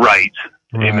 Right.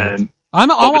 Amen.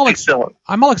 I'm all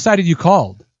excited you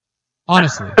called.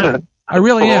 Honestly. I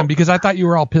really am, because I thought you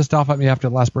were all pissed off at me after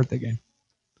the last birthday game.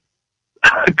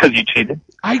 Because you cheated.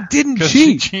 I didn't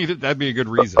cheat. You cheated. That'd be a good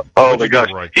reason. Oh my gosh.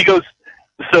 He goes.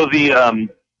 So the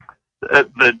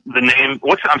name.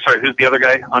 I'm sorry. Who's the other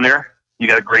guy on there? You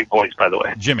got a great voice, by the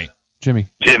way. Jimmy. Dude,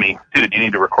 you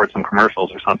need to record some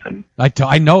commercials or something.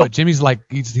 I know it. Jimmy's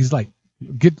he's like,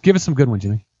 give us some good ones,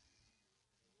 Jimmy.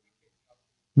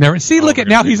 Never see. Look at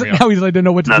now. He's like don't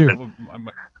know what to do.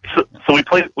 So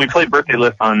we play birthday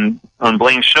list on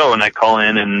Blaine's show, and I call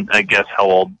in and I guess how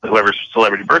old whoever's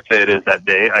celebrity birthday it is that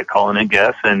day. I call in and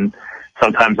guess, and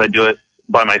sometimes I do it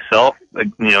by myself,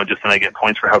 just and I get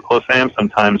points for how close I am.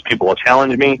 Sometimes people will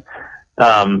challenge me.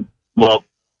 Well,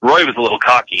 Roy was a little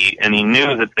cocky, and he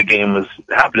knew that the game was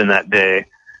happening that day,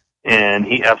 and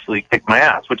he absolutely kicked my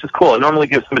ass, which is cool. I normally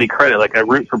give somebody credit. I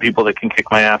root for people that can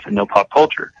kick my ass and know pop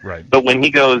culture. Right. But when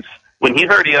he's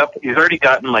already up, he's already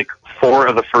gotten 4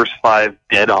 of the first 5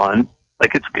 dead on.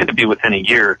 It's good to be within a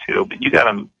year or two, but you got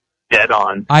him dead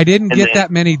on. I didn't get that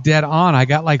many dead on. I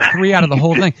got 3 out of the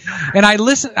whole thing. And I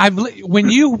listened. When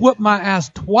you whooped my ass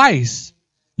twice,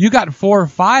 you got 4 or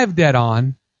 5 dead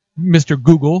on, Mr.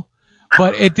 Google.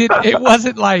 But it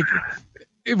wasn't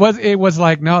it was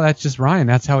no, that's just Ryan.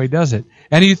 That's how he does it.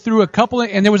 And he threw a couple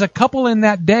and there was a couple in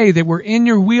that day that were in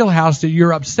your wheelhouse that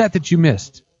you're upset that you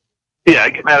missed. Yeah, I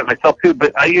get mad at myself too,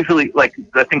 but I usually,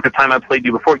 I think the time I played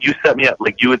you before, you set me up.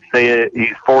 You would say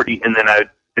he's 40, and then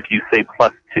if you say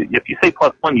 +2, if you say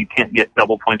 +1, you can't get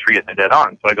double points for getting it dead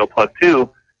on. So I go +2,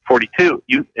 42,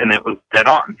 and it was dead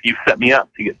on. You set me up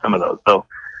to get some of those. So,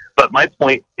 but my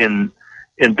point in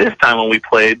this time when we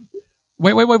played.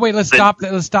 Wait. Let's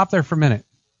stop there for a minute.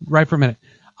 Right for a minute.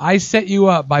 I set you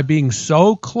up by being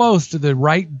so close to the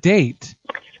right date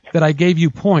that I gave you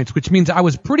points, which means I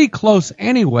was pretty close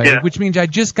anyway, which means I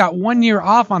just got 1 year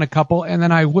off on a couple, and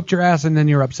then I whooped your ass, and then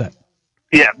you're upset.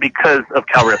 Yeah, because of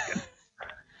Cal Ripken.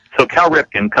 So Cal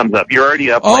Ripken comes up. You're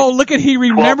already up. Oh, look at he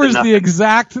remembers the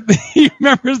exact. He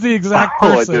remembers the exact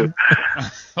person.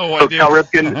 So Cal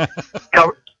Ripken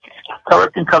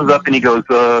comes up and he goes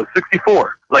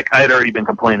 64. Like I had already been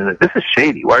complaining that this is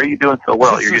shady. Why are you doing so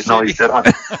well? You're getting all these dead on.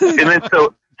 And then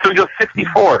so he goes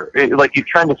 64. Like he's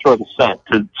trying to throw the scent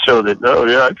to show that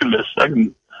I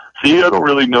can see. I don't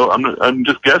really know. I'm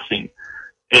just guessing.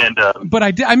 And but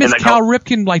I missed Cal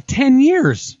Ripken like 10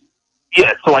 years.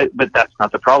 Yeah, but that's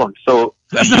not the problem. So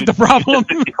that's not the problem.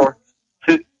 64.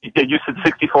 So, you said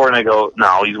 64, and I go,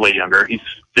 no, he's way younger. He's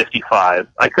 55.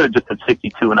 I could have just said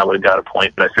 62, and I would have got a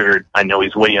point, but I figured I know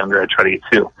he's way younger. I'd try to get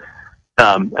 2.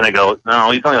 And I go,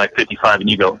 no, he's only like 55,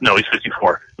 and you go, no, he's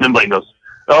 54. And then Blaine goes,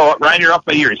 oh, Ryan, you're off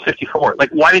by a year. He's 54. Like,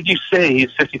 why did you say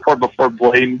he's 54 before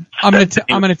Blaine? I'm gonna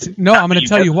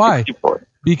tell you why. 64.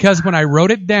 Because when I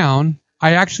wrote it down,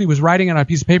 I actually was writing it on a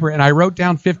piece of paper, and I wrote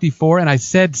down 54, and I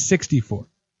said 64.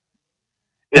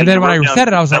 And then when I said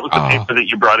it, I was like, that was the paper that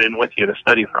you brought in with you to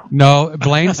study from. No,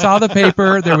 Blaine saw the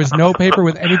paper. There was no paper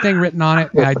with anything written on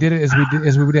it, and I did it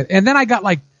as we did. And then I got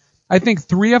I think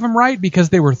 3 of them right because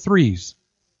they were 3s.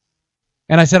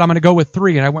 And I said, I'm going to go with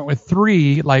 3, and I went with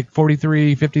 3, like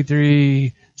 43,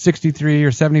 53, 63,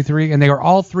 or 73, and they were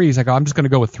all 3s. I go, I'm just going to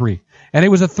go with 3. And it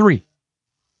was a 3.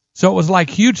 So it was like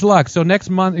huge luck. So next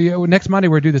Monday we're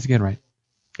going to do this again, right?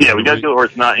 Yeah, we got to do it or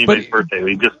it's not anybody's birthday.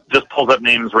 We just pulls up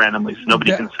names randomly so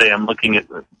nobody can say I'm looking at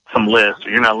some list or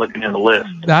you're not looking at the list.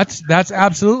 That's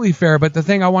absolutely fair. But the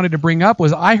thing I wanted to bring up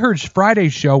was I heard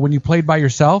Friday's show when you played by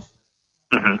yourself.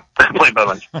 Mm-hmm. I played by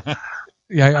myself.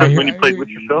 Yeah, when you played with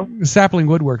yourself? Sapling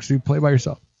Woodworks, you play by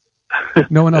yourself.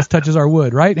 No one else touches our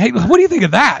wood, right? Hey, what do you think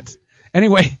of that?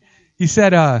 Anyway, he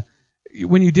said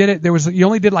when you did it, you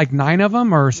only did like 9 of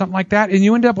them or something like that, and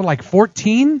you ended up with like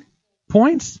 14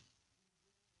 points.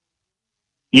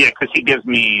 Yeah, because he gives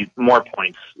me more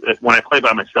points. When I play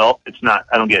by myself,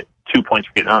 I don't get 2 points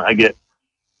for getting on. I get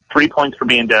 3 points for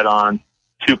being dead on,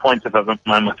 2 points if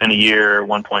I'm within a year,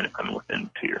 1 point if I'm within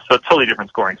 2 years. So it's a totally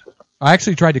different scoring system. I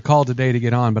actually tried to call today to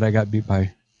get on, but I got beat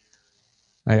by.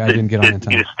 I didn't get on in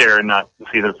time. You just stare and not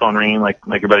see the phone ringing like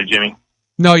your buddy Jimmy?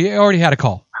 No, you already had a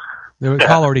call. The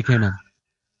call already came in.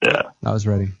 Yeah, I was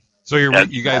ready. So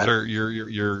you guys are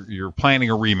you're planning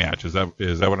a rematch? Is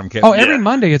that what I'm getting? Oh, every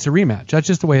Monday it's a rematch. That's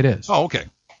just the way it is. Oh, okay.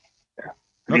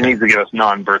 He needs to give us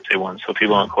non-birthday ones so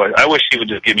people don't quite. I wish he would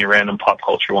just give me random pop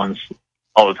culture ones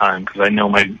all the time because I know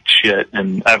my shit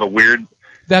and I have a weird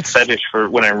fetish for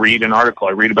when I read an article.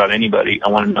 I read about anybody. I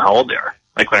want to know how old they are.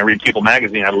 Like when I read People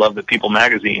Magazine, I love the People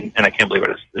Magazine, and I can't believe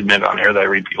I just admit on air that I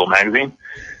read People Magazine.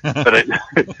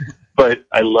 But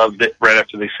I love that right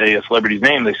after they say a celebrity's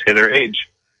name, they say their age.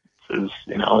 It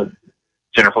says,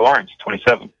 Jennifer Lawrence,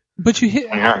 27. But you hit,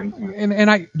 29.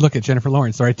 and I look at Jennifer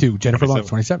Lawrence, sorry, too. Jennifer 27. Lawrence,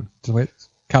 27. That's the way it is.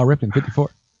 Kyle Ripken, 54.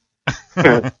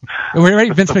 We're ready.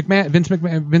 Vince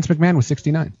McMahon was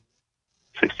 69.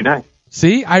 69.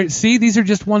 See, these are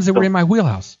just ones that were in my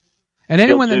wheelhouse. And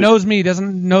anyone that knows me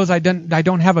knows I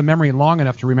don't have a memory long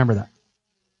enough to remember that.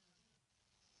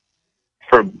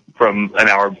 From an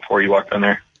hour before you walked on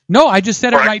there. No, I just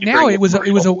said it right now. It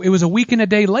was a week and a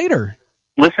day later.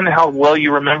 Listen to how well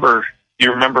you remember.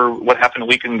 You remember what happened a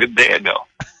week and a day ago.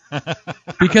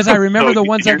 Because I remember the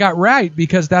ones I got right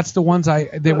because that's the ones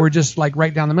that were just like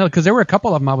right down the middle. Because there were a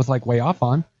couple of them I was like way off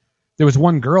on. There was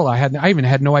one girl I even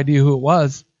had no idea who it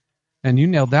was, and you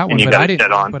nailed that one, but I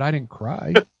didn't. But I didn't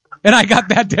cry, and I got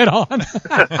that dead on.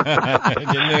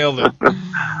 You nailed it.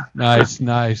 Nice.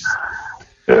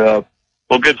 Yeah.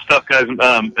 Well, good stuff, guys.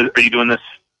 Are you doing this?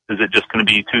 Is it just going to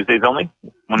be Tuesdays only?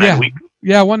 One night a week?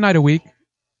 Yeah, one night a week.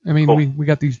 I mean, cool. we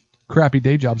got these crappy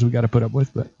day jobs we got to put up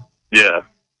with, but yeah,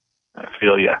 I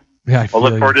feel you. Yeah, I'll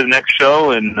look forward to the next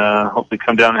show and hopefully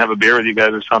come down and have a beer with you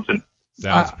guys or something.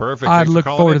 Sounds perfect. I look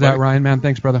forward to that, Ryan. Man,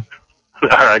 thanks, brother. All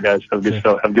right, guys. Have a good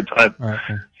show. Have a good time. All right.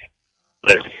 Thanks.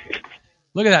 Later.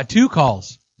 Look at that, 2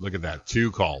 calls. Look at that,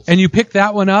 2 calls. And you picked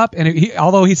that one up, and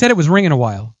although he said it was ringing a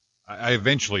while. I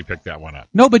eventually picked that one up.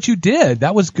 No, but you did.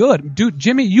 That was good. Dude,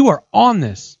 Jimmy, you are on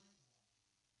this.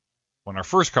 When our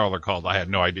first caller called, I had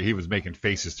no idea. He was making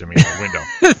faces to me in the window.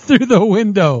 Through the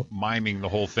window. Miming the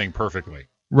whole thing perfectly.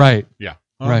 Right. Yeah.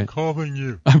 Right. I'm calling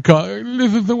you.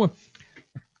 This is the one.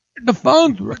 The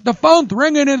phone's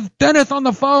ringing. It's Dennis on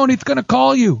the phone. He's gonna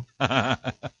call you.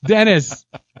 Dennis.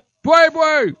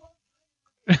 Boy.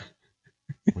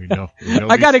 We know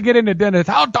I got to get into Dennis.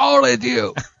 How tall is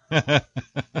you? What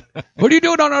are you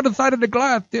doing on the other side of the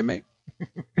glass, Timmy?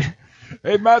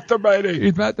 Hey, masturbating.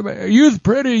 He's masturbating. You's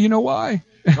pretty. You know why?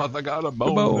 Because I got a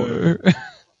boner.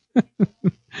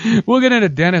 We'll get into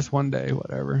Dennis one day,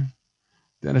 whatever.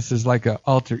 Dennis is like an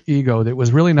alter ego that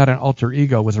was really not an alter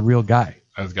ego, was a real guy.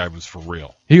 That guy was for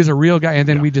real. He was a real guy, and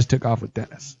then we just took off with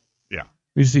Dennis. Yeah.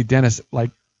 We used to see Dennis like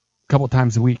a couple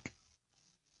times a week.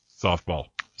 Softball.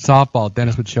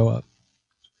 Dennis would show up.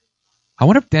 I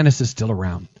wonder if Dennis is still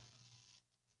around.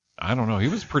 I don't know. He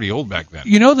was pretty old back then.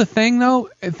 You know the thing, though?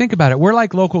 Think about it. We're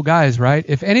like local guys, right?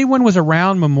 If anyone was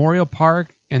around Memorial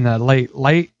Park in the late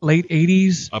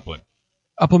 80s. Upland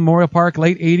Memorial Park,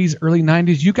 late 80s, early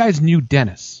 90s, you guys knew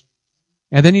Dennis.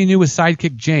 And then you knew his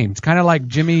sidekick, James. Kind of like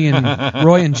Jimmy and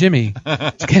Roy and Jimmy.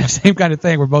 It's kind of the same kind of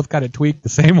thing. We're both kind of tweaked the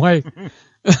same way.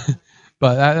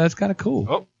 But that's kind of cool.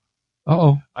 Oh.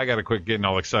 Uh-oh. I got to quit getting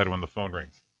all excited when the phone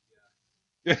rings.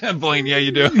 Yeah, Blaine, yeah,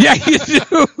 you do. Yeah, you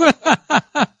do.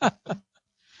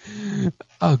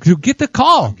 Oh, get the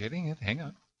call. I'm getting it. Hang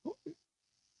on.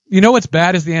 You know what's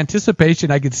bad is the anticipation.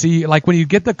 I could see, like, when you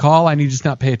get the call and you just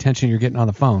not pay attention, you're getting on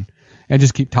the phone and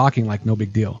just keep talking like no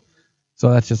big deal. So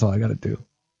that's just all I got to do.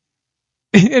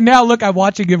 And now, look, I'm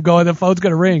watching him go, and the phone's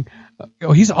going to ring.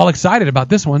 Oh, he's all excited about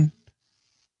this one.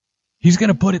 He's going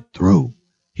to put it through.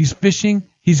 He's fishing.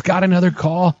 He's got another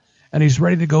call, and he's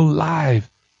ready to go live.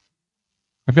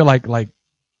 I feel like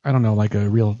I don't know, like a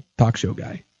real talk show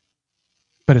guy.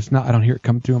 But it's not. I don't hear it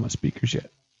come through on my speakers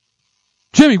yet.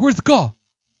 Jimmy, where's the call?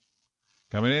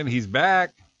 Coming in. He's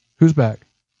back. Who's back?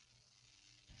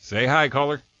 Say hi,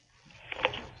 caller.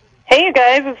 Hey, you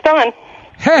guys. It's Dawn.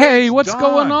 Hey, what's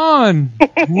going on?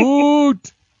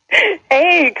 Woot.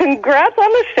 Hey, congrats on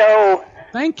the show.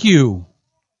 Thank you.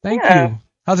 Thank you.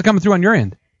 How's it coming through on your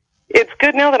end? It's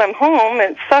good now that I'm home.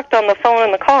 It sucked on the phone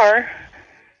in the car.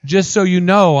 Just so you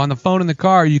know, on the phone in the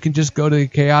car, you can just go to the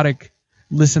Chaotic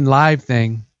Listen Live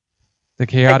thing. The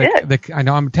Chaotic. I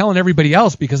know I'm telling everybody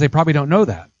else because they probably don't know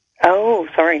that. Oh,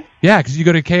 sorry. Yeah, because you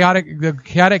go to the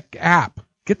Chaotic app.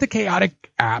 Get the Chaotic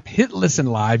app. Hit Listen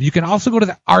Live. You can also go to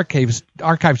the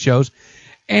archive shows,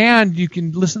 and you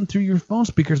can listen through your phone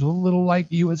speakers with a little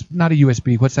not a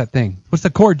USB. What's that thing? What's the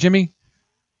cord, Jimmy?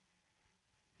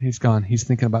 He's gone. He's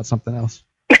thinking about something else.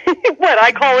 What,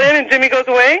 I call in and Jimmy goes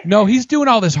away? No, he's doing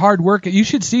all this hard work. You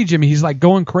should see Jimmy. He's like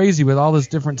going crazy with all this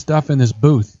different stuff in this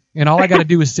booth. And all I got to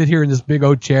do is sit here in this big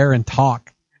old chair and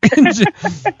talk.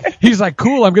 He's like,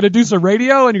 cool, I'm going to do some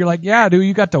radio. And you're like, yeah, dude,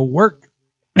 you got to work.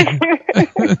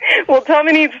 Well,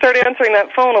 Tommy needs to start answering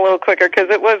that phone a little quicker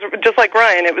because it was just like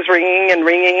Ryan. It was ringing and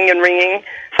ringing and ringing.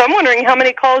 So I'm wondering how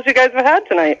many calls you guys have had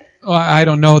tonight. I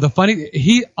don't know. He's funny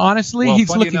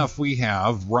looking. Enough, we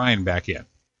have Ryan back in.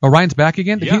 Oh, Ryan's back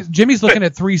again? Yeah. Jimmy's looking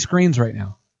at 3 screens right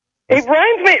now. Hey,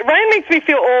 Ryan makes me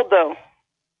feel old, though.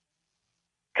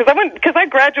 Because I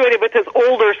graduated with his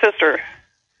older sister.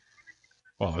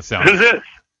 Well, that sounds... Who's this?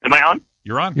 Am I on?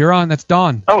 You're on. You're on. That's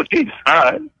Dawn. Oh, jeez. All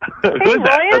right. Who's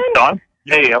that? Ryan? That's Dawn.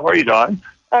 Hey, how are you, Dawn?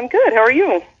 I'm good. How are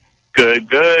you? Good.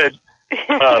 Sorry,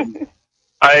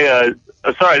 I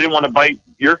didn't want to bite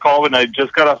your call when I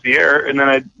just got off the air, and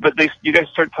then you guys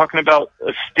started talking about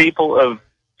a staple of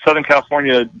Southern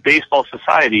California Baseball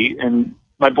Society and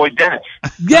my boy Dennis.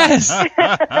 Yes,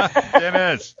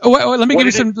 Dennis. Wait, let me give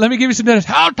you some Dennis.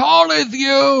 How tall is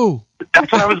you?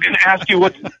 That's what I was going to ask you.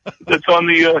 That's on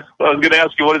the? I was going to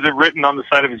ask you what is it written on the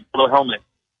side of his little helmet?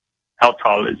 How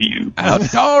tall is you? How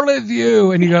tall is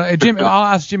you? And you go, hey, Jimmy. I'll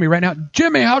ask Jimmy right now.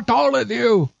 Jimmy, how tall is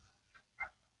you?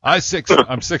 I'm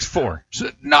 6'4".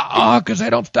 Nuh-uh, because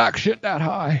they don't stack shit that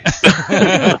high.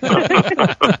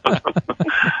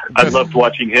 I loved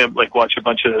watching him, watch a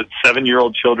bunch of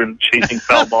 7-year-old children chasing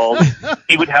foul balls.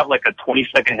 He would have a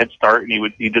 20-second head start,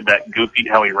 and he did that goofy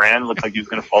how he ran, looked like he was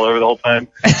going to fall over the whole time.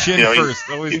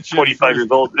 He's 25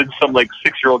 years old, and some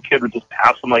 6-year-old kid would just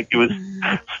pass him like he was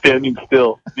standing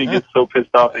still. He gets so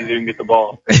pissed off that he didn't get the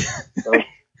ball.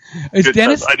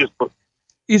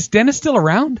 Is Dennis still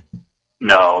around?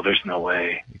 No, there's no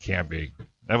way. It can't be.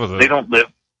 They don't live.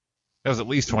 That was at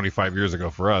least 25 years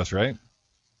ago for us, right?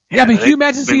 Yeah, but can you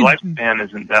imagine seeing... The lifespan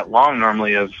isn't that long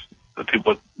normally of the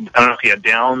people. I don't know if he had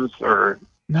Downs or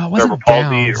cerebral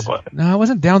palsy or what. No, it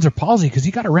wasn't Downs or palsy because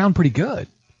he got around pretty good.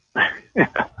 Well,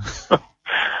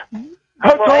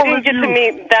 I didn't get to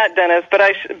meet that Dennis, but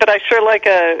I sure like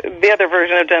the other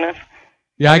version of Dennis.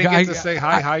 Yeah, I get to say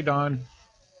hi, Don.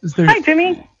 Hi,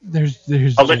 Jimmy.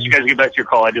 I'll let you guys get back to your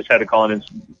call. I just had to call in and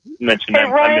mention that.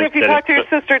 Hey, Ryan, if you talk to your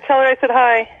sister, tell her I said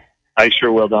hi. I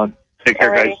sure will, Don. Take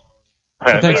care, guys.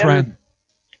 Thanks, Ryan.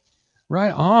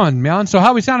 Right on, man. So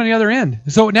how we sound on the other end?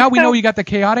 So now we know you got the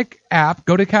Chaotic app.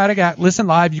 Go to Chaotic app, listen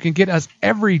live. You can get us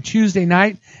every Tuesday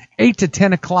night, 8 to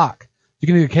 10 o'clock. You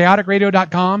can do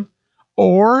chaoticradio.com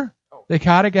or the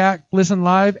Chaotic app, listen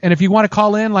live. And if you want to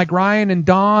call in like Ryan and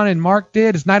Don and Mark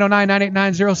did, it's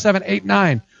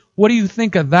 909-989-0789. What do you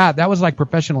think of that? That was like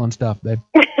professional and stuff, babe.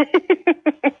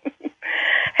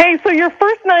 Hey, so your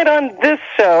first night on this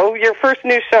show, your first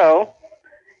new show,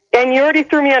 and you already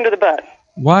threw me under the bus.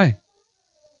 Why?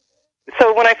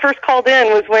 So when I first called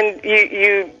in was when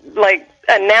you like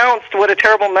announced what a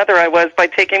terrible mother I was by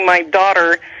taking my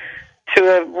daughter to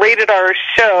a rated R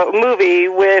movie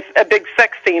with a big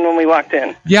sex scene when we walked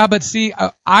in. Yeah, but see,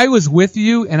 I was with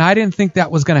you, and I didn't think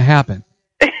that was going to happen.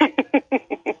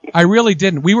 I really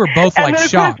didn't. We were both and then,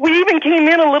 shocked. Of course, we even came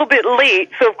in a little bit late,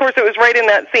 so of course it was right in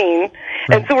that scene. Right.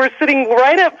 And so we're sitting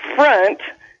right up front.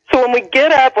 So when we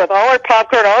get up with all our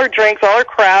popcorn, all our drinks, all our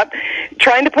crap,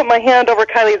 trying to put my hand over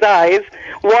Kylie's eyes,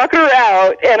 walk her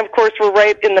out, and of course we're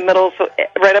right in the middle, so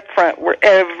right up front, where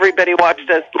everybody watched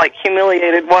us like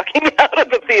humiliated walking out of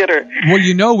the theater. Well,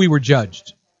 you know we were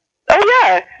judged. Oh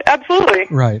yeah, absolutely.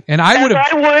 Right, and I would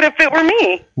if it were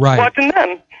me. Right. Watching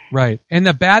them. Right, and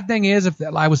the bad thing is, if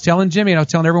I was telling Jimmy and I was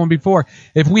telling everyone before,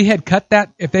 if we had cut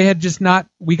that, if they had just not,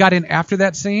 we got in after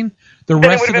that scene, the then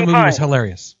rest of the movie was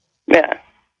hilarious. Yeah.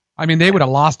 I mean, they would have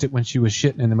lost it when she was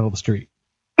shitting in the middle of the street.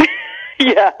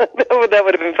 Yeah, that would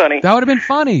have been funny. That would have been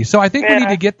funny. So I think we need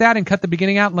to get that and cut the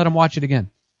beginning out and let them watch it again.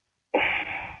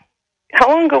 How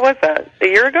long ago was that? A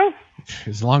year ago? It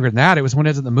was longer than that. It was when it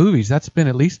was at the movies. That's been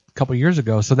at least a couple years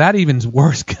ago. So that even's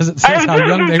worse because it says how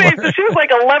young they were. She was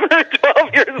like 11 or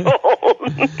 12 years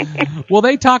old. Well,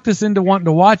 they talked us into wanting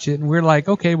to watch it, and we're like,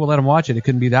 okay, we'll let them watch it. It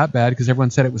couldn't be that bad because everyone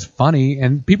said it was funny,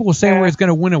 and people were saying where it's going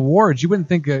to win awards. You wouldn't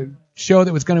think a show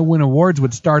that was going to win awards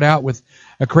would start out with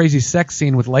a crazy sex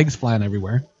scene with legs flying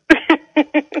everywhere.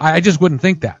 I just wouldn't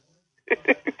think that.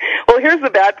 Well, here's the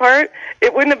bad part.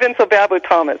 It wouldn't have been so bad with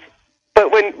Thomas. But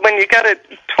when you got a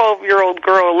 12-year-old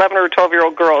girl, 11 or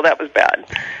 12-year-old girl, that was bad.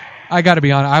 I got to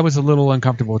be honest. I was a little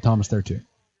uncomfortable with Thomas there, too.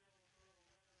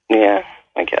 Yeah,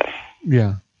 I guess.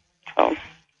 Yeah. So.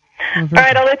 All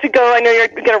right, I'll let you go. I know you're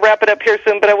going to wrap it up here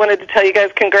soon, but I wanted to tell you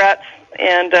guys congrats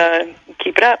and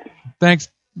keep it up. Thanks.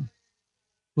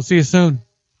 We'll see you soon.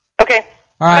 Okay.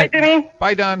 All right. Bye, Jimmy.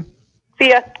 Bye, Don. See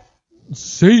ya.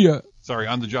 See ya. Sorry,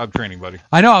 on-the-job training, buddy.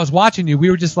 I know. I was watching you. We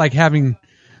were just like having...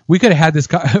 We could have had this.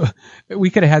 We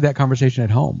could have had that conversation at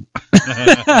home.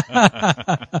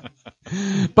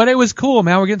 But it was cool,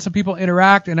 man. We're getting some people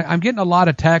interact, and I'm getting a lot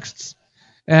of texts,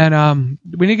 and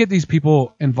we need to get these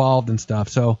people involved and stuff.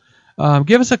 So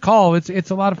give us a call.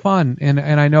 It's a lot of fun, and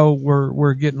I know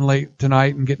we're getting late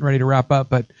tonight and getting ready to wrap up,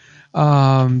 but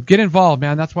get involved,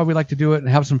 man. That's why we like to do it and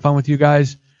have some fun with you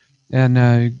guys,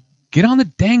 and get on the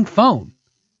dang phone.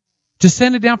 Just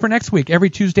send it down for next week, every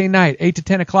Tuesday night, 8 to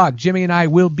 10 o'clock. Jimmy and I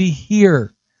will be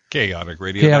here.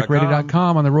 ChaoticRadio.com.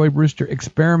 ChaoticRadio.com on the Roy Brewster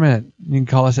Experiment. You can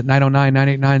call us at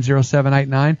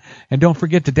 909-989-0789. And don't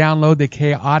forget to download the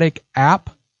Chaotic app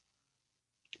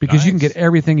because you can get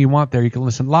everything you want there. You can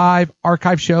listen live,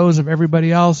 archive shows of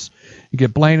everybody else. You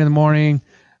get Blaine in the morning,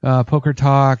 Poker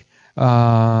Talk,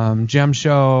 Gem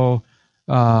Show.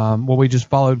 We just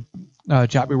followed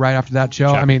Chappie right after that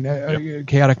show.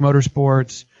 Chaotic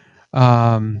Motorsports.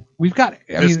 We've got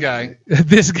this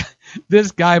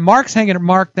guy. Mark's hanging.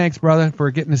 Mark, thanks, brother,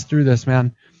 for getting us through this,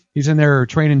 man. He's in there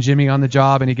training Jimmy on the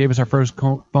job, and he gave us our first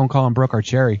phone call and broke our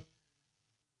cherry.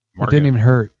 It didn't even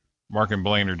hurt. Mark and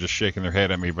Blaine are just shaking their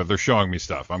head at me, but they're showing me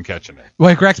stuff. I'm catching it. Well,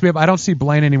 it cracks me up. I don't see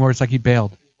Blaine anymore. It's like he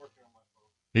bailed.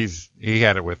 He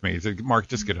had it with me. He said, "Mark,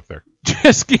 just get up there."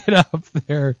 Just get up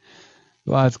there.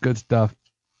 Well, that's good stuff.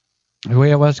 What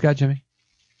else you got, Jimmy?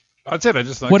 That's it. I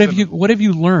just what have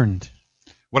you learned?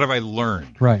 What have I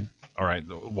learned? Right. All right.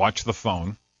 Watch the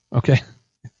phone. Okay.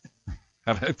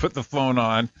 I put the phone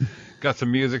on. Got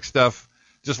some music stuff.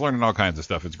 Just learning all kinds of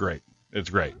stuff. It's great. It's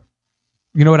great.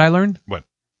 You know what I learned? What?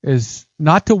 Is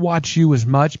not to watch you as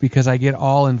much because I get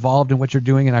all involved in what you're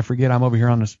doing and I forget I'm over here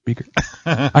on the speaker.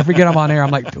 I forget I'm on air.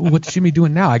 I'm like, what's Jimmy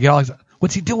doing now? I get all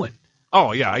what's he doing?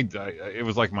 Oh yeah, it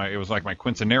was like my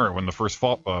quinceanera when the first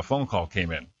phone call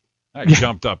came in. I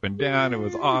jumped up and down. It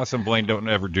was awesome. Blaine, don't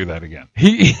ever do that again.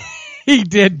 He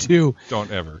did too.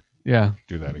 Don't ever. Yeah.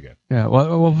 Do that again. Yeah.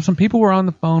 Well, some people were on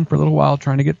the phone for a little while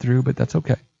trying to get through, but that's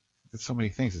okay. There's so many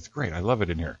things. It's great. I love it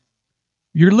in here.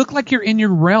 You look like you're in your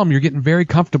realm. You're getting very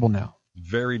comfortable now.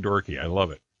 Very dorky. I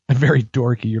love it. Very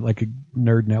dorky. You're like a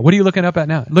nerd now. What are you looking up at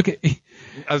now?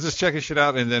 I was just checking shit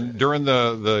out, and then during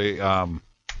the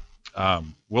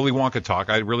Willy Wonka talk.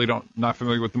 I really not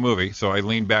familiar with the movie, so I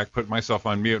leaned back, put myself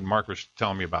on mute, and Mark was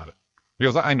telling me about it. He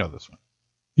goes, I know this one.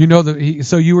 You know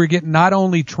so you were getting not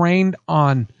only trained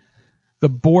on the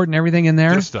board and everything in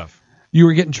there, Just stuff. You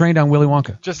were getting trained on Willy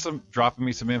Wonka. Just dropping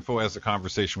me some info as the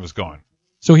conversation was going.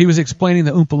 So he was explaining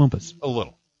the Oompa Loompas. A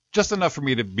little, just enough for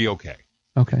me to be okay.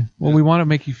 Okay. Well, we want to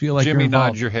make you feel like Jimmy, you're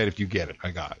involved. nod your head if you get it.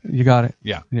 I got it. You got it.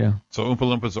 Yeah. Yeah. So Oompa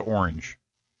Loompas are orange.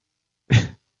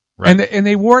 Right. And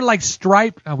they wore like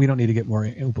striped. Oh, we don't need to get more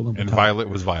Oompa Loompa. And talk. Violet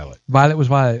was Violet. Violet was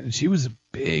Violet. And she was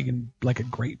big and like a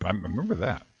grape. I remember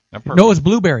that. No, it was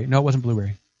Blueberry. No, it wasn't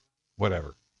Blueberry.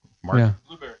 Whatever. Mark. Yeah.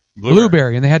 Blueberry.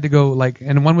 Blueberry. And they had to go like,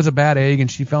 and one was a bad egg, and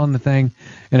she fell in the thing,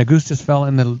 and Augustus fell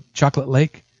in the chocolate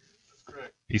lake.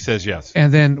 He says yes.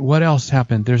 And then what else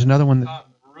happened? There's another one.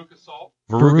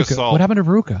 Veruca Salt. What happened to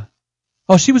Veruca?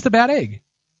 Oh, she was the bad egg.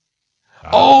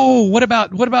 Oh, what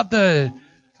about the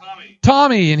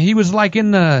Tommy? And he was like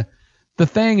in the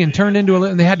thing and turned into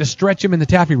and they had to stretch him in the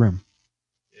taffy room.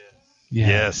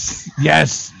 Yes.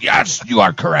 Yes, you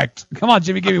are correct. Come on,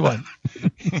 Jimmy, give me one.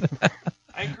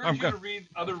 I encourage you to read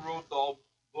other Roald Dahl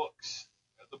books.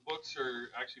 The books are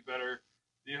actually better.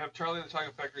 You have Charlie and the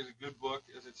Chocolate Factory is a good book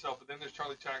as itself, but then there's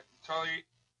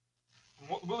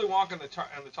Willy Wonka and the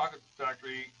Chocolate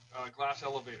Factory Glass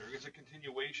Elevator. It's a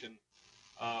continuation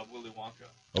of Willy Wonka.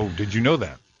 Oh, did you know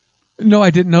that? No, I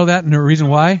didn't know that, and the reason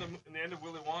why? In the end of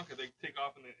Willy Wonka, they take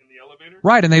off in the elevator.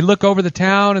 Right, and they look over the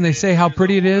town and they say how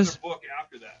pretty it is. Book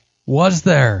after that. Was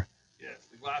there? Yes,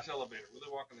 the Glass Elevator. Willy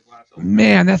Wonka and the Glass Elevator.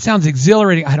 Man, that sounds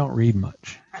exhilarating. I don't read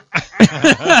much.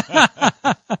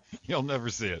 You'll never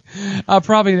see it.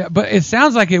 Probably, but it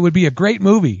sounds like it would be a great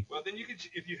movie. Well, then you can,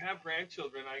 if you have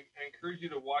grandchildren, I encourage you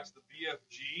to watch the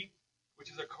BFG,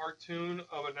 which is a cartoon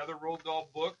of another Roald Dahl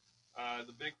book,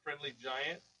 The Big Friendly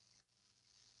Giant.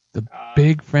 The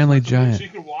Big Friendly Giant. So you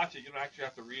can watch it. You don't actually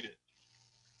have to read it.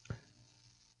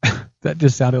 That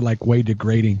just sounded like way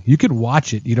degrading. You can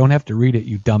watch it. You don't have to read it,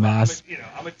 you dumbass.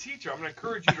 I'm a teacher. I'm going to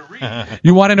encourage you to read it.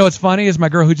 You want to know what's funny? Is my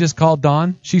girl who just called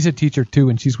Dawn. She's a teacher too,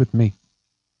 and she's with me.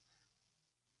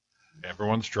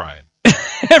 Everyone's trying.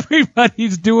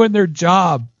 Everybody's doing their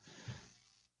job.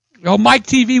 Oh, Mike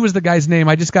TV was the guy's name.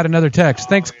 I just got another text.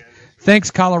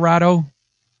 Thanks, Colorado.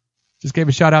 Just gave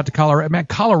a shout out to Colorado. Man,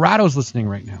 Colorado's listening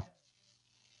right now.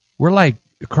 We're like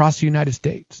across the United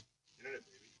States.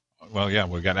 Well, yeah,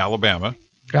 we've got Alabama,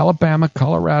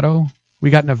 Colorado. We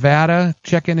got Nevada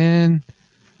checking in.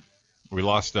 We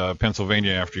lost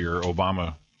Pennsylvania after your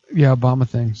Obama. Yeah, Obama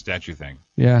thing. Statue thing.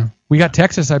 Yeah, we got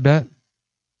Texas. I bet.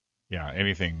 Yeah,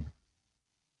 anything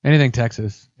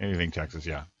Texas. Anything Texas.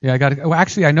 Yeah. Yeah, I got. Well,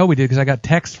 actually, I know we did because I got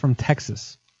text from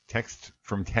Texas. Text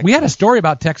from Texas. We had a story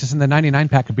about Texas in the 99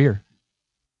 pack of beer.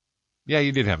 Yeah,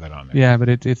 you did have that on there. Yeah, but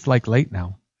it's like late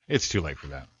now. It's too late for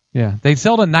that. Yeah, they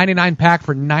sold a 99 pack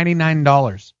for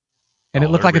 $99, and it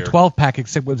looked like a 12 pack,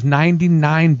 except it was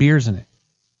 99 beers in it.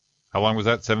 How long was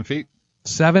that? 7 feet?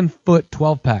 7 foot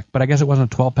 12 pack, but I guess it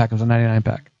wasn't a 12 pack; it was a 99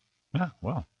 pack. Yeah,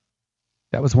 well,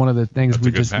 that was one of the things That's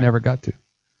we just never got to,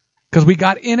 because we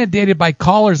got inundated by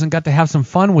callers and got to have some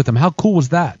fun with them. How cool was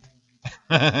that?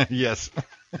 Yes.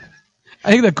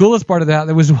 I think the coolest part of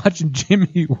that was watching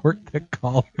Jimmy work the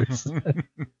callers.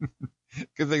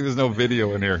 Good thing there's no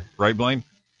video in here, right, Blaine?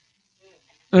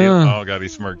 Oh God, he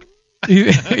smirked. He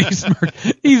smirked.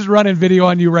 He's running video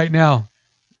on you right now.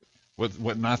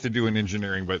 What not to do in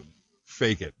engineering, but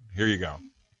fake it. Here you go.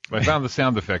 I found the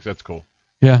sound effects. That's cool.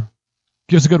 Yeah.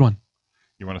 Give us a good one.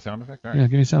 You want a sound effect? All right. Yeah,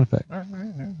 give me a sound effect. All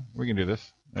right. We can do this.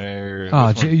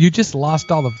 You just lost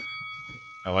all the...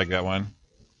 I like that one.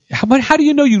 How do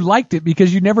you know you liked it?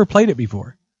 Because you never played it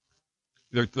before.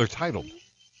 They're titled.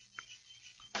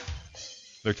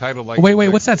 They're titled like... Wait,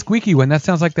 what's that squeaky one? That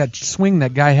sounds like that swing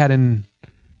that guy had in...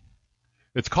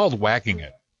 It's called Whacking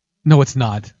It. No, it's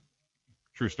not.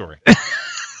 True story.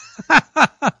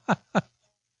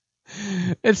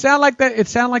 It sounded like that. It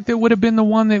sounded like that would have been the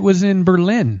one that was in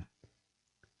Berlin.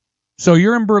 So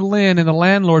you're in Berlin, and the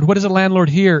landlord... What does a landlord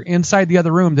hear inside the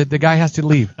other room that the guy has to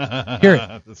leave? Hear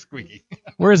it. The squeaky.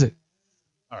 Where is it?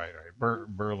 All right.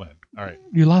 Berlin. All right.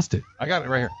 You lost it. I got it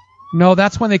right here. No,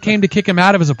 that's when they came to kick him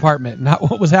out of his apartment, not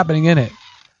what was happening in it.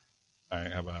 All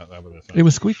right, how about this one? It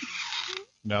was squeaky?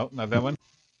 No, not that one.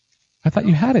 I thought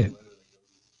you had it.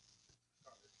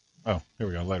 Oh, here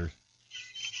we go, letters.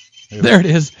 There it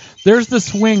is. There's the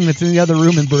swing that's in the other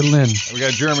room in Berlin. We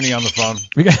got Germany on the phone.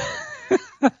 We got...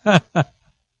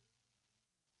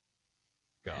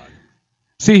 God.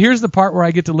 See, here's the part where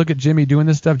I get to look at Jimmy doing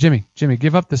this stuff. Jimmy,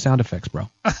 give up the sound effects, bro.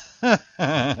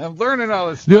 I'm learning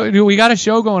all this stuff. Dude, we got a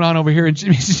show going on over here, and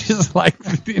Jimmy's just like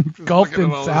engulfed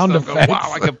in sound effects.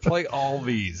 Wow, I can play all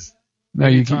these. No,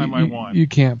 anytime I want. You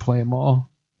can't play them all.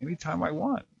 Anytime I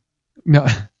want. No.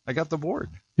 I got the board.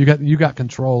 You got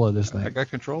control of this thing. I got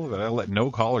control of it. I let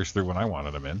no callers through when I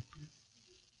wanted them in.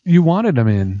 You wanted them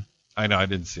in. I know. I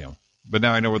didn't see them. But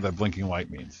now I know what that blinking light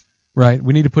means. Right.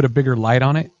 We need to put a bigger light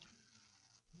on it.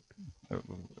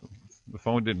 The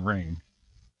phone didn't ring.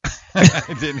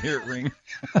 I didn't hear it ring.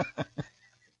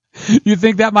 You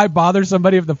think that might bother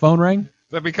somebody if the phone rang?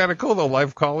 That'd be kind of cool, though.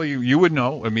 Live caller, you would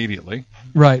know immediately.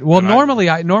 Right. Well, normally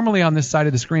on this side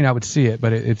of the screen I would see it,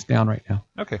 but it's down right now.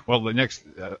 Okay. Well, the next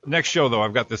show though,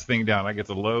 I've got this thing down. I get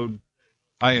to load.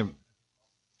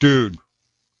 Dude.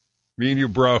 Me and you,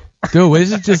 bro. Dude,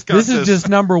 this is just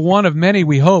number one of many.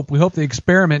 We hope the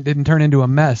experiment didn't turn into a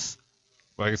mess.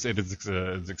 Like I said, it's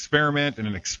an experiment and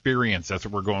an experience. That's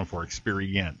what we're going for.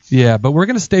 Experience. Yeah, but we're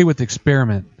going to stay with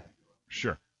experiment.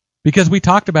 Sure. Because we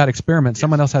talked about experiment. Yes.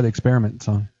 Someone else had the experiment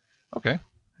song. Okay.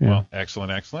 Yeah. Well,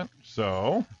 excellent.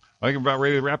 So, I think I'm about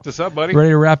ready to wrap this up, buddy. Ready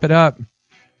to wrap it up.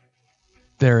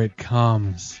 There it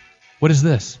comes. What is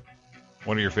this?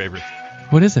 One of your favorites.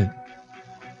 What is it?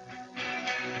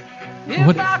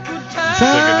 What?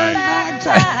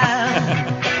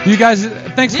 You guys,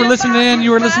 thanks for listening in. You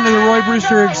were listening to the Roy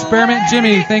Brewster Experiment.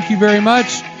 Jimmy, thank you very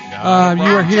much. You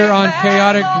are here on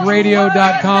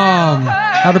chaoticradio.com.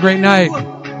 Have a great night.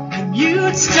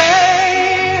 You'd stay.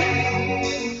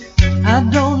 I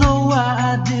don't